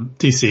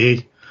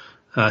DCE,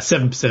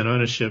 7%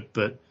 ownership,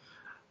 but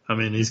I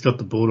mean, he's got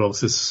the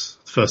Bulldogs this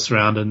first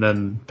round and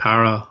then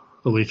Para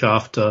the week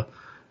after.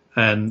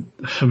 And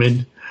I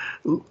mean,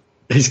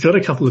 he's got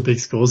a couple of big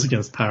scores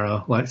against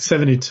Para, like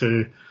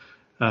 72,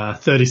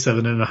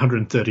 37 and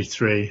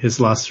 133,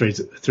 his last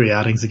three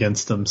outings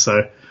against them.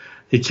 So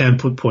he can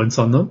put points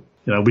on them.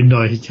 We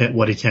know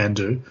what he can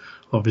do,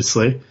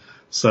 obviously.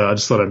 So I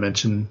just thought I'd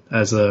mention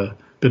as a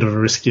bit of a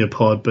riskier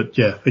pod, but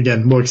yeah,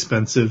 again, more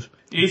expensive.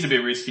 He's a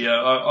bit riskier.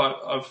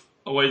 I've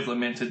always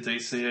lamented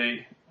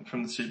DCE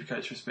from the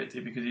Supercoach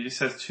perspective because he just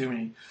has too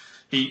many.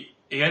 He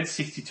had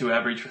 62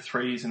 average for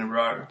 3 years in a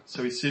row,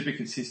 so he's super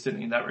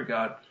consistent in that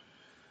regard.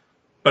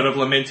 But I've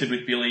lamented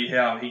with Billy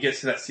how he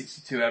gets to that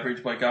 62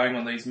 average by going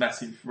on these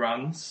massive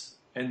runs,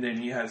 and then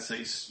he has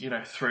these,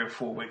 3 or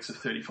 4 weeks of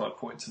 35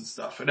 points and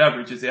stuff. It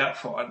averages out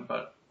fine,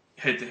 but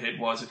head-to-head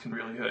wise, it can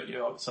really hurt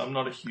you. So I'm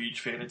not a huge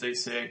fan of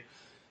DCE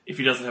if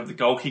he doesn't have the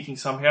goal kicking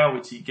somehow,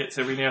 which he gets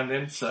every now and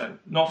then. So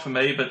not for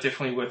me, but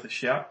definitely worth a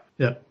shout.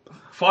 Yep.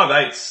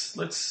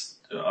 5'8".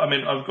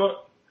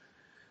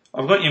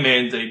 I've got your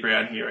man D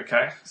Brown here,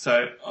 okay?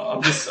 So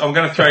I'm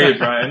going to throw you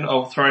Brian.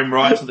 I'll throw him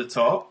right to the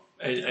top,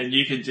 and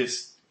you can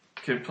just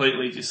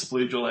completely just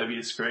splooge all over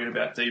your screen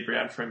about D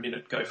Brown for a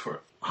minute. Go for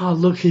it. Oh,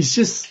 look, he's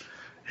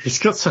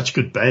got such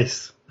good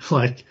base.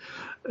 Like,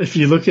 if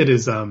you look at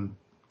his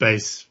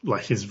base,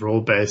 like his raw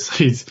base,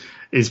 he's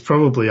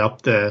probably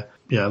up there,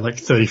 like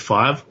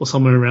 35 or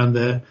somewhere around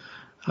there,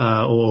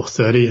 or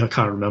 30. I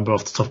can't remember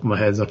off the top of my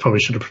head. I probably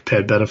should have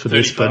prepared better for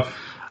 35. this, but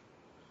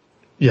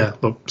yeah,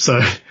 look,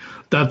 so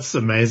that's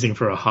amazing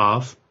for a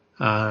half.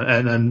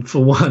 And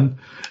for one,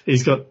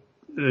 he's got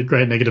a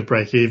great negative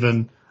break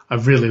even. I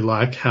really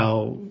like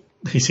how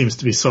he seems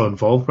to be so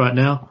involved right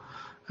now.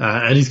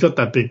 And he's got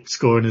that big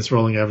score in his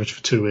rolling average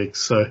for 2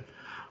 weeks. So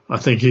I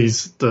think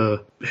he's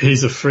a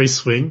free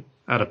swing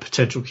at a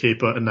potential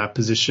keeper in that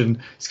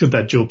position. He's got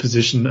that dual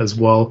position as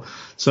well.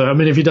 So, I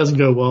mean, if he doesn't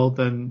go well,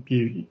 then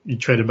you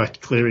trade him back to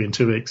Cleary in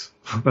 2 weeks.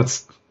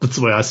 That's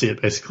the way I see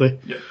it, basically.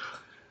 Yeah.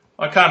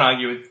 I can't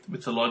argue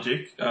with the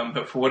logic,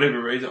 but for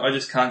whatever reason, I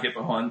just can't get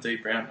behind D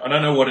Brown. I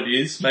don't know what it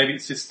is. Maybe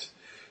it's just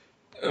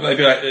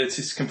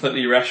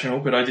completely irrational,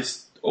 but I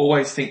just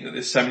always think that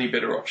there's so many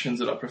better options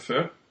that I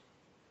prefer.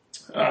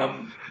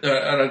 And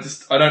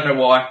I don't know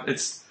why.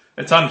 It's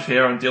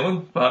unfair on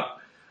Dylan, but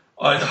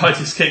I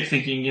just keep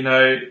thinking,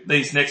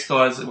 these next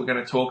guys that we're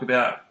going to talk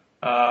about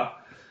are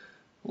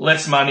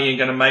less money and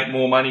going to make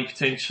more money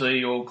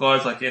potentially, or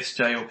guys like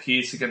SJ or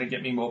Pearce are going to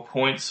get me more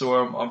points,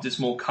 or I'm just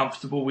more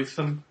comfortable with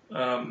them.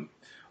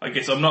 I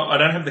guess I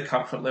don't have the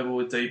comfort level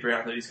with D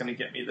Brown that he's going to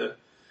get me the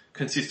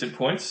consistent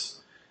points.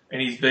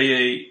 And his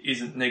BE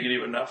isn't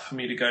negative enough for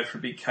me to go for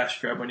a big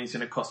cash grab when he's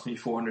going to cost me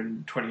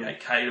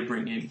 $428K to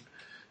bring in.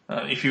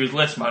 If he was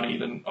less money,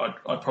 then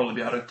I'd probably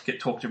be able to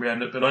get talked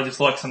around it, but I just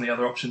like some of the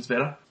other options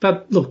better.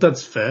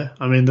 That's fair.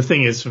 I mean, the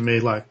thing is for me,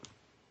 like,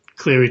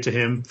 Cleary to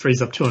him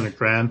frees up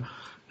 $200,000,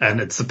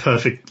 and it's the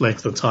perfect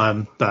length of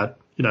time that,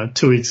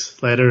 2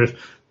 weeks later, if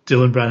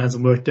Dylan Brown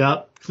hasn't worked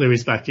out,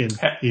 Cleary's back in.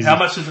 How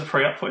much does it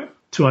free up for you?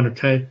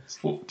 $200K.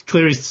 Well,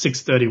 Cleary's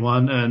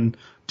 $631 and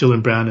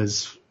Dylan Brown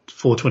is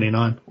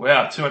 $429.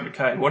 Wow,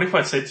 $200K. What if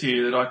I said to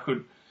you that I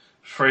could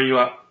free you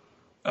up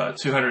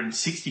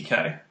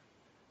 $260K,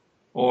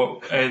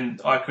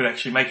 and I could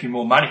actually make you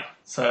more money?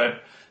 So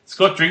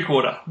Scott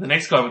Drinkwater, the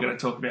next guy we're going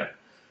to talk about,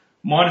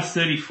 minus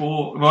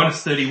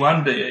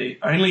 31 BE,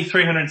 only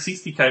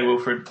 $360K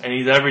Wilfred, and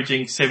he's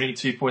averaging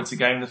 72 points a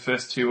game in the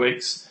first 2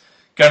 weeks.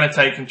 Going to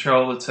take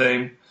control of the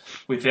team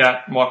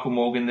without Michael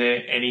Morgan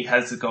there, and he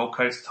has the Gold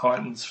Coast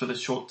Titans for the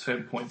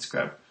short-term points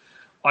grab.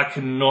 I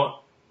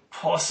cannot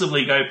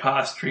possibly go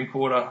past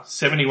Drinkwater.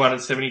 71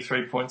 and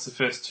 73 points the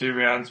first 2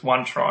 rounds,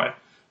 1 try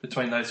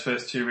between those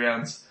first 2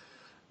 rounds.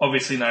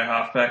 Obviously no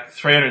halfback,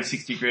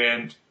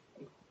 $360,000.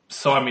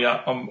 Sign me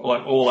up. I'm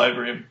like all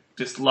over him.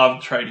 Just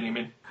love trading him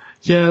in.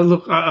 Yeah,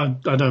 look, I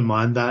don't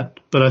mind that,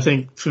 but I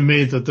think for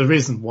me the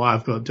reason why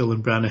I've got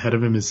Dylan Brown ahead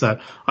of him is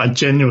that I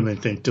genuinely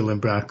think Dylan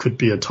Brown could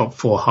be a top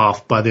 4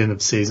 half by the end of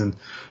the season,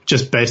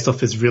 just based off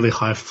his really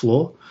high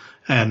floor.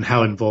 and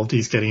how involved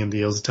he's getting in the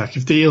Eels attack.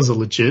 If the Eels are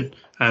legit,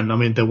 and I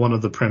mean, they're one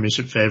of the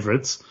premiership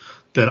favourites,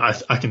 then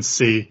I can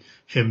see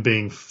him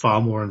being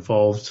far more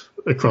involved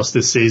across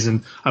this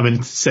season. I mean,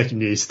 it's the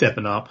second year he's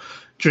stepping up.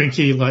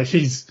 Drinky, like,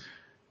 he's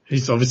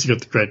obviously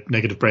got the great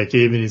negative break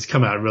even. He's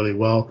come out really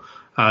well.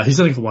 He's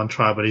only got one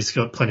try, but he's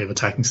got plenty of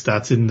attacking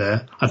stats in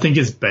there. I think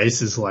his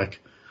base is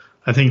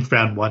I think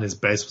round one his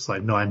base was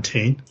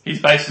 19. His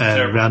base is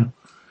terrible.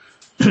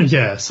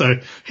 Yeah, so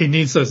he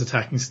needs those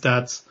attacking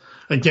stats.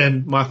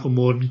 Again, Michael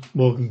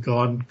Morgan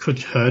gone could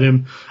hurt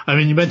him. I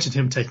mean, you mentioned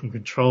him taking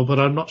control, but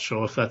I'm not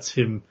sure if that's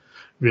him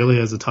really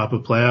as a type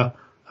of player.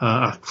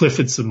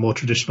 Clifford's a more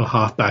traditional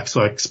halfback,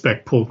 so I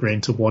expect Paul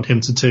Green to want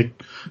him to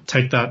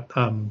take that,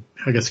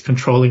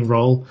 controlling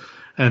role.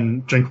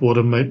 And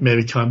Drinkwater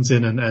maybe comes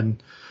in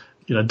and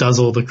does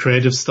all the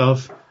creative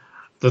stuff.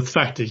 The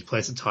fact that he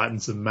plays the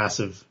Titans is a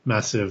massive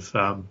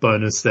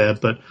bonus there.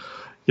 But,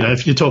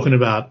 if you're talking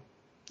about,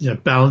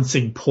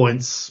 balancing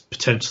points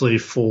potentially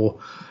for,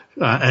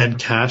 and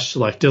cash,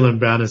 like Dylan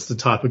Brown is the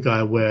type of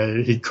guy where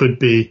he could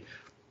be,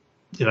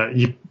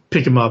 you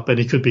pick him up and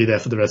he could be there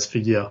for the rest of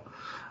the year.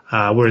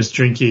 Whereas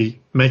Drinky,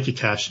 make your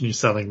cash and you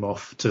sell him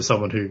off to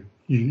someone who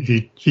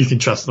you can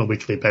trust on a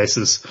weekly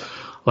basis.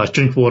 Like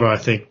Drinkwater, I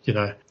think,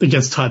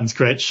 against Titans,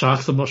 great.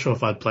 Sharks, I'm not sure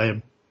if I'd play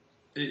him.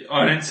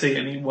 I don't see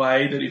any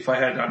way that if I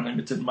had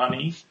unlimited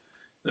money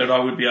that I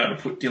would be able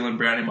to put Dylan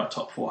Brown in my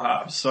top four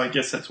halves. So I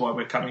guess that's why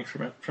we're coming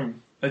from it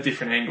from a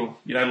different angle.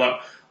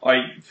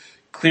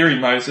 Cleary,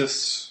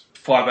 Moses,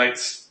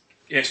 5'8",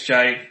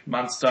 SJ,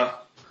 Munster,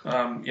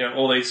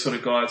 all these sort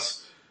of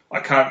guys. I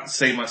can't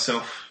see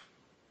myself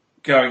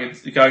going and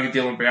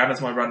Dylan Brown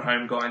as my run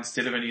home guy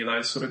instead of any of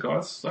those sort of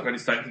guys. I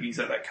just don't think he's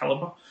at that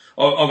calibre.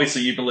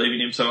 Obviously you believe in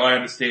him, so I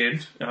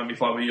understand.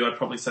 If I were you, I'd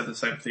probably say the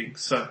same thing.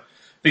 So I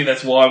think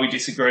that's why we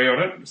disagree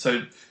on it.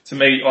 So to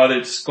me,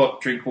 either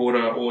Scott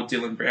Drinkwater or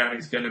Dylan Brown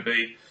is going to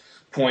be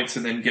points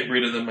and then get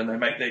rid of them when they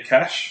make their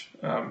cash.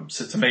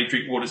 So to me,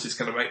 Drinkwater's just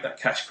going to make that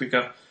cash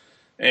quicker.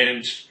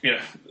 And,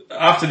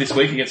 after this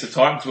week against the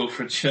Titans,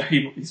 Wilfred,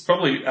 he's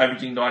probably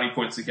averaging 90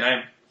 points a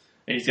game.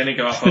 And he's going to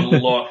go up a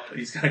lot.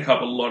 He's going to go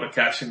up a lot of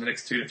cash in the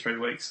next 2 to 3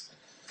 weeks.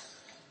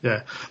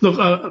 Yeah.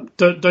 Look,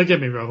 don't get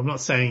me wrong. I'm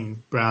not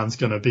saying Brown's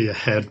going to be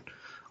ahead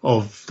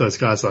of those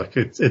guys. Like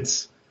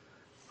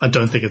I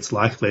don't think it's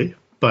likely,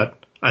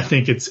 but I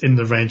think it's in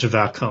the range of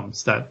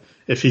outcomes that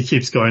if he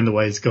keeps going the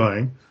way he's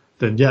going,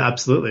 then yeah,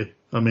 absolutely.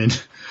 I mean,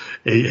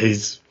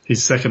 he's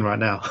second right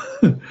now.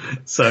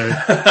 So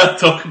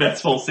talking about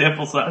small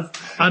sample size.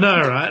 I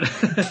know,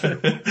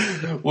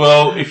 right?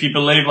 Well, if you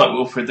believe like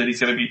Wilfred that he's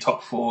going to be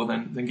top four,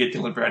 then get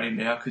Dylan Brown in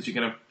now because you're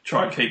going to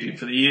try and keep him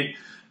for the year.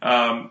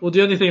 Well,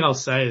 the only thing I'll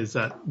say is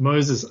that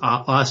Moses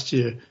last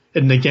year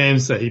in the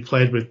games that he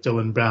played with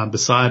Dylan Brown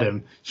beside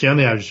him, he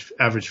only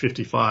averaged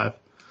 55.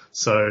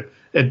 So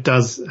it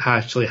does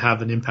actually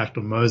have an impact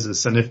on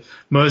Moses. And if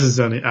Moses is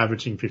only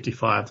averaging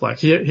 55, like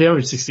he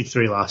averaged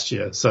 63 last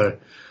year. So,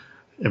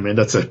 I mean,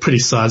 that's a pretty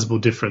sizable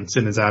difference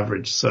in his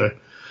average. So,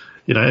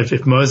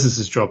 if Moses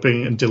is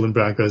dropping and Dylan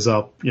Brown goes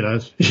up,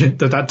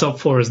 that top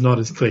four is not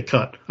as clear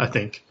cut, I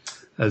think,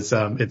 as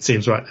it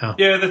seems right now.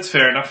 Yeah, that's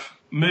fair enough.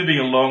 Moving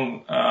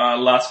along,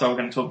 last guy we're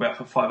going to talk about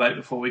for 5'8"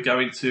 before we go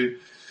into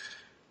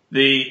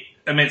the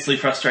immensely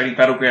frustrating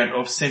battleground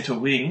of centre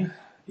wing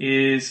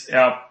is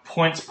our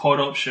points pod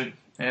option.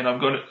 And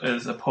I've got it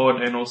as a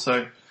pod and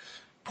also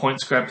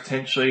points grab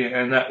potentially,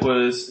 and that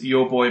was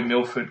your boy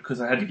Milford because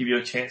I had to give you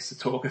a chance to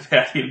talk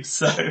about him.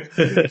 So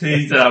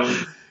he's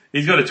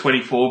got a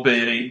 24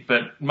 BE,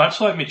 but much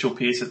like Mitchell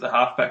Pearce at the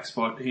halfback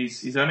spot,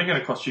 he's only going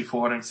to cost you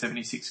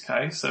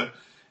 476k. So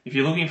if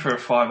you're looking for a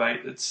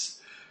 5'8"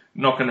 that's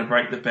not going to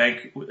break the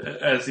bank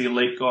as the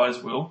elite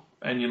guys will,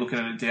 and you're looking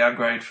at a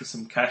downgrade for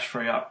some cash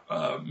free up,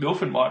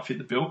 Milford might fit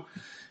the bill.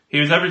 He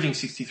was averaging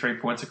 63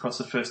 points across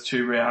the first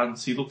 2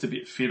 rounds. He looked a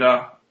bit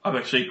fitter. I've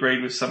actually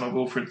agreed with some of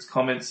Wilfred's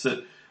comments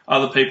that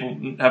other people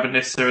haven't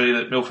necessarily,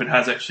 that Milford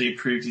has actually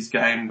improved his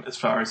game as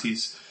far as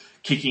his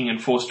kicking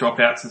and forced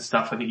dropouts and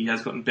stuff. I think he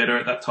has gotten better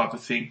at that type of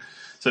thing.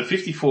 So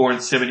 54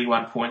 and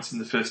 71 points in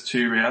the first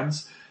 2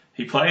 rounds.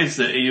 He plays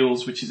the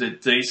Eels, which is a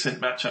decent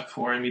matchup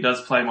for him. He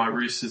does play my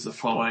Roosters the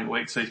following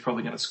week, so he's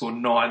probably going to score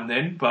 9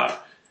 then.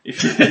 But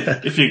if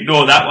you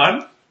ignore that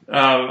one,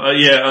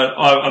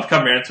 I've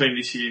come around to him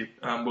this year.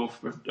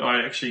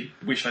 I actually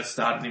wish I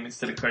started him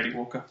instead of Cody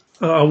Walker.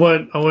 I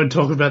won't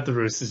talk about the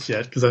Roosters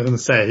yet because I'm going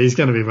to say he's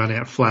going to be running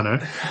out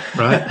Flano,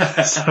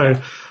 right?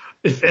 So,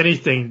 if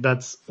anything,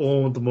 that's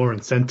all the more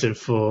incentive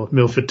for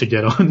Milford to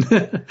get on.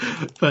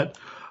 But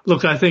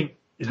look, I think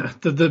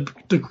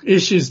the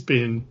issue's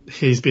been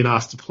he's been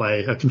asked to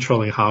play a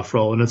controlling half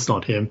role, and it's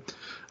not him.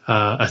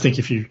 I think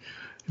if you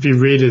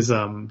read his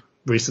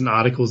recent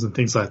articles and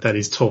things like that,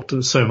 he's talked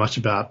so much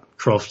about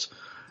Croft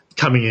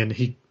coming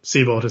in.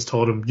 Seabold has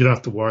told him you don't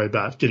have to worry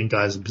about getting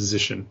guys in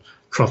position.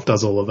 Croft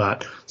does all of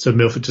that. So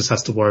Milford just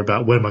has to worry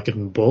about where am I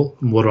getting the ball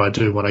and what do I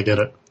do when I get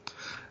it.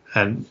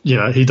 And,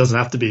 he doesn't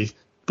have to be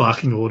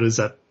barking orders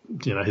at,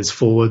 his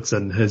forwards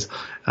and his,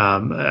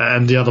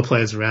 and the other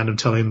players around him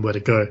telling him where to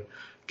go.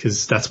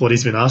 because that's what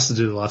he's been asked to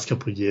do the last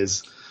couple of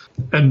years.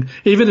 And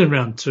even in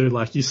round 2,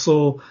 like you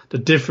saw the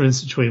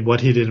difference between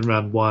what he did in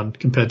round 1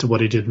 compared to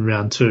what he did in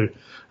round 2,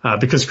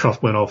 because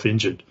Croft went off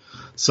injured.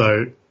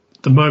 So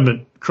the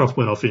moment Croft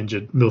went off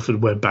injured,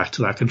 Milford went back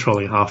to that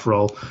controlling half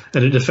role,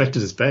 and it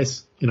affected his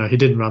pace. You know, he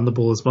didn't run the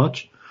ball as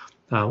much.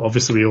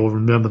 Obviously we all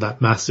remember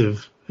that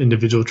massive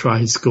individual try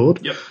he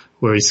scored,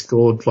 where he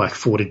scored like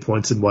 40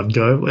 points in one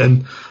go.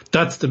 And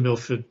that's the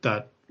Milford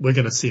that we're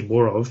going to see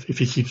more of if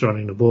he keeps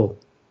running the ball.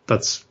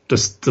 That's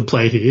just the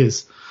player he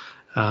is.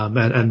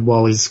 And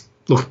while he's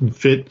looking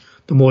fit,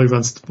 the more he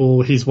runs the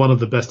ball, he's one of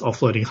the best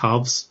offloading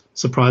halves,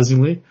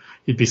 surprisingly.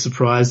 You'd be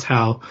surprised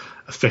how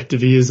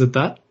effective he is at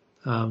that,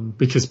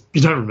 because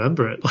you don't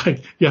remember it.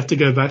 Like, you have to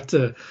go back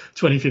to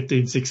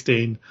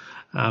 2015-16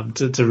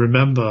 to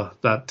remember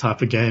that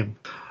type of game.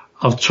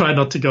 I'll try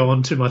not to go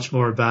on too much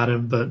more about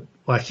him, but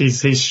like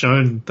he's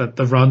shown that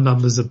the run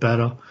numbers are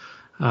better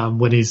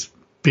when he's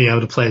being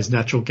able to play his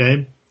natural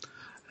game.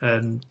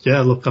 And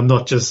yeah, look, I'm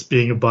not just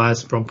being a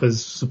biased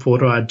Broncos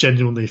supporter. I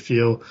genuinely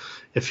feel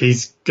if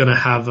he's going to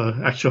have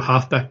an actual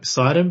halfback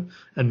beside him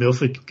and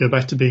Milford can go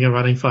back to being a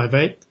running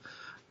 5'8",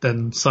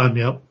 then sign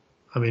me up.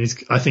 I mean,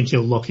 I think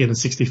he'll lock in a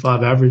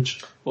 65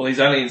 average. Well,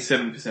 he's only in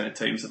 7% of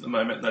teams at the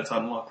moment, and that's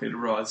unlikely to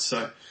rise.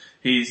 So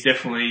he's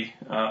definitely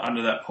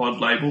under that pod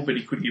label, but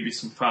he could give you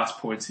some fast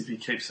points if he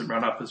keeps the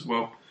run up as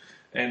well.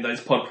 And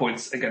those pod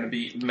points are going to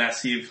be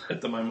massive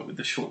at the moment with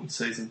the shortened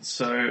season.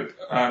 So,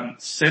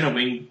 centre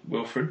wing,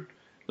 Wilfred.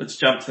 Let's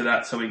jump to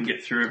that so we can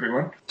get through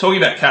everyone.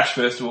 Talking about cash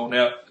first of all.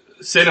 Now,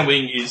 centre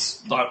wing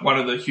is like one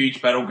of the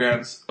huge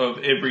battlegrounds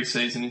of every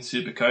season in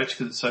Supercoach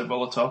because it's so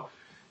volatile.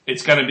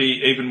 It's going to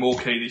be even more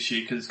key this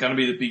year because it's going to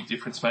be the big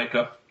difference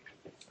maker.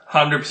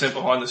 100%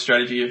 behind the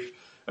strategy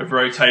of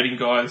rotating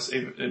guys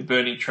and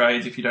burning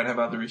trades if you don't have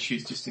other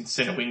issues just in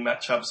centre wing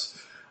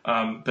matchups.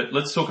 But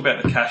let's talk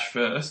about the cash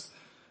first.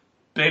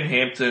 Ben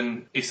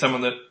Hampton is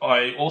someone that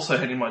I also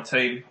had in my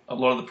team a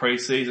lot of the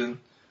pre-season.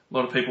 A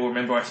lot of people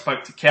remember I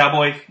spoke to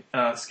Cowboy.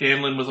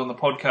 Scanlon was on the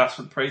podcast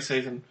for the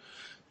pre-season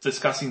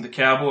discussing the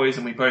Cowboys,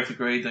 and we both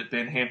agreed that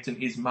Ben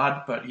Hampton is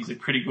mud, but he's a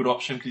pretty good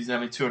option because he's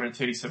only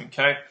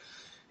 237k.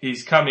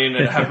 He's come in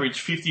and averaged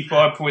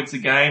 55 points a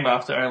game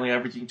after only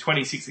averaging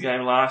 26 a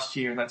game last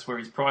year, and that's where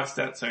he's priced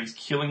at, so he's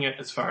killing it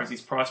as far as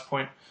his price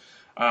point.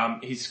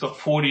 He's got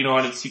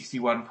 49 and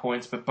 61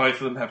 points, but both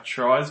of them have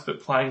tries,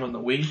 but playing on the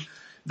wing,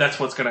 that's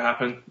what's going to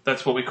happen.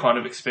 That's what we kind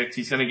of expect.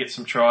 He's going to get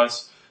some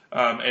tries,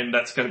 and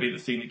that's going to be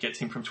the thing that gets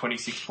him from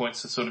 26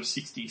 points to sort of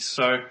 60.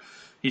 So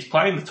he's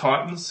playing the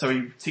Titans, so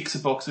he ticks the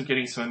box of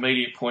getting some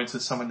immediate points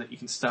as someone that you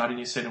can start in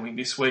your centre wing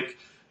this week.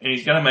 And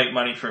he's going to make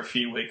money for a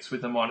few weeks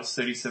with a minus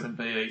 37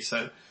 BE.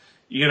 So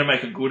you're going to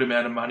make a good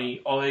amount of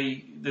money.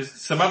 There's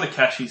some other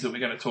cashies that we're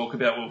going to talk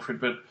about, Wilfred,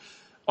 but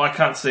I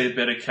can't see a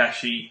better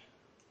cashie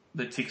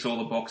that ticks all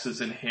the boxes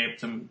than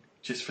Hampton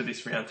just for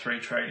this round 3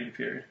 trading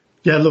period.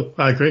 Yeah, look,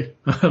 I agree.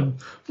 For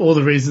all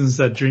the reasons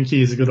that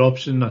Drinky is a good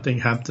option, I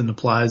think Hampton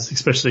applies,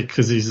 especially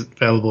because he's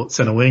available at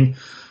centre wing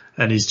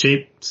and he's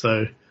cheap.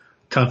 So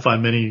can't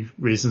find many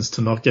reasons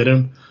to not get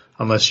him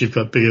unless you've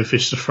got bigger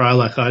fish to fry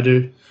like I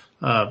do.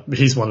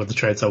 He's one of the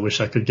trades I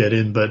wish I could get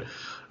in, but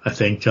I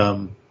think,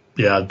 I've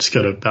just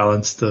got to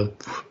balance the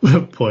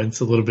points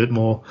a little bit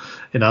more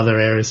in other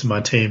areas of my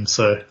team.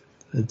 So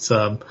it's,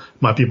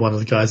 might be one of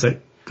the guys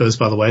that goes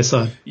by the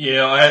wayside.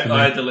 Yeah,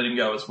 I had to let him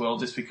go as well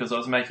just because I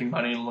was making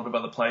money in a lot of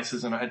other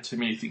places and I had too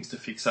many things to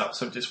fix up.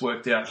 So it just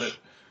worked out that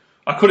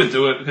I couldn't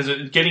do it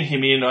because getting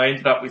him in, I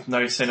ended up with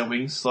no centre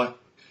wings, like,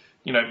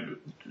 you know,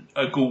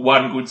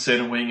 one good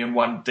centre wing and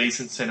one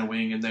decent centre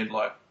wing and then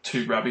like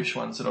 2 rubbish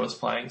ones that I was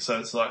playing. So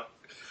it's like,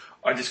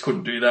 I just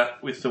couldn't do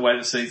that with the way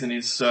the season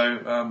is.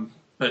 So,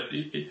 but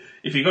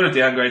if you've got to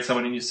downgrade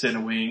someone in your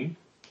centre wing,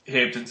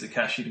 Hampton's the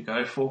cashy to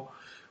go for.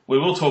 We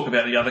will talk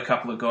about the other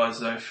couple of guys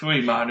though.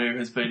 Fui Manu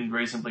has been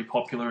reasonably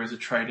popular as a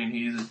trade-in.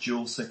 He is a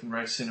dual second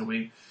row centre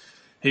wing.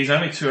 He's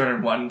only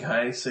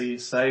 201k, so you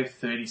save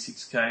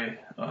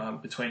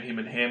 36k between him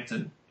and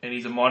Hampton, and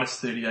he's a minus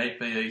 38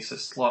 BE, so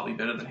slightly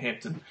better than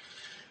Hampton.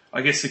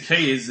 I guess the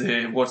key is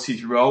what's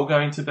his role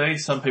going to be?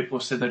 Some people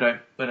have said they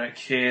don't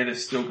care. They're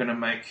still going to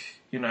make,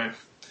 you know,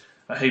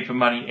 a heap of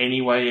money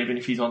anyway, even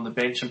if he's on the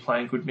bench and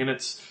playing good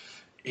minutes.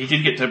 He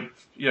did get to,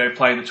 you know,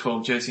 play in the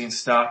 12 jersey and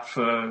start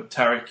for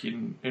Tarek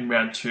in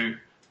round 2,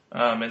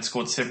 and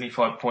scored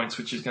 75 points,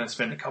 which is going to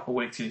spend a couple of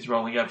weeks in his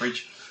rolling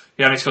average.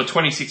 He only scored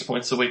 26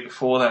 points the week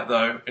before that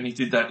though, and he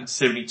did that in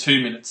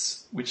 72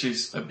 minutes, which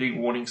is a big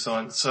warning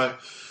sign. So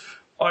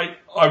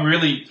I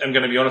really am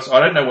going to be honest. I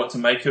don't know what to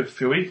make of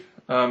Fui.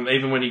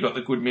 Even when he got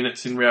the good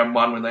minutes in round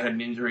 1 when they had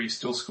an injury, he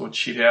still scored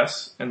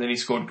shithouse. And then he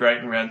scored great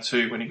in round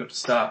 2 when he got to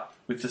start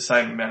with the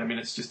same amount of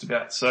minutes just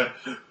about. So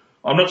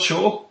I'm not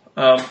sure.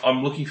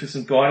 I'm looking for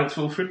some guidance,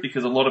 Wilfred,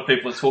 because a lot of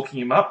people are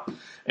talking him up.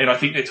 And I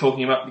think they're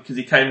talking him up because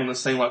he came on the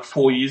scene like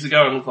 4 years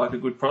ago and looked like a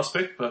good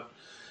prospect. But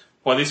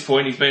by this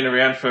point, he's been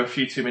around for a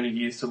few too many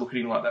years to look at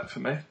him like that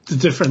for me. The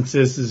difference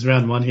is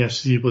round 1 he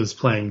actually was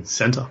playing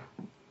centre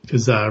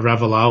because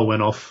Ravalawa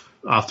went off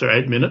after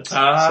 8 minutes.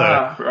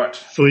 Right.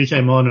 Fui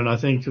came on, and I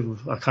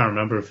can't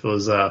remember if it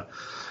was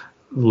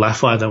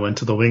Lafai that went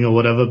to the wing or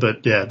whatever,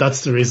 but yeah,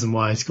 that's the reason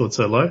why he scored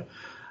so low.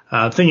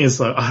 Thing is,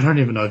 like, I don't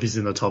even know if he's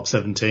in the top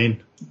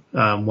 17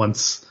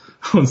 once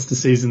the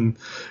season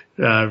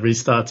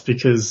restarts,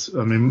 because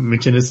I mean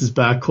McInnes is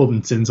back,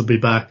 Corbin Sins will be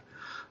back,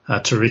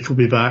 Tariq will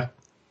be back.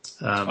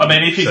 I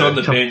mean, if he's on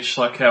the bench,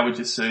 like, how would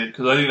you see it?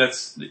 Because I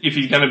think if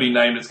he's going to be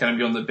named, it's going to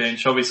be on the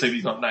bench. Obviously, if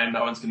he's not named,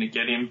 no one's going to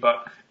get him.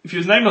 But if he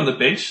was named on the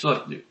bench,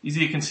 like, is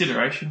he a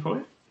consideration for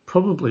you?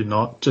 Probably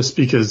not, just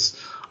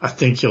because I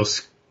think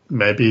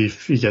maybe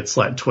if he gets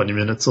like 20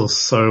 minutes or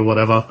so,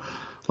 whatever,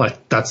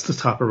 like, that's the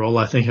type of role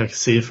I think I can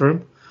see for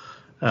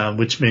him.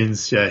 Which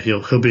means, yeah,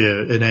 he'll be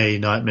an AE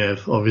nightmare,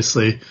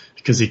 obviously,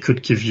 because he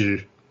could give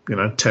you,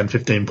 10,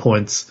 15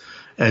 points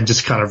and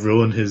just kind of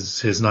ruin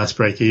his nice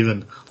break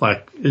even.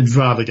 Like, I'd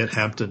rather get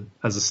Hampton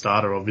as a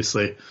starter,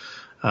 obviously.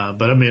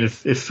 But I mean,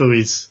 if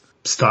Fui's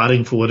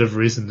starting for whatever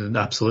reason, then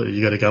absolutely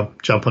you got to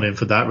jump on him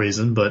for that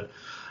reason. But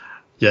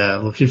yeah,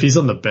 look, if he's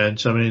on the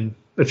bench, I mean,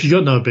 if you've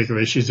got no bigger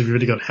issues, if you've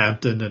already got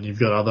Hampton and you've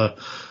got other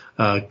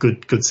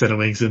good centre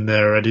wings in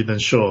there already, then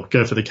sure,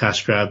 go for the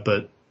cash grab.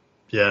 But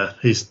yeah,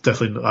 he's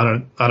definitely,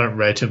 I don't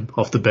rate him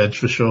off the bench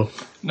for sure.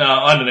 No,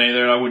 I don't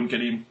either, and I wouldn't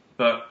get him.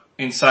 But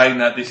in saying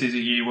that, this is a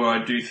year where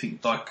I do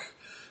think, like,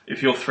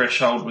 if your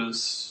threshold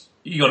was,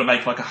 you got to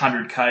make like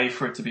 100k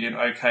for it to be an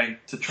okay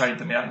to trade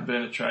them out and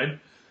burn a trade.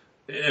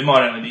 It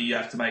might only be you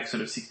have to make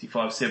sort of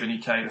 65,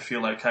 70k to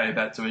feel okay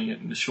about doing it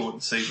in the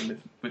shortened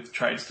season with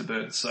trades to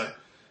burn. So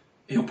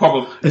he'll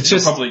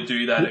probably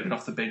do that even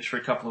off the bench for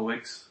a couple of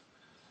weeks.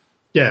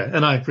 Yeah,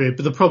 and I agree.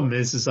 But the problem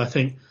is I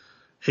think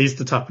he's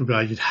the type of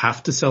guy you'd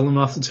have to sell him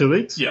after 2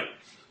 weeks. Yeah.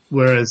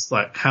 Whereas,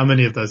 like, how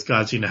many of those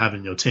guys are you going to have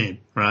in your team,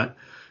 right?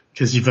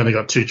 Because you've only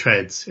got 2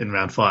 trades in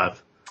round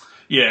 5.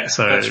 Yeah,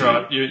 so, that's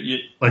right. You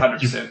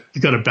 100%.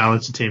 You've got to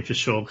balance your team for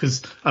sure.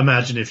 Because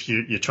imagine if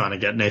you're trying to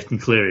get Nathan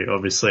Cleary,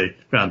 obviously,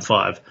 round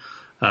 5.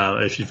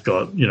 If you've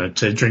got,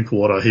 to drink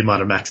water, he might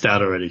have maxed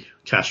out already,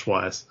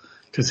 cash-wise,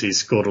 because he's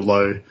scored a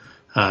low.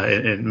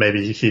 And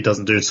maybe he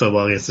doesn't do so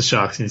well against the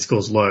Sharks and he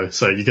scores low.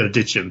 So you got to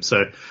ditch him.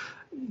 So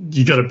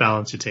you got to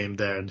balance your team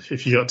there. And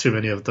if you got too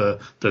many of the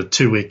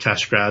 2-week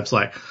cash grabs,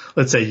 like,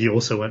 let's say you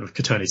also went with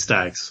Katoni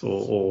Staggs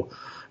or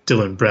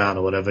Dylan Brown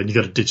or whatever, and you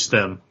got to ditch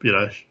them,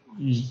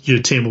 your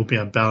team will be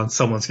unbalanced.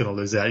 Someone's going to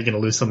lose out. You're going to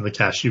lose some of the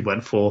cash you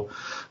went for.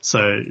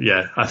 So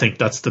yeah, I think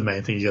that's the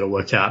main thing you got to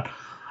work out.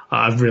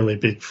 I'm really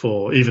big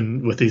for,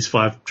 even with these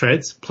 5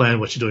 trades, plan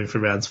what you're doing for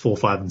rounds 4,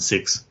 5 and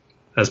 6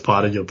 as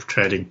part of your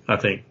trading. I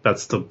think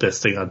that's the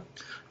best thing I'd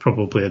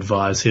probably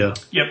advise here.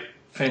 Yep.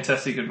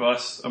 Fantastic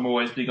advice. I'm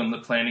always big on the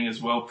planning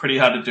as well. Pretty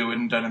hard to do it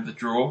and don't have the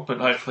draw, but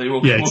hopefully we'll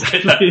get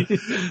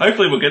that.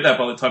 Hopefully we'll get that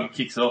by the time it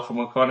kicks off, and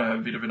we'll kind of have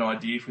a bit of an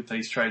idea with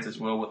these trades as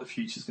well what the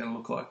future's going to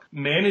look like.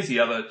 Man is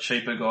the other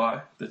cheaper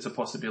guy that's a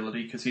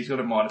possibility because he's got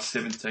a minus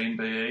 17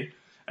 BE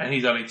and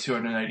he's only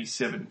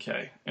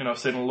 287k. And I've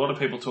seen a lot of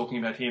people talking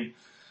about him.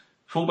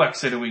 Fullback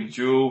centre wing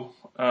dual,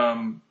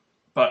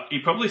 but he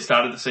probably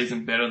started the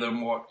season better than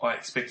what I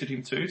expected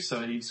him to.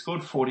 So he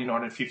scored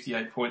 49 and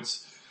 58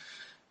 points.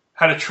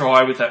 Had a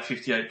try with that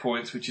 58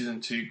 points, which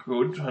isn't too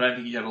good. I don't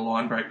think he had a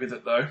line break with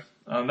it though.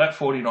 That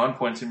 49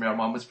 points in round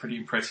 1 was pretty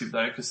impressive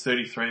though, because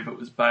 33 of it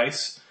was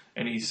base,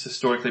 and he's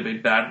historically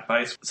been bad at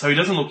base. So he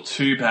doesn't look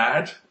too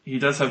bad. He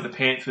does have the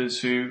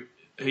Panthers, who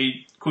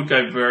he could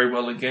go very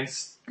well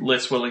against,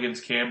 less well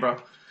against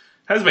Canberra.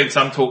 Has been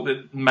some talk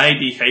that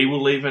maybe he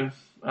will even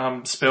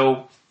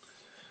spell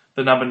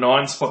the number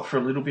 9 spot for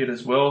a little bit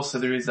as well. So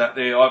there is that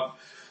there.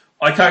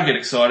 I can't get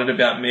excited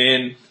about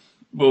Man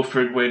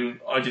Wilfred when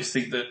I just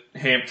think that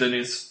Hampton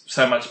is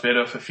so much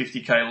better for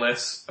 50k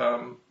less.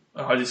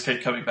 I just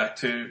keep coming back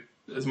to,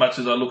 as much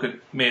as I look at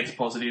Man's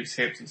positives,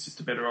 Hampton's just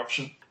a better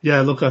option.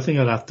 Yeah, look, I think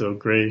I'd have to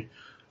agree.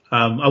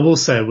 I will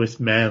say with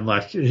Man,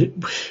 like, he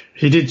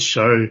did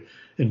show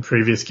in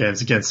previous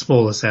games against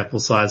smaller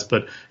sample size,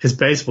 but his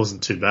base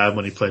wasn't too bad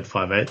when he played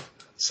 5'8".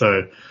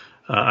 So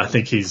I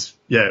think he's,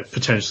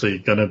 potentially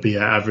going to be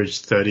an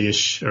average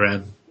 30-ish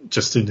around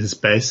just in his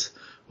base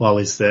while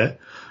he's there.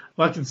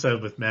 My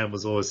concern with Man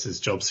was always his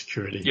job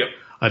security. Yep.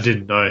 I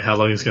didn't know how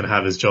long he was going to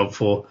have his job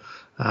for.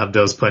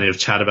 There was plenty of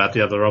chat about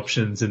the other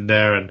options in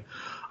there, and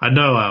I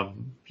know,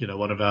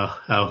 one of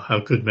our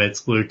good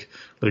mates, Luke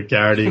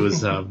Garrity,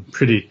 was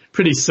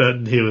pretty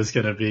certain he was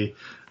going to be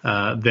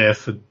there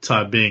for the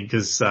time being,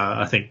 because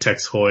I think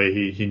Tex Hoy,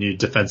 he knew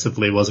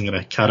defensively wasn't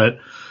going to cut it,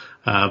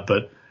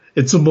 but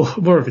it's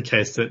more of a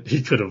case that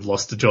he could have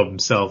lost the job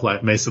himself.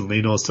 Like, Mason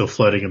Lenor's still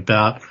floating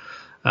about.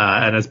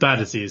 And as bad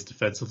as he is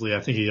defensively,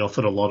 I think he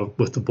offered a lot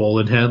with the ball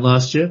in hand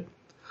last year.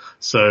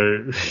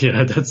 So,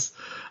 that's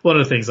one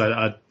of the things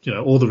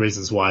all the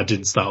reasons why I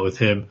didn't start with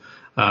him.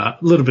 A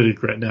little bit of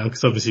regret now,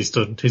 because obviously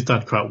he's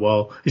done quite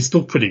well. He's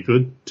still pretty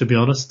good, to be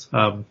honest.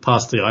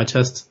 Passed the eye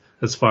test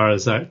as far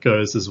as that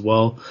goes as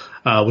well,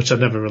 which I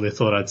never really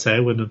thought I'd say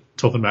when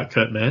talking about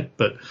Kurt Mann,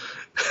 but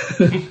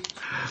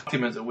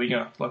Him as a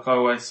winger. Like, I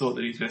always thought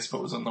that his best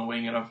spot was on the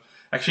wing, and I've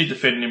actually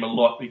defended him a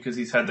lot because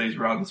he's had these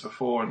runs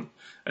before and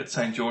at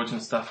St. George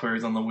and stuff where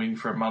he's on the wing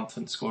for a month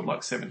and scored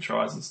like 7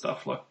 tries and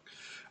stuff. Like,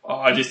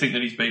 I just think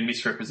that he's been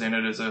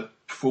misrepresented as a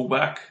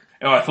fullback.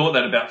 And I thought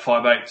that about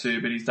 5'8"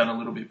 too, but he's done a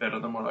little bit better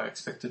than what I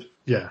expected.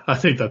 Yeah, I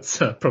think that's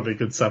probably a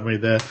good summary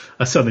there.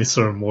 I certainly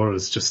saw him more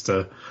as just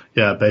a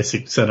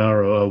basic centre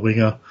or a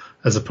winger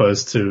as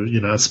opposed to,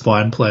 a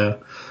spine player.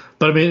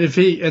 But I mean, if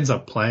he ends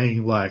up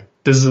playing, like,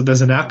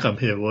 there's an outcome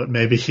here.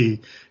 Maybe he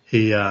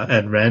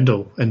and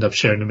Randall end up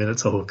sharing the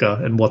minutes of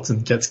hooker and Watson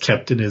gets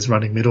kept in his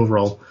running middle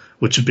role,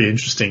 which would be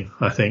interesting,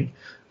 I think.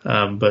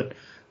 But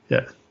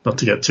yeah, not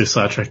to get too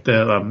sidetracked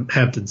there.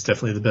 Hampton's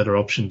definitely the better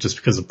option just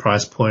because of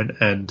price point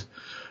and,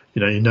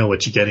 you know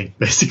what you're getting,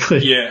 basically.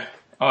 Yeah,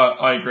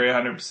 I agree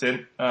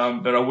 100%.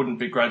 But I wouldn't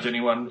begrudge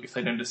anyone if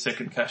they didn't a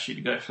second cashier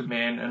to go for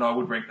Mann, and I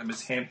would rank them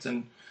as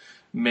Hampton,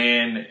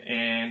 Mann,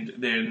 and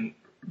then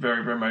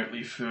very remotely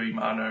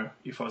Fuimano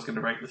if I was going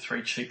to rank the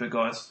 3 cheaper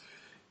guys.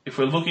 If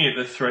we're looking at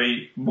the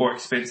 3 more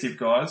expensive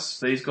guys,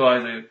 these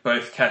guys are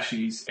both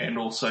cashies and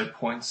also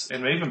points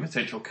and even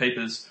potential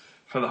keepers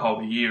for the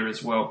whole year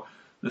as well.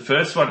 The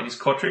first one is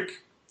Kotrick.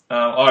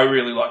 I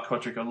really like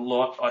Kotrick a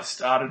lot. I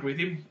started with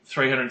him,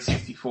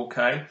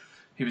 364k.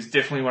 He was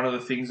definitely one of the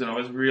things that I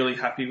was really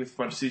happy with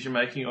my decision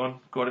making on.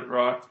 Got it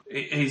right.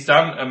 He's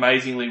done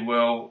amazingly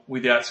well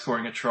without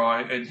scoring a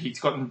try, and he's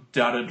gotten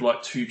dudded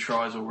like 2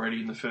 tries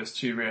already in the first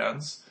 2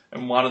 rounds.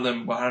 And one of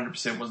them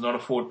 100% was not a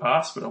forward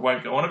pass, but I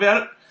won't go on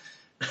about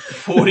it.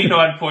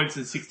 49 points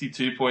and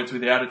 62 points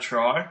without a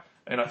try,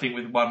 and I think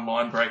with 1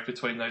 line break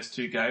between those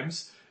 2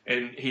 games.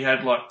 And he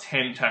had like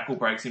 10 tackle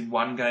breaks in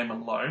 1 game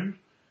alone.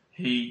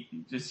 He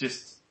is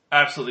just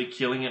absolutely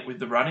killing it with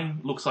the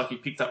running. Looks like he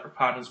picked up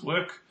Rapana's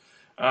work,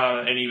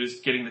 and he was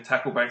getting the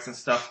tackle breaks and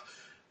stuff.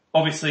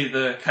 Obviously,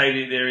 the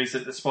caveat there is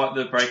that despite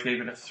the break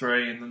even of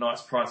 3 and the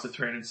nice price of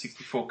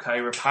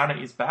 364k,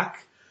 Rapana is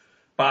back.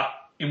 But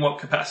in what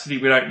capacity,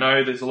 we don't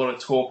know. There's a lot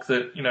of talk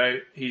that,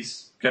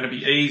 he's going to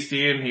be eased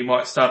in. He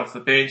might start off the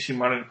bench. He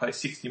might only play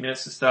 60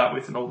 minutes to start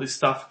with and all this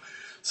stuff.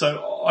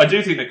 So I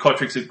do think that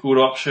Kotrick's a good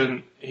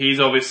option. He's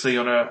obviously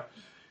on a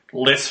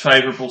less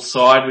favourable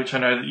side, which I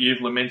know that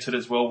you've lamented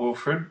as well,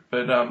 Wilfred.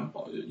 But,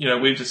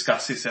 we've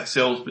discussed this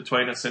ourselves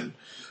between us, and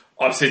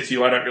I've said to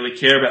you I don't really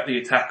care about the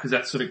attack because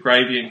that's sort of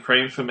gravy and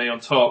cream for me on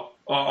top.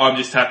 I'm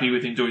just happy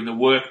with him doing the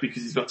work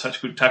because he's got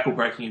such good tackle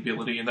breaking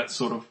ability, and that's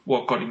sort of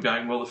what got him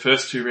going well the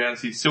first 2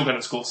 rounds. He's still going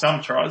to score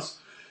some tries.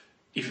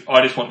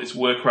 I just want this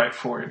work rate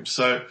for him.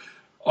 So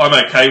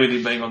I'm okay with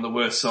him being on the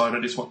worst side. I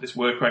just want this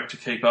work rate to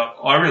keep up.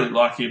 I really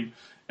like him,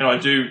 and I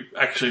do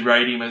actually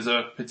rate him as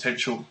a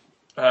potential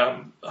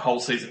whole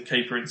season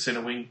keeper in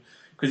centre wing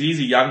because he's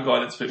a young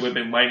guy we've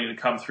been waiting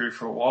to come through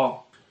for a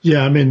while.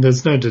 Yeah, I mean,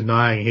 there's no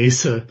denying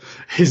he's a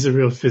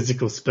real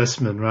physical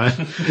specimen, right?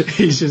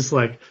 He's just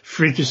like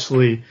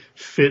freakishly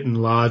fit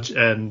and large,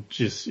 and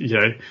just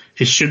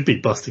he should be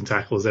busting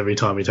tackles every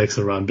time he takes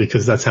a run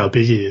because that's how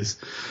big he is.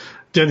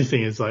 The only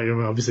thing is,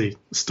 obviously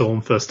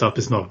Storm first up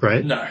is not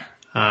great. No.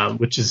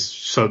 Which is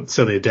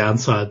certainly a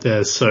downside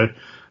there. So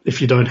if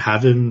you don't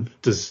have him,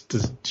 do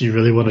you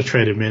really want to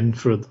trade him in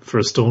for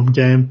a Storm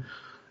game?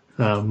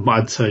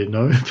 I'd say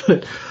no,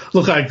 but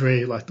look, I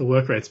agree. Like, the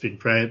work rate's been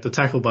great. The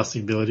tackle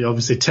busting ability,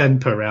 obviously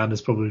 10 per round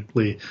is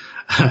probably,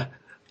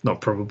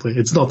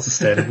 it's not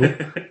sustainable.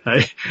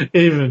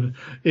 Even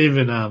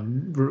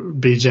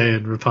BJ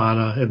and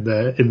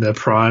Rapana in their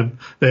prime,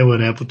 they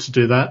weren't able to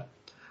do that.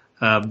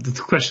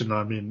 The question,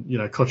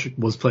 Kotrick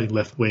was playing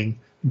left wing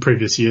in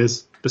previous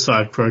years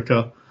beside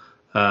Croker.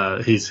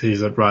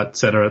 He's at right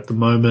centre at the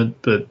moment,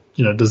 but,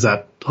 does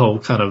that whole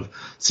kind of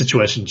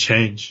situation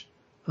change?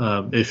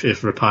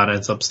 If Rapana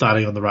ends up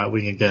starting on the right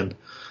wing again,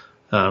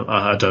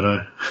 I don't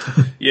know.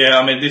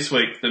 Yeah, this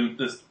week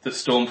the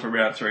Storm for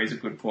round 3 is a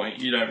good point.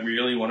 You don't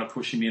really want to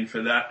push him in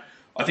for that.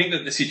 I think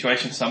that the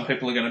situation some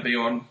people are going to be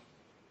on,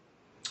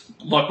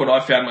 like what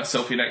I found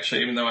myself in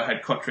actually, even though I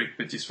had Kotrick,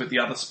 but just with the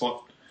other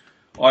spot,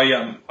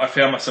 I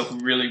found myself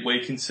really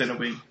weak in centre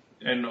wing,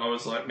 and I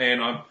was like, man,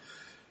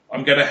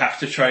 I'm going to have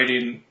to trade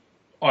in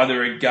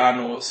either a gun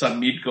or some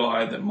mid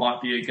guy that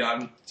might be a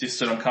gun, just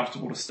so I'm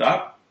comfortable to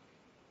start.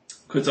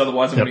 Because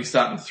otherwise I'm going to be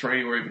starting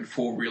 3 or even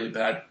 4 really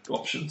bad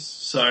options.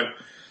 So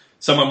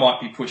someone might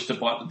be pushed to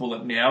bite the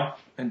bullet now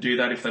and do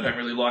that if they don't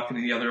really like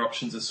any of the other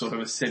options as sort of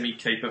a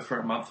semi-keeper for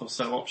a month or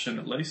so option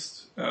at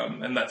least.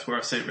 And that's where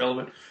I see it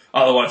relevant.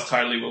 Otherwise,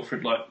 totally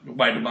Wilfred,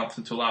 wait a month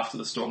until after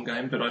the Storm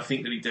game. But I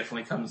think that he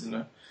definitely comes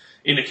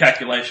into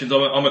calculations.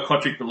 I'm a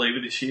Kotrick believer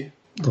this year.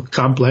 Look,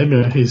 can't blame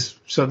you. He's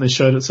certainly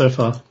showed it so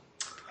far.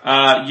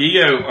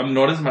 Yeo, I'm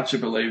not as much a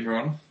believer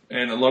on,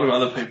 and a lot of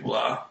other people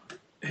are.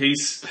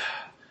 He's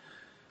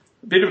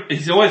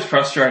always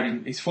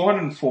frustrating. He's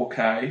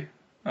 404k,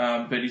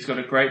 but he's got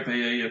a great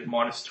BE of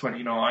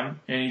 -29,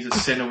 and he's a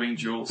centre wing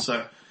dual,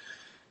 so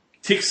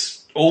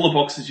ticks all the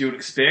boxes you would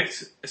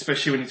expect,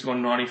 especially when he's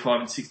gone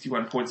 95 and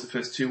 61 points the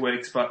first 2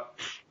 weeks. But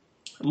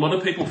a lot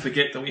of people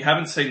forget that we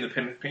haven't seen the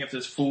Penrith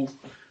Panthers full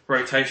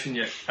rotation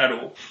yet at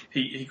all.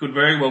 He could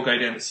very well go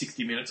down to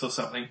 60 minutes or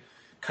something,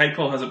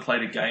 Capewell hasn't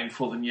played a game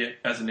for them yet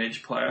as an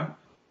edge player.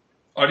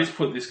 I just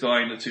put this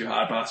guy in the too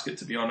hard basket,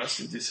 to be honest,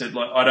 and just said,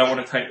 like, I don't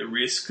want to take the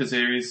risk because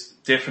there is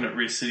definite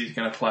risk that he's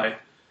going to play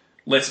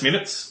less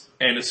minutes.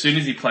 And as soon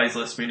as he plays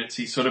less minutes,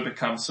 he sort of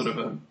becomes sort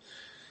of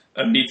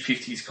a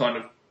mid-50s kind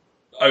of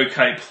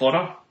okay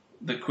plotter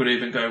that could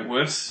even go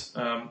worse.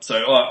 So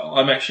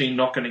I'm actually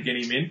not going to get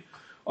him in.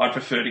 I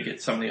prefer to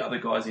get some of the other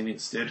guys in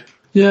instead.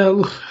 Yeah,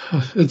 look,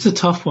 it's a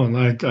tough one.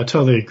 I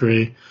totally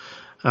agree.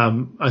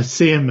 I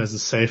see him as a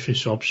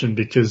safe-ish option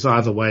because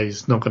either way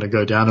he's not going to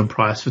go down in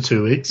price for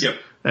 2 weeks. Yep.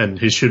 And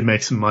he should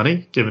make some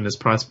money given his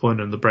price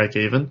point and the break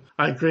even.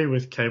 I agree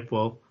with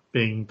Capewell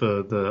being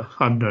the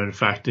unknown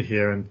factor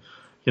here, and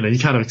you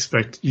kind of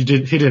expect he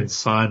didn't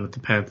sign with the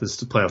Panthers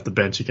to play off the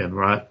bench again,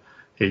 right?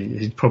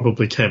 He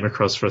probably came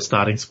across for a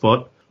starting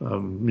spot.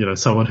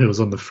 Someone who was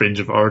on the fringe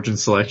of Origin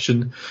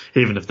selection,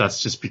 even if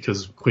that's just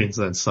because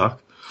Queensland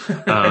suck.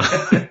 There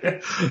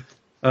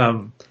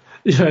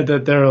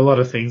are a lot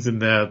of things in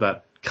there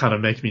that kind of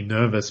make me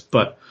nervous.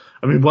 But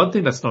I mean, one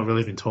thing that's not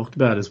really been talked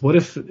about is what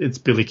if it's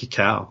Billy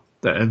Kikau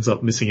that ends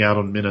up missing out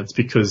on minutes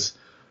because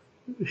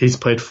he's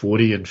played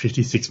 40 and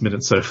 56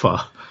 minutes so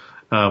far,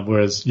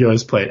 whereas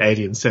Yo's played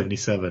 80 and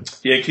 77.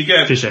 Yeah,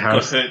 Kikau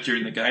got hurt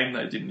during the game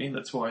though, didn't he?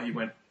 That's why he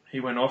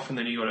went off, and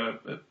then he got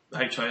a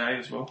HIA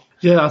as well.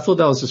 Yeah, I thought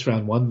that was just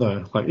round 1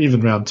 though. Like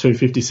even round 2,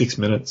 56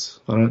 minutes.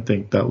 I don't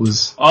think that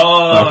was.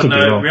 Oh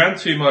no, round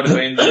 2 might have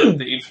been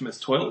the infamous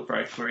toilet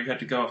break where he had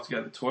to go off to go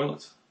to the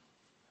toilet.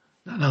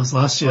 No, that was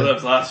last year. Oh, that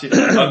was last year.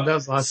 That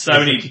was last so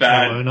year. many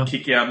bad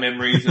kick-out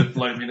memories of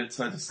low minutes.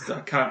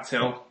 I can't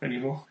tell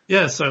anymore.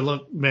 Yeah, so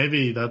look,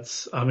 maybe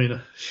that's. I mean,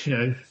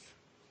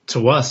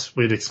 to us,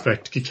 we'd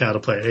expect Kikau to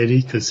play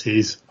 80 because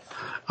he's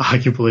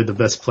arguably the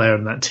best player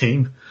in that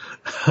team.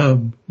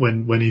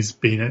 When he's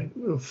been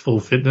at full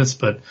fitness,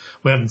 but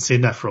we haven't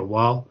seen that for a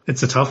while.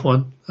 It's a tough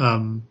one.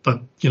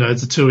 But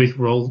it's a 2-week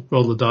roll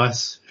the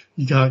dice.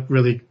 You can't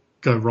really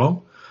go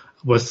wrong.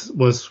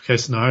 Worst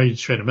case scenario, you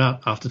trade him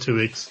out after 2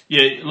 weeks.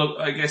 Yeah, look,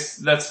 I guess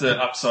that's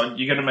the upside.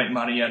 You're going to make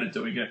money out of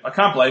doing it. I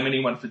can't blame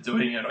anyone for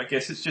doing it. I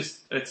guess it's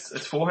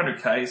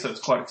 400k, so it's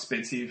quite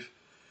expensive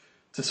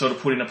to sort of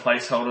put in a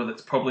placeholder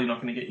that's probably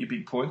not going to get you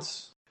big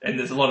points. And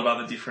there's a lot of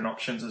other different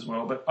options as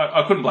well. But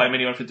I couldn't blame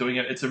anyone for doing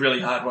it. It's a really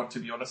hard one, to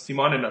be honest. He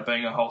might end up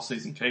being a whole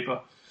season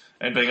keeper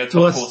and being a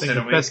top 4 centre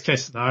wing. The best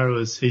case scenario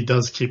is he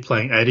does keep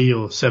playing 80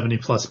 or 70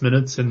 plus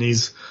minutes and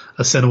he's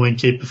a centre wing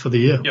keeper for the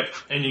year. Yep,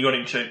 and you got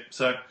him cheap.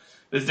 So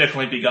there's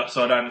definitely big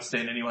upside. I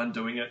understand anyone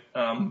doing it.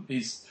 I'm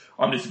just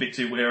a bit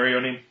too wary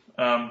on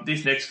him.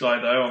 This next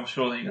guy, though, I'm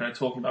sure that you're going to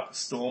talk about the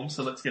Storm,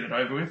 so let's get it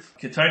over with.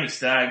 Tony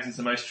Staggs is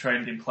the most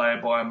traded-in player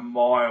by a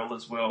mile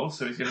as well,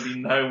 so he's going to be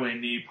nowhere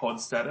near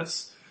pod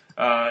status.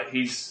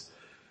 He's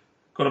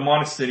got a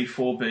minus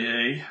 34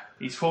 BE.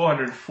 He's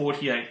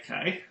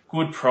 448k.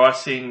 Good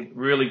pricing,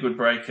 really good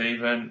break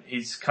even.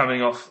 He's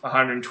coming off a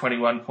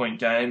 121 point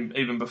game.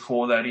 Even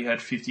before that, he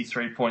had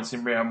 53 points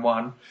in round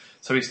 1.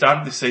 So he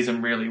started this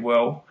season really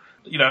well.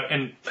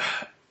 And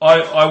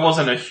I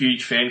wasn't a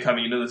huge fan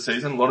coming into the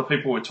season. A lot of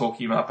people were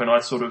talking him up, and I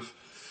sort of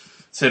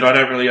said I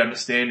don't really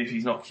understand if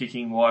he's not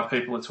kicking why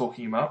people are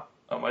talking him up.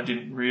 I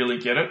didn't really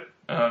get it.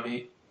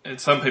 And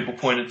some people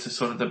pointed to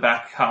sort of the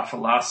back half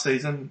of last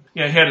season. He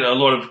had a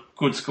lot of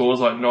good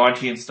scores like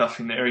 90 and stuff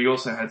in there. He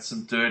also had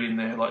some dirt in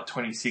there like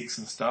 26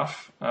 and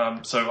stuff.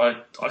 So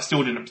I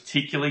still didn't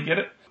particularly get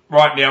it.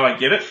 Right now I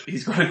get it.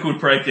 He's got a good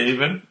break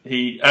even.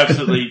 He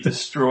absolutely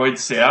destroyed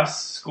South,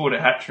 scored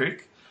a hat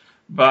trick.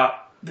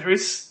 But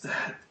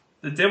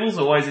the devil's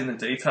always in the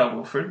detail,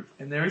 Wilfred,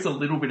 and there is a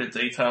little bit of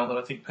detail that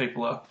I think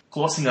people are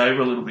glossing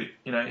over a little bit.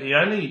 He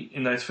only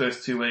in those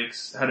first 2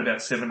 weeks had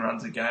about 7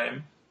 runs a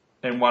game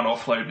and 1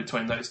 offload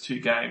between those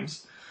 2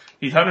 games.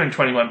 His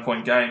 121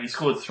 point game, he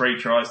scored 3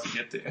 tries to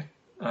get there.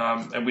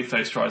 And with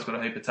those tries got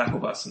a heap of tackle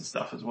busts and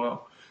stuff as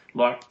well.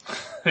 Like,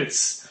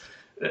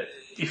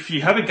 if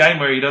you have a game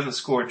where he doesn't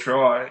score a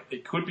try,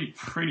 it could be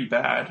pretty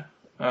bad.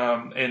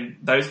 And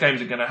those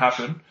games are going to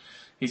happen.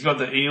 He's got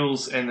the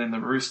Eels and then the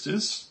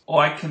Roosters.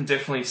 I can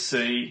definitely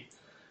see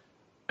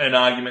an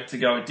argument to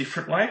go a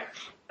different way.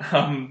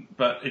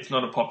 But it's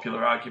not a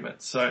popular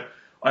argument. So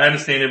I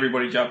understand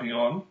everybody jumping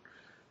on.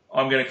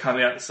 I'm going to come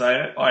out and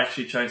say it. I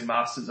actually chose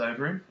Masters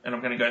over him, and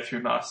I'm going to go through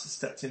Masters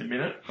stats in a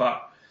minute.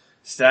 But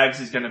Staggs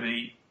is going to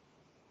be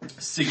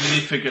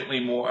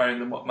significantly more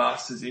owned than what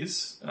Masters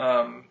is.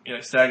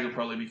 Staggs will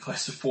probably be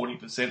close to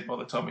 40% by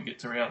the time we get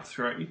to round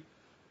 3.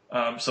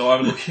 So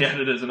I'm looking at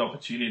it as an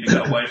opportunity to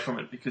go away from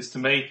it because to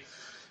me,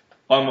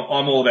 I'm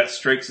all about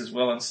streaks as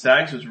well. And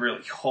Staggs was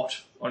really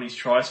hot on his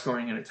try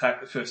scoring and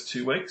attack the first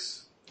 2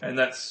 weeks, and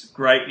that's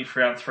great if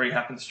round 3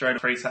 happens straight.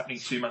 3's happening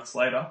 2 months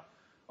later.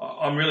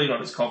 I'm really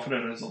not as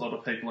confident as a lot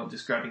of people on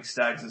just grabbing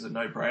Staggs as a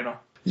no-brainer.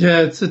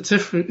 Yeah, it's a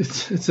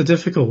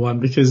difficult one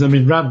because,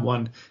 round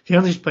 1, he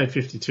only played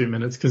 52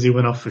 minutes because he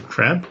went off with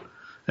cramp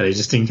and he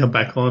just didn't come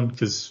back on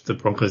because the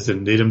Broncos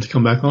didn't need him to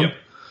come back on. Yep.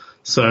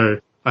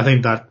 So I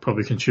think that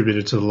probably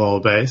contributed to the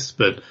lower base,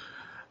 but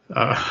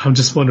I'm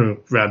just wondering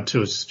round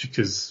 2 is just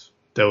because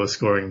they were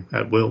scoring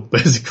at will,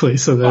 basically,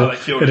 so they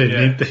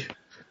didn't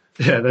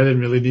they didn't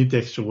really need the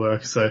extra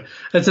work. So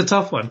it's a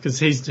tough one because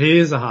he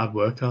is a hard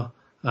worker.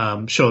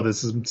 Sure,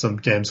 there's some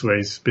games where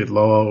he's a bit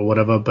lower or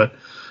whatever, but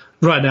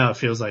right now it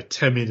feels like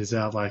 10 meters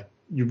out, like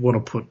you want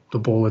to put the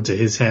ball into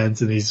his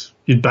hands and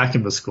you'd back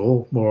him to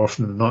score more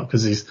often than not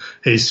because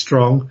he's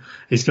strong.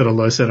 He's got a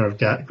low center of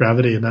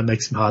gravity and that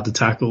makes him hard to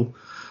tackle.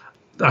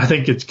 I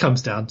think it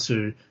comes down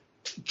to,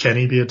 can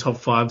he be a top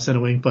 5 center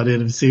wing by the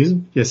end of the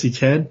season? Yes, he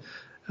can.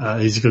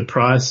 He's a good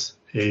price.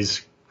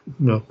 He's,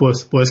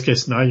 worst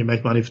case scenario, you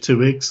make money for 2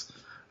 weeks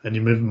and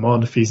you move him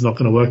on if he's not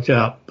going to work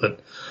out. But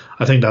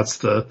I think that's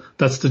the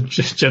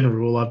general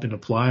rule I've been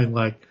applying.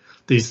 Like,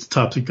 these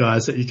types of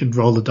guys that you can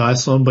roll the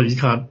dice on, but you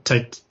can't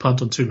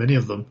punt on too many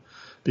of them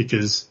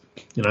because,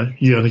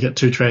 you only get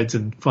 2 trades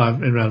in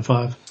round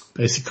 5,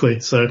 basically.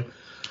 So,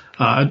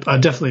 I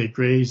definitely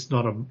agree. He's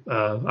not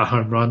a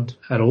home run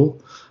at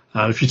all.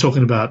 If you're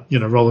talking about,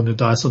 rolling the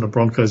dice on a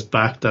Broncos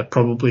back, that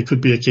probably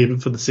could be a keeper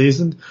for the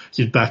season.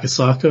 You'd back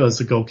Osako as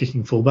the goal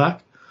kicking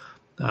fullback,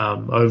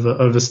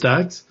 over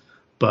Stags.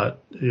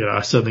 But,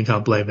 I certainly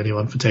can't blame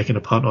anyone for taking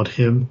a punt on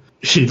him.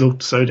 He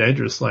looked so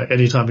dangerous. Like,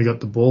 anytime he got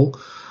the ball,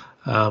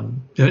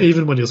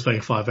 even when he was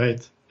playing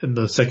 5'8" in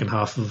the second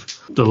half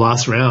of the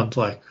last round,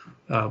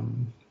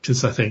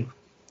 cause I can't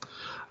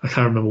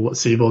remember what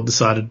Seabold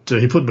decided to,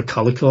 he put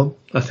McCulloch on,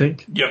 I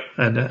think. Yep.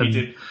 And he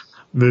did.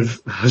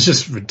 Move, it was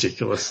just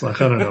ridiculous.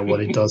 Like, I don't know what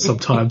he does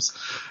sometimes.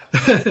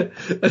 And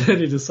then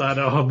he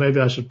decided,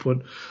 maybe I should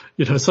put,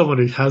 someone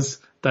who has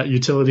that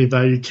utility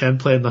value can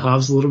play in the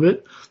halves a little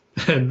bit.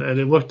 And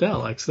it worked out.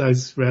 Like,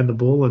 Stags ran the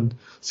ball and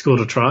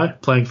scored a try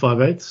playing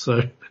 5'8".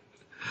 So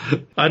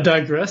I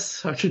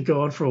digress. I could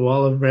go on for a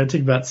while and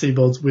ranting about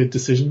Seabold's weird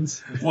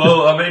decisions.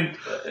 Well, I mean,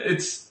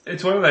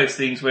 it's one of those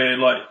things where,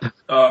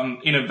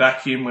 in a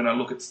vacuum, when I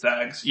look at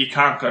Stags, you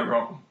can't go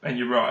wrong. And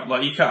you're right.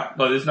 Like, you can't.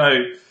 Like,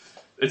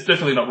 it's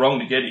definitely not wrong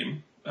to get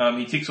him.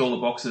 He ticks all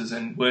the boxes,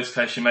 and worst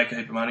case, you make a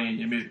heap of money and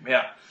you move him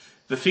out.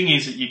 The thing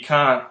is that you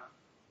can't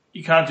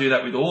do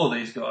that with all of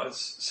these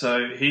guys. So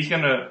you're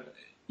gonna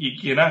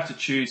have to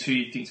choose who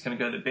you think is going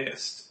to go the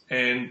best.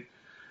 And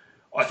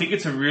I think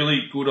it's a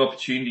really good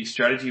opportunity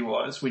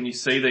strategy-wise when you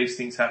see these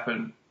things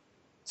happen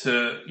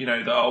to,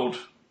 the old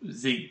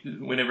zig,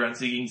 when everyone's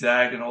zigging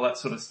zag and all that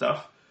sort of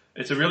stuff.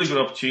 It's a really good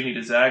opportunity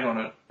to zag on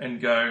it and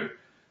go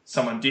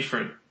someone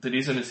different that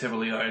isn't as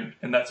heavily owned,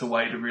 and that's a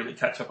way to really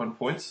catch up on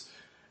points.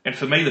 And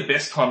for me, the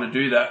best time to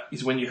do that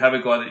is when you have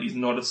a guy that is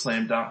not a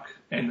slam dunk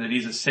and that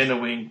is a centre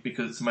wing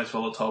because it's the most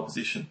volatile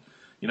position.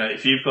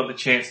 If you've got the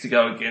chance to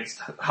go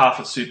against half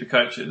of super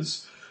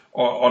coaches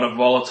on a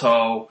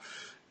volatile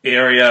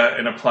area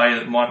and a play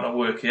that might not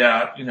work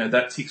out,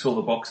 that ticks all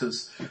the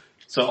boxes.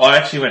 So I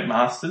actually went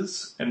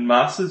Masters, and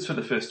Masters for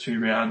the first 2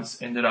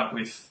 rounds ended up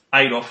with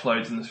 8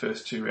 offloads in the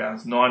first 2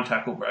 rounds, 9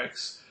 tackle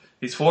breaks.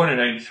 He's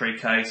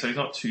 483k, so he's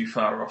not too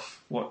far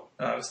off what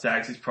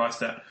Stags is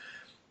priced at.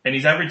 And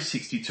he's averaged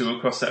 62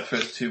 across that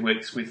first 2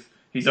 weeks, with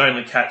his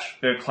only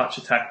clutch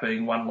attack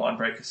being 1 line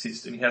break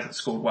assist, and he hasn't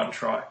scored 1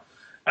 try,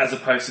 as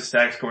opposed to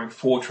Stags scoring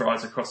 4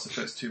 tries across the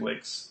first 2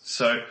 weeks.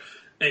 So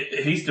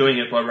he's doing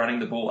it by running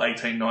the ball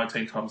 18,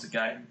 19 times a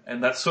game.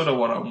 And that's sort of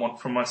what I want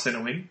from my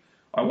centre wing.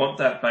 I want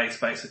that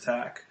base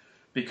attack,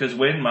 because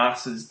when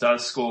Masters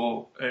does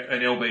score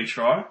an LB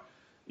try,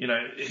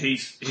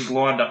 he's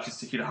lined up just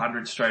to hit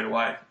 100 straight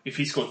away. If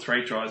he scored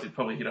 3 tries, he'd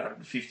probably hit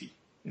 150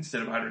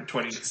 instead of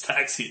 120 that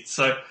Stags hit.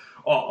 So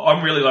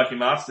I'm really liking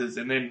Masters.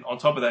 And then on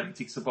top of that, he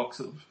ticks the box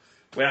of,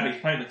 wow, he's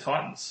playing the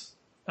Titans.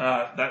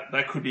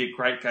 That could be a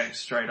great game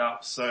straight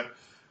up. So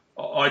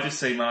I just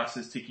see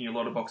Masters ticking a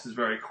lot of boxes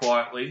very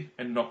quietly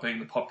and not being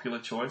the popular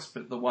choice,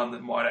 but the one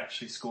that might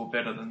actually score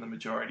better than the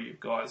majority of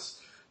guys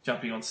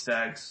jumping on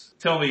Stags.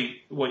 Tell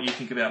me what you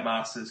think about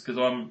Masters, because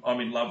I'm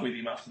in love with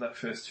him after that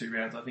first 2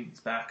 rounds. I think he's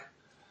back.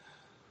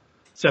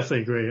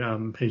 Definitely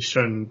agree. He's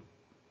shown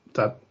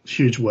that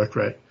huge work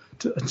rate.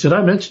 Did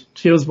I mention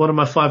he was one of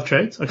my 5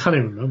 trades? I can't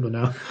even remember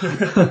now.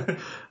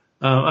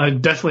 I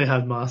definitely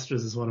had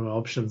Masters as one of my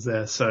options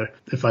there. So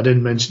if I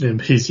didn't mention him,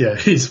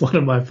 he's one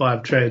of my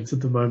 5 trades at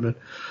the moment.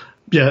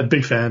 Yeah,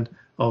 big fan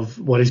of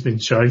what he's been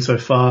showing so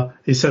far.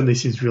 He certainly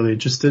seems really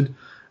interested.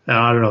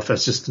 I don't know if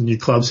that's just the new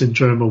club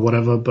syndrome or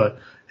whatever, but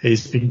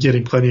he's been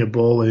getting plenty of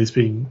ball and he's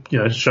been,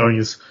 showing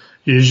his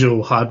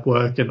usual hard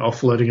work and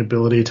offloading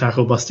ability,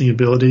 tackle busting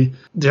ability.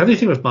 The only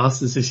thing with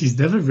Masters is he's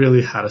never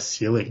really had a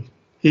ceiling.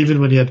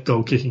 Even when he had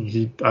goal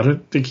kicking, I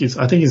think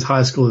his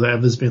highest score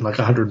ever has been like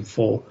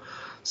 104.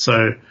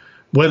 So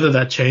whether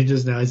that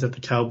changes now he's at the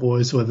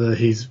Cowboys, whether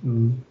he's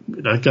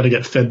got to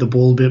get fed the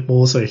ball a bit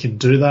more so he can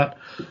do that,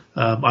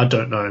 I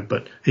don't know.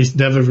 But he's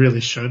never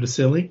really shown a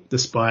ceiling,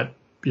 despite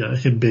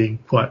him being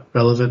quite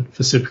relevant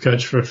for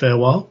Supercoach for a fair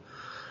while.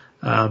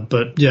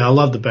 But yeah, I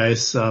love the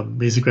base.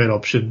 He's a great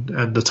option,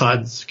 and the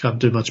Titans can't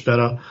do much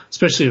better.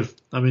 Especially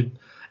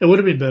it would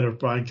have been better if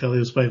Brian Kelly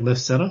was playing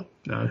left center.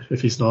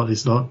 If he's not,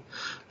 he's not.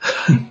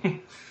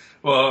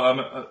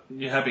 Well,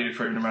 you're happy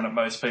for him to run at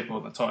most people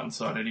on the Titans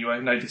side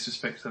anyway. No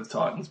disrespect to the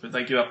Titans, but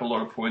they give up a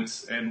lot of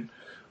points, and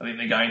I think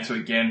they're going to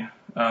again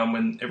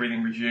when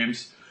everything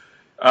resumes.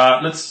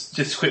 Let's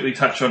just quickly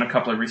touch on a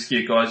couple of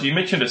riskier guys. You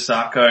mentioned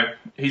Osako.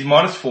 He's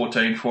minus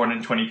 14,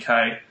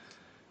 420k.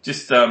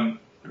 Just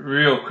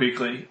real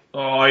quickly,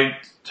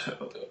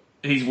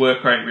 his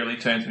work rate really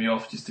turns me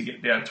off just to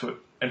get down to it.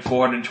 And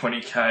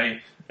 420k,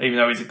 even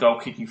though he's a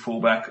goal-kicking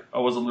fullback, I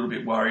was a little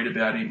bit worried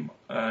about him.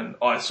 And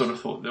I sort of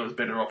thought there was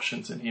better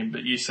options than him,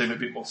 but you seem a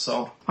bit more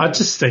sold. I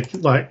just think,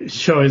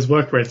 sure, his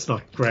work rate's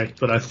not great,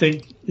 but I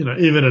think,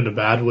 even in a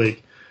bad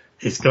week,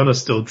 he's going to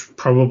still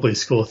probably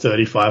score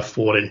 35,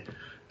 40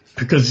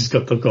 because he's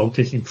got the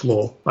goal-kicking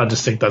floor. I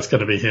just think that's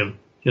going to be him,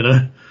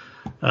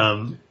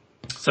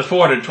 So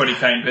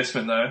 420k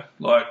investment though,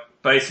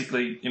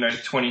 basically,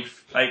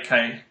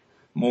 28k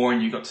more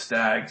and you've got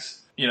Stags.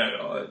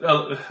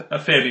 A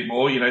fair bit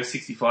more,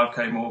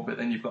 65k more, but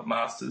then you've got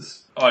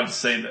Masters. I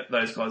just see that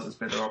those guys as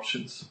better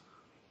options.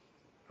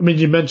 I mean,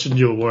 you mentioned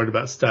you were worried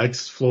about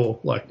Stags' floor.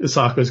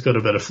 Osako's got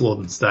a better floor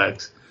than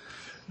Stags.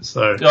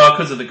 So. Oh,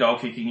 because of the goal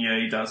kicking, yeah,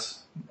 he does.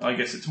 I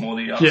guess it's more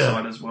the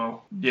upside as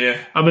well. Yeah.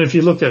 I mean, if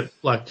you look at,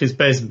 his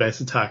base and base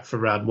attack for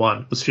round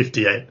 1 was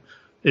 58,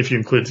 if you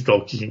include the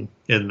goal kicking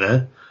in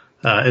there.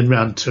 In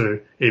round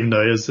 2, even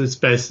though his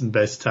base and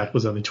base attack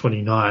was only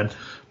 29,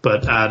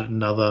 but add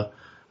another,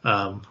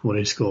 what did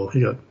he score?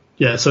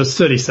 So it's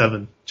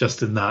 37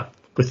 just in that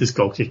with his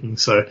goal kicking.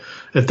 So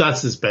if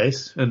that's his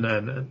base, and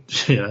then,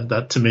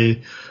 that to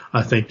me,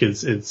 I think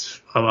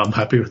I'm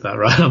happy with that,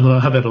 right? I'm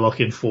happy to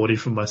lock in 40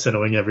 from my center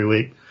wing every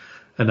week.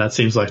 And that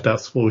seems like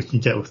that's what we can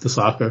get with the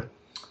Osako.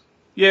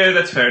 Yeah,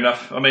 that's fair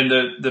enough. I mean,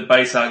 the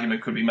base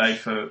argument could be made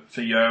for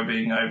Yeo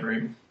being over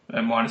him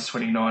at minus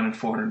 29 and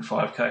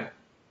 405k.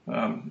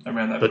 Around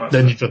that but price.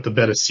 Then you've got the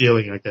better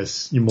ceiling, I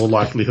guess. You're more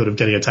likelihood of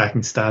getting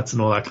attacking stats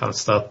and all that kind of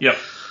stuff. Yep.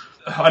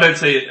 I don't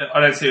see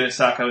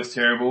Osako as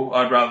terrible.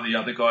 I'd rather the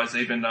other guys,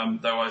 even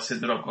though I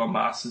said that I've got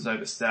Masters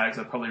over Stags,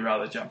 I'd probably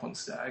rather jump on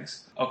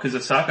Stags. Because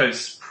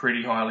Osako's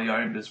pretty highly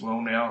owned as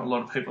well now. A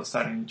lot of people are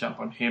starting to jump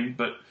on him.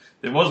 But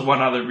there was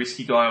one other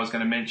risky guy I was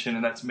going to mention,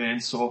 and that's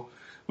Mansour,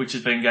 which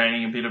has been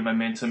gaining a bit of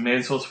momentum.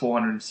 Mansour's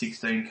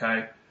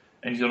 416k.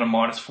 And he's got a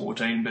minus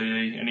 14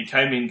 BE, and he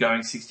came in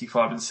going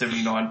 65 and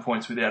 79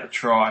 points without a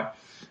try.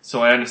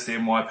 So I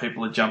understand why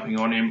people are jumping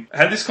on him. I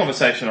had this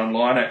conversation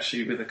online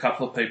actually with a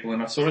couple of people,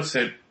 and I sort of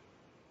said,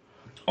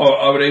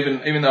 I would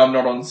even though I'm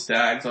not on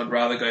Stags, I'd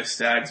rather go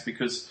Stags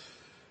because,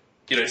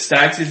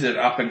 Stags is an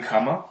up and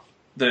comer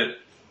that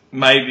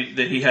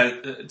he has,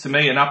 to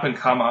me, an up and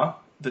comer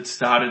that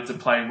started to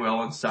play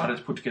well and started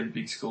to put together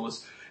big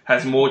scores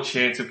has more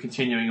chance of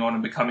continuing on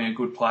and becoming a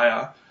good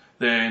player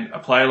than a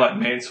player like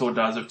Mansour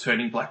does of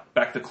turning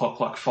back the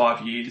clock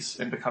 5 years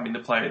and becoming the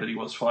player that he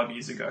was 5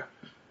 years ago.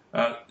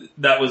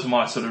 That was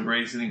my sort of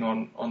reasoning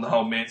on the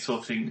whole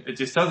Mansour thing. It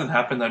just doesn't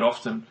happen that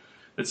often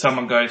that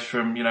someone goes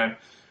from,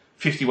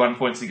 51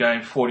 points a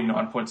game,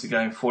 49 points a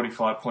game,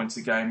 45 points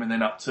a game, and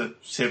then up to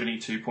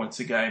 72 points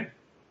a game.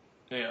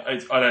 Yeah,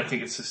 I don't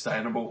think it's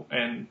sustainable.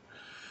 And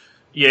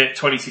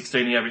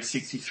 2016 he averaged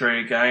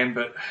 63 a game,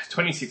 but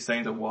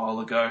 2016 is a while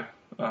ago.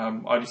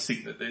 I just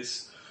think that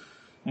there's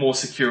more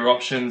secure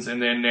options,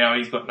 and then now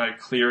he's got no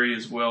Cleary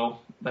as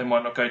well. They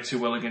might not go too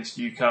well against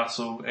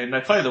Newcastle, and they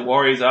play the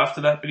Warriors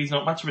after that, but he's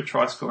not much of a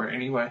try scorer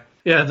anyway.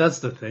 Yeah, that's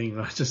the thing.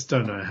 I just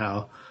don't know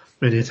how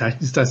many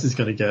attacking stats he's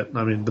going to get.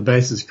 I mean, the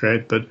base is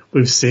great, but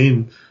we've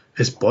seen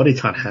his body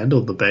can't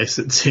handle the base,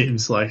 it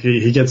seems.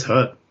 He gets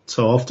hurt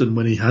so often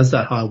when he has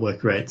that high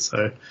work rate,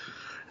 so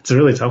it's a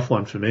really tough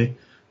one for me.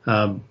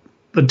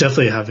 But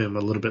definitely have him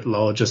a little bit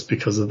lower just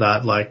because of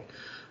that.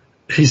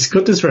 He's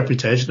got this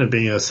reputation of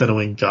being a center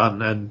wing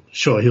gun, and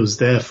sure, he was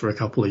there for a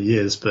couple of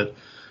years, but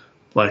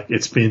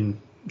it's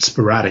been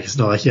sporadic. It's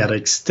not like he had an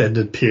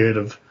extended period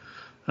of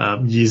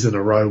years in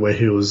a row where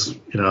he was,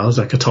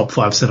 a top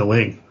 5 center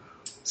wing.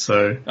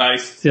 So, I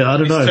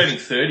don't know. He's turning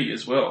 30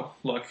 as well.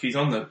 He's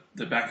on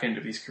the back end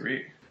of his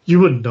career. You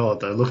wouldn't know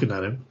it though, looking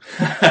at him.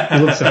 He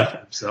looks out for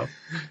himself.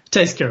 He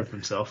takes care of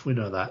himself. We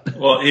know that.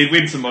 Well, he'd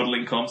win some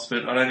modelling comps,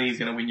 but I don't think he's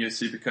going to win your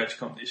Supercoach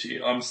comp this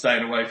year. I'm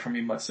staying away from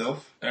him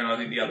myself, and I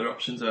think the other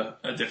options are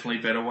definitely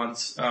better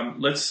ones.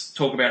 Let's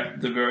talk about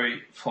the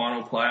very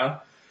final player,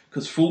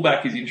 because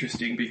fullback is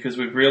interesting because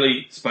we've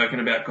really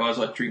spoken about guys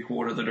like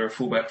Drinkwater that are a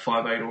fullback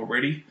 5'8"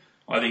 already.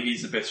 I think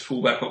he's the best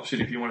fullback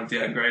option if you want to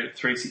downgrade at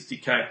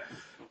 360k.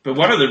 But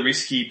one of the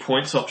risky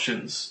points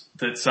options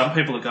that some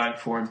people are going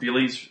for, and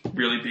Billy's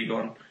really big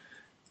on,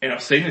 and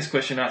I've seen this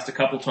question asked a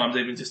couple of times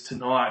even just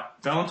tonight,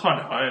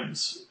 Valentine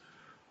Holmes.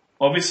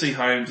 Obviously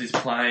Holmes is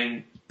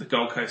playing the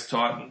Gold Coast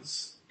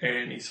Titans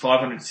and he's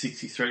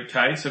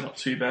 563k, so not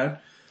too bad.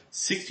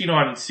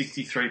 69 and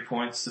 63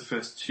 points the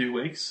first 2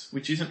 weeks,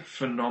 which isn't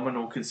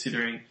phenomenal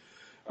considering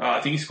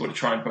I think he scored a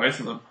try in both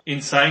of them.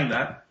 In saying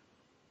that,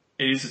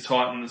 it is the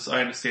Titans.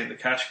 I understand the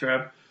cash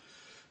grab.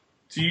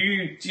 Do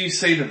you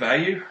see the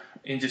value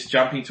in just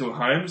jumping to a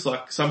Holmes?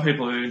 Some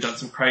people who've done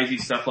some crazy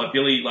stuff, like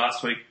Billy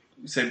last week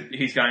said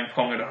he's going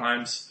Ponga to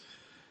Holmes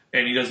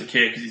and he doesn't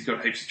care because he's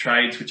got heaps of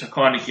trades, which I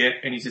kind of get,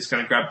 and he's just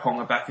going to grab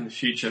Ponga back in the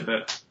future,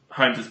 but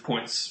Holmes'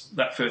 points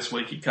that first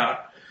week he can't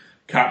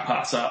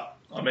pass up.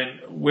 I mean,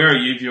 where are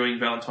you viewing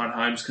Valentine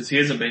Holmes? Because he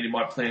hasn't been in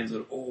my plans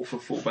at all for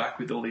fullback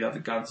with all the other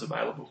guns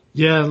available.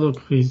 Yeah,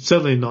 look, he's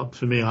certainly not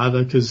for me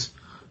either because,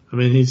 I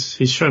mean, he's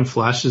shown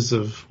flashes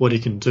of what he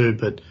can do,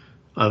 but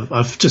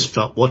I've just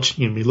felt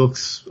watching him, he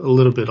looks a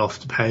little bit off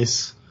the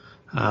pace,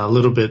 a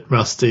little bit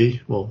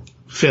rusty, well,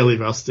 fairly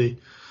rusty.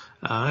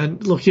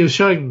 And look, he was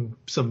showing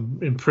some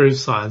improved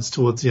signs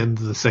towards the end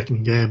of the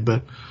second game,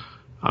 but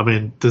I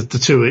mean, the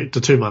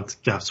 2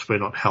 month gaps were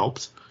not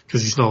helped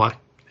because it's not like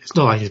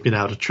he's been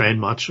able to train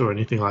much or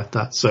anything like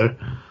that. So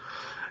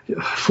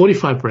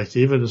 45 break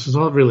even, this is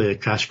not really a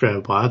cash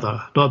grab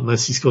either, not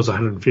unless he scores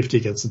 150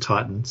 against the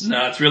Titans.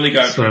 No, it's really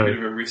going for a bit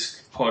of a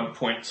risk pod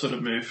point sort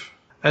of move.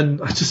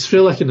 And I just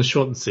feel like in a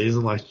shortened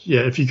season, like,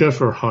 yeah, if you go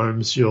for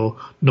Holmes, you're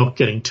not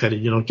getting Teddy,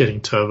 you're not getting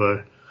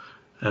Turbo.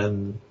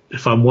 And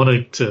if I'm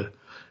wanting to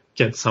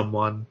get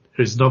someone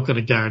who's not going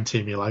to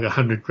guarantee me like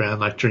 $100,000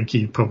 like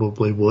Drinky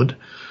probably would,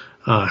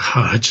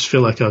 I just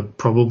feel like I'd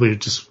probably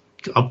just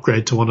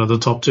upgrade to one of the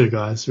top two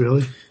guys,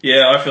 really.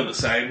 Yeah, I feel the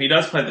same. He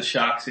does play the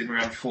Sharks in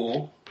round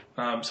 4,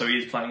 so he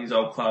is playing his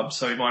old club,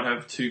 so he might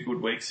have 2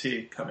 good weeks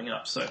here coming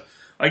up. So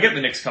I get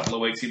the next couple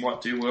of weeks he might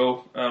do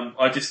well.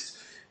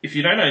 If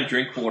you don't own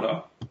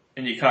Drinkwater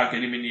and you can't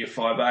get him into your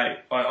 5'8",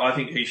 I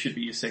think he should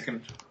be your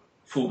second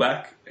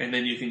fullback, and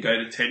then you can go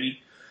to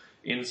Teddy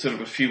in sort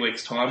of a few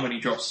weeks' time when he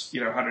drops,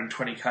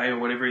 120k or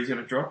whatever he's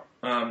going to drop.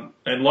 And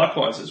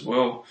likewise as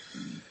well,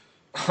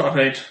 I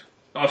mean,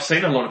 I've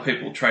seen a lot of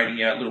people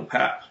trading out little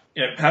Pap.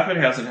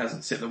 Pappenhausen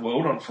hasn't set the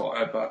world on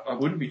fire, but I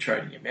wouldn't be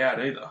trading him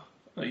out either.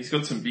 He's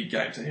got some big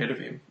games ahead of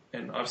him,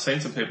 and I've seen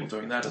some people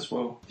doing that as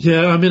well.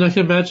 Yeah, I mean, I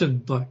can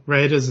imagine like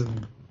Raiders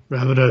and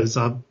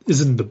Rabbitohs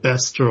isn't the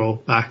best draw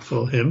back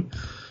for him.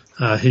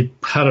 He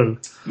had a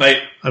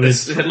mate.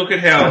 Look at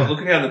how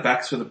the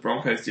backs for the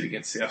Broncos did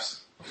against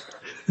Souths.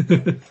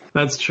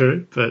 That's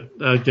true, but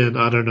again,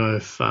 I don't know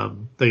if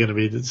they're going to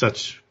be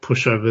such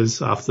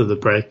pushovers after the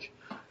break.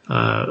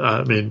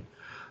 I mean,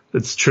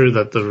 it's true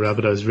that the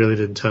Rabbitohs really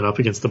didn't turn up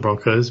against the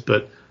Broncos,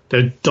 but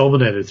they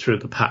dominated through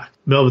the pack.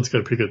 Melbourne's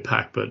got a pretty good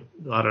pack, but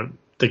I don't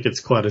think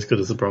it's quite as good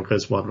as the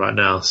Broncos one right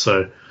now.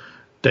 So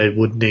they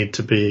would need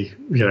to be,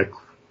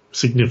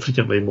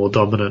 significantly more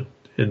dominant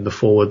in the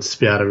forwards to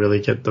be able to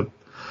really get the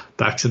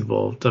backs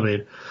involved. I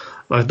mean,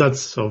 like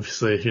that's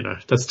obviously,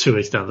 that's 2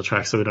 weeks down the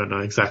track, so we don't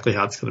know exactly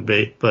how it's going to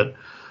be. But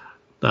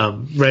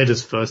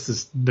Raiders first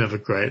is never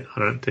great, I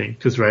don't think,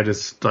 because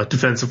Raiders, like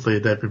defensively,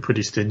 they've been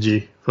pretty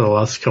stingy for the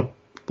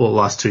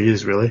last 2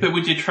 years, really. But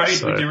would you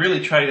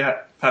really trade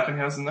out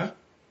Pappenhausen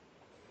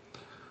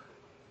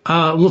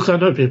though? Look, I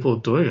know people are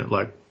doing it,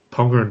 like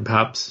Ponga and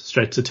Paps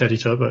straight to Teddy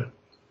Turbo,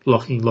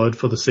 locking load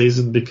for the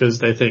season because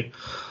they think,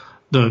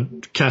 no,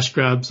 cash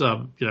grabs,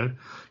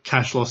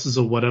 cash losses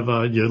or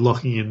whatever, you're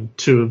locking in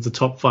 2 of the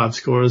top 5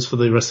 scorers for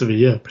the rest of the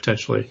year,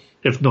 potentially.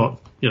 If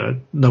not,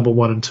 number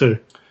 1 and 2.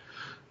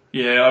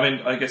 Yeah, I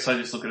mean, I guess I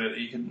just look at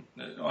it,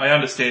 I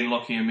understand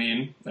locking them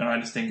in, and I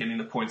understand getting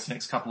the points the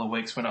next couple of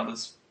weeks when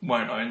others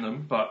won't own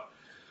them, but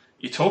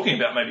you're talking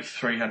about maybe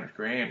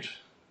 $300,000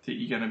 that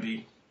you're going to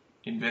be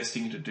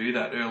investing to do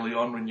that early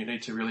on when you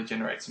need to really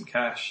generate some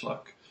cash.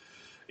 Like,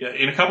 yeah,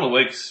 in a couple of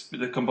weeks,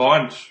 the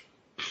combined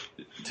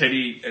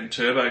Teddy and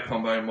Turbo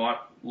combo might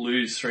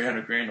lose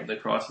 $300,000 of their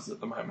prices at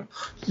the moment.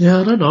 Yeah,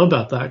 I don't know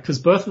about that because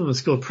both of them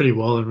scored pretty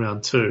well in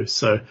round 2.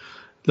 So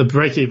the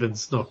break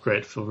even's not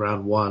great for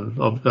round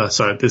 1.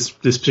 This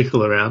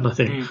particular round. I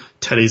think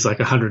Teddy's like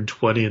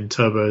 120 and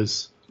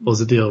Turbo's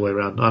was the other way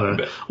around. I don't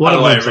know. One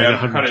of them's like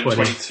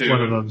 120.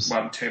 One of them's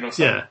 110 or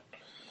something.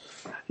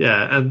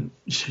 Yeah, and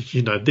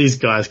these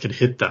guys can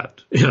hit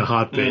that in a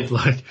heartbeat.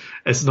 Like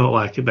it's not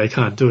like they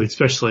can't do it.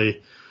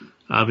 Especially,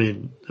 I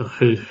mean,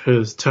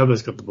 Turbo's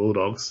got the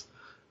Bulldogs,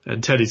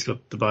 and Teddy's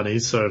got the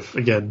Bunnies. So if,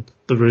 again,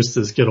 the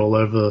Roosters get all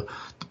over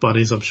the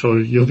Bunnies, I'm sure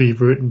you'll be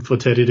rooting for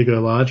Teddy to go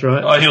large,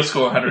 right? Oh, he'll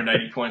score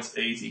 180 points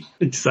easy.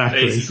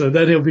 Exactly. Easy. So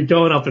then he'll be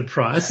going up in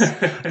price.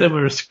 Then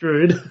we're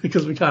screwed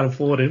because we can't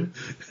afford him.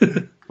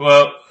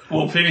 Well,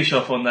 we'll finish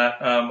off on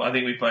that. I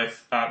think we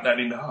both aren't that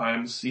into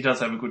Holmes. He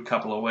does have a good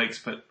couple of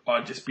weeks, but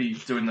I'd just be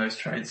doing those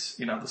trades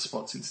in other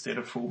spots instead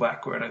of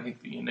fullback where I don't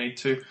think that you need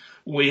to.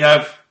 We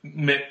have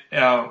met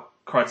our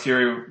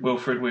criteria,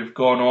 Wilfred. We've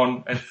gone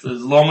on as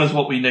long as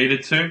what we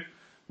needed to.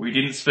 We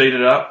didn't speed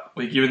it up.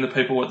 We're giving the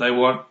people what they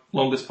want.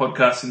 Longest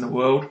podcast in the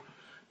world.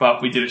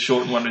 But we did a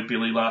shortened one with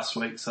Billy last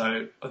week,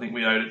 so I think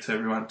we owed it to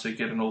everyone to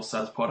get an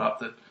All-Stars pod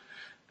up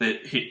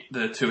that hit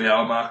the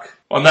 2-hour mark.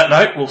 On that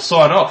note, we'll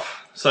sign off.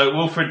 So,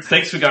 Wilfred,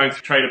 thanks for going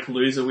for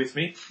Trader-Palooza with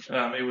me.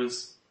 It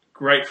was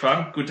great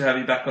fun. Good to have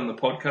you back on the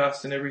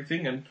podcast and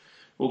everything. And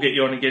we'll get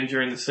you on again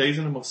during the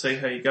season and we'll see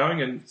how you're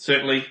going. And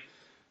certainly,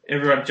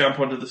 everyone jump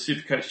onto the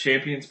Supercoach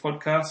Champions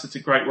podcast. It's a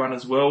great one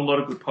as well. A lot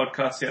of good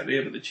podcasts out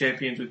there, but the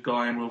Champions with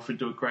Guy and Wilfred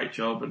do a great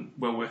job and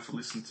well worth a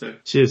listen to.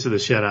 Cheers for the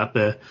shout out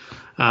there.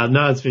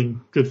 No, it's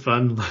been good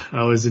fun. I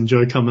always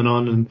enjoy coming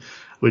on and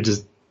we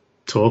just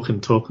talk.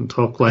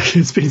 Like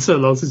it's been so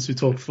long since we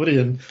talked footy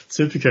and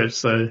Supercoach,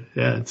 so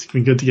yeah, it's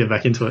been good to get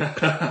back into it.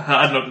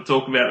 Hard not to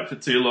talk about it for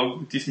too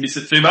long, dismiss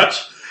it too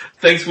much.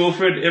 Thanks,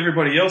 Wilfred.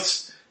 Everybody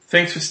else,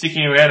 Thanks for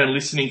sticking around and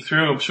listening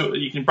through. I'm sure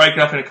you can break it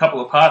up in a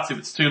couple of parts if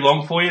it's too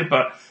long for you,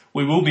 but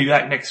we will be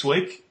back next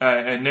week.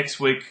 And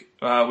next week,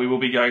 we will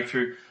be going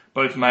through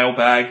both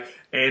mailbag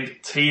and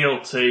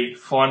TLT.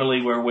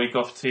 Finally, we're a week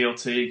off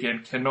TLT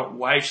again. Cannot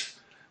wait.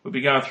 We'll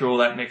be going through all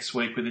that next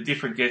week with a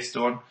different guest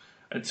on.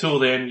 Until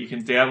then, you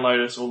can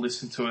download us or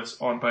listen to us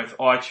on both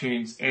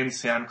iTunes and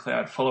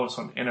SoundCloud. Follow us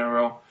on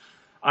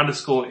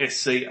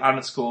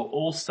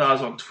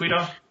NRL_SC_All-Stars on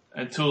Twitter.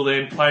 Until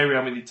then, play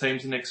around with your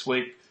teams next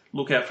week.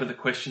 Look out for the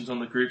questions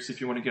on the groups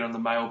if you want to get on the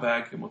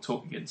mailbag, and we'll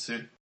talk again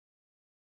soon.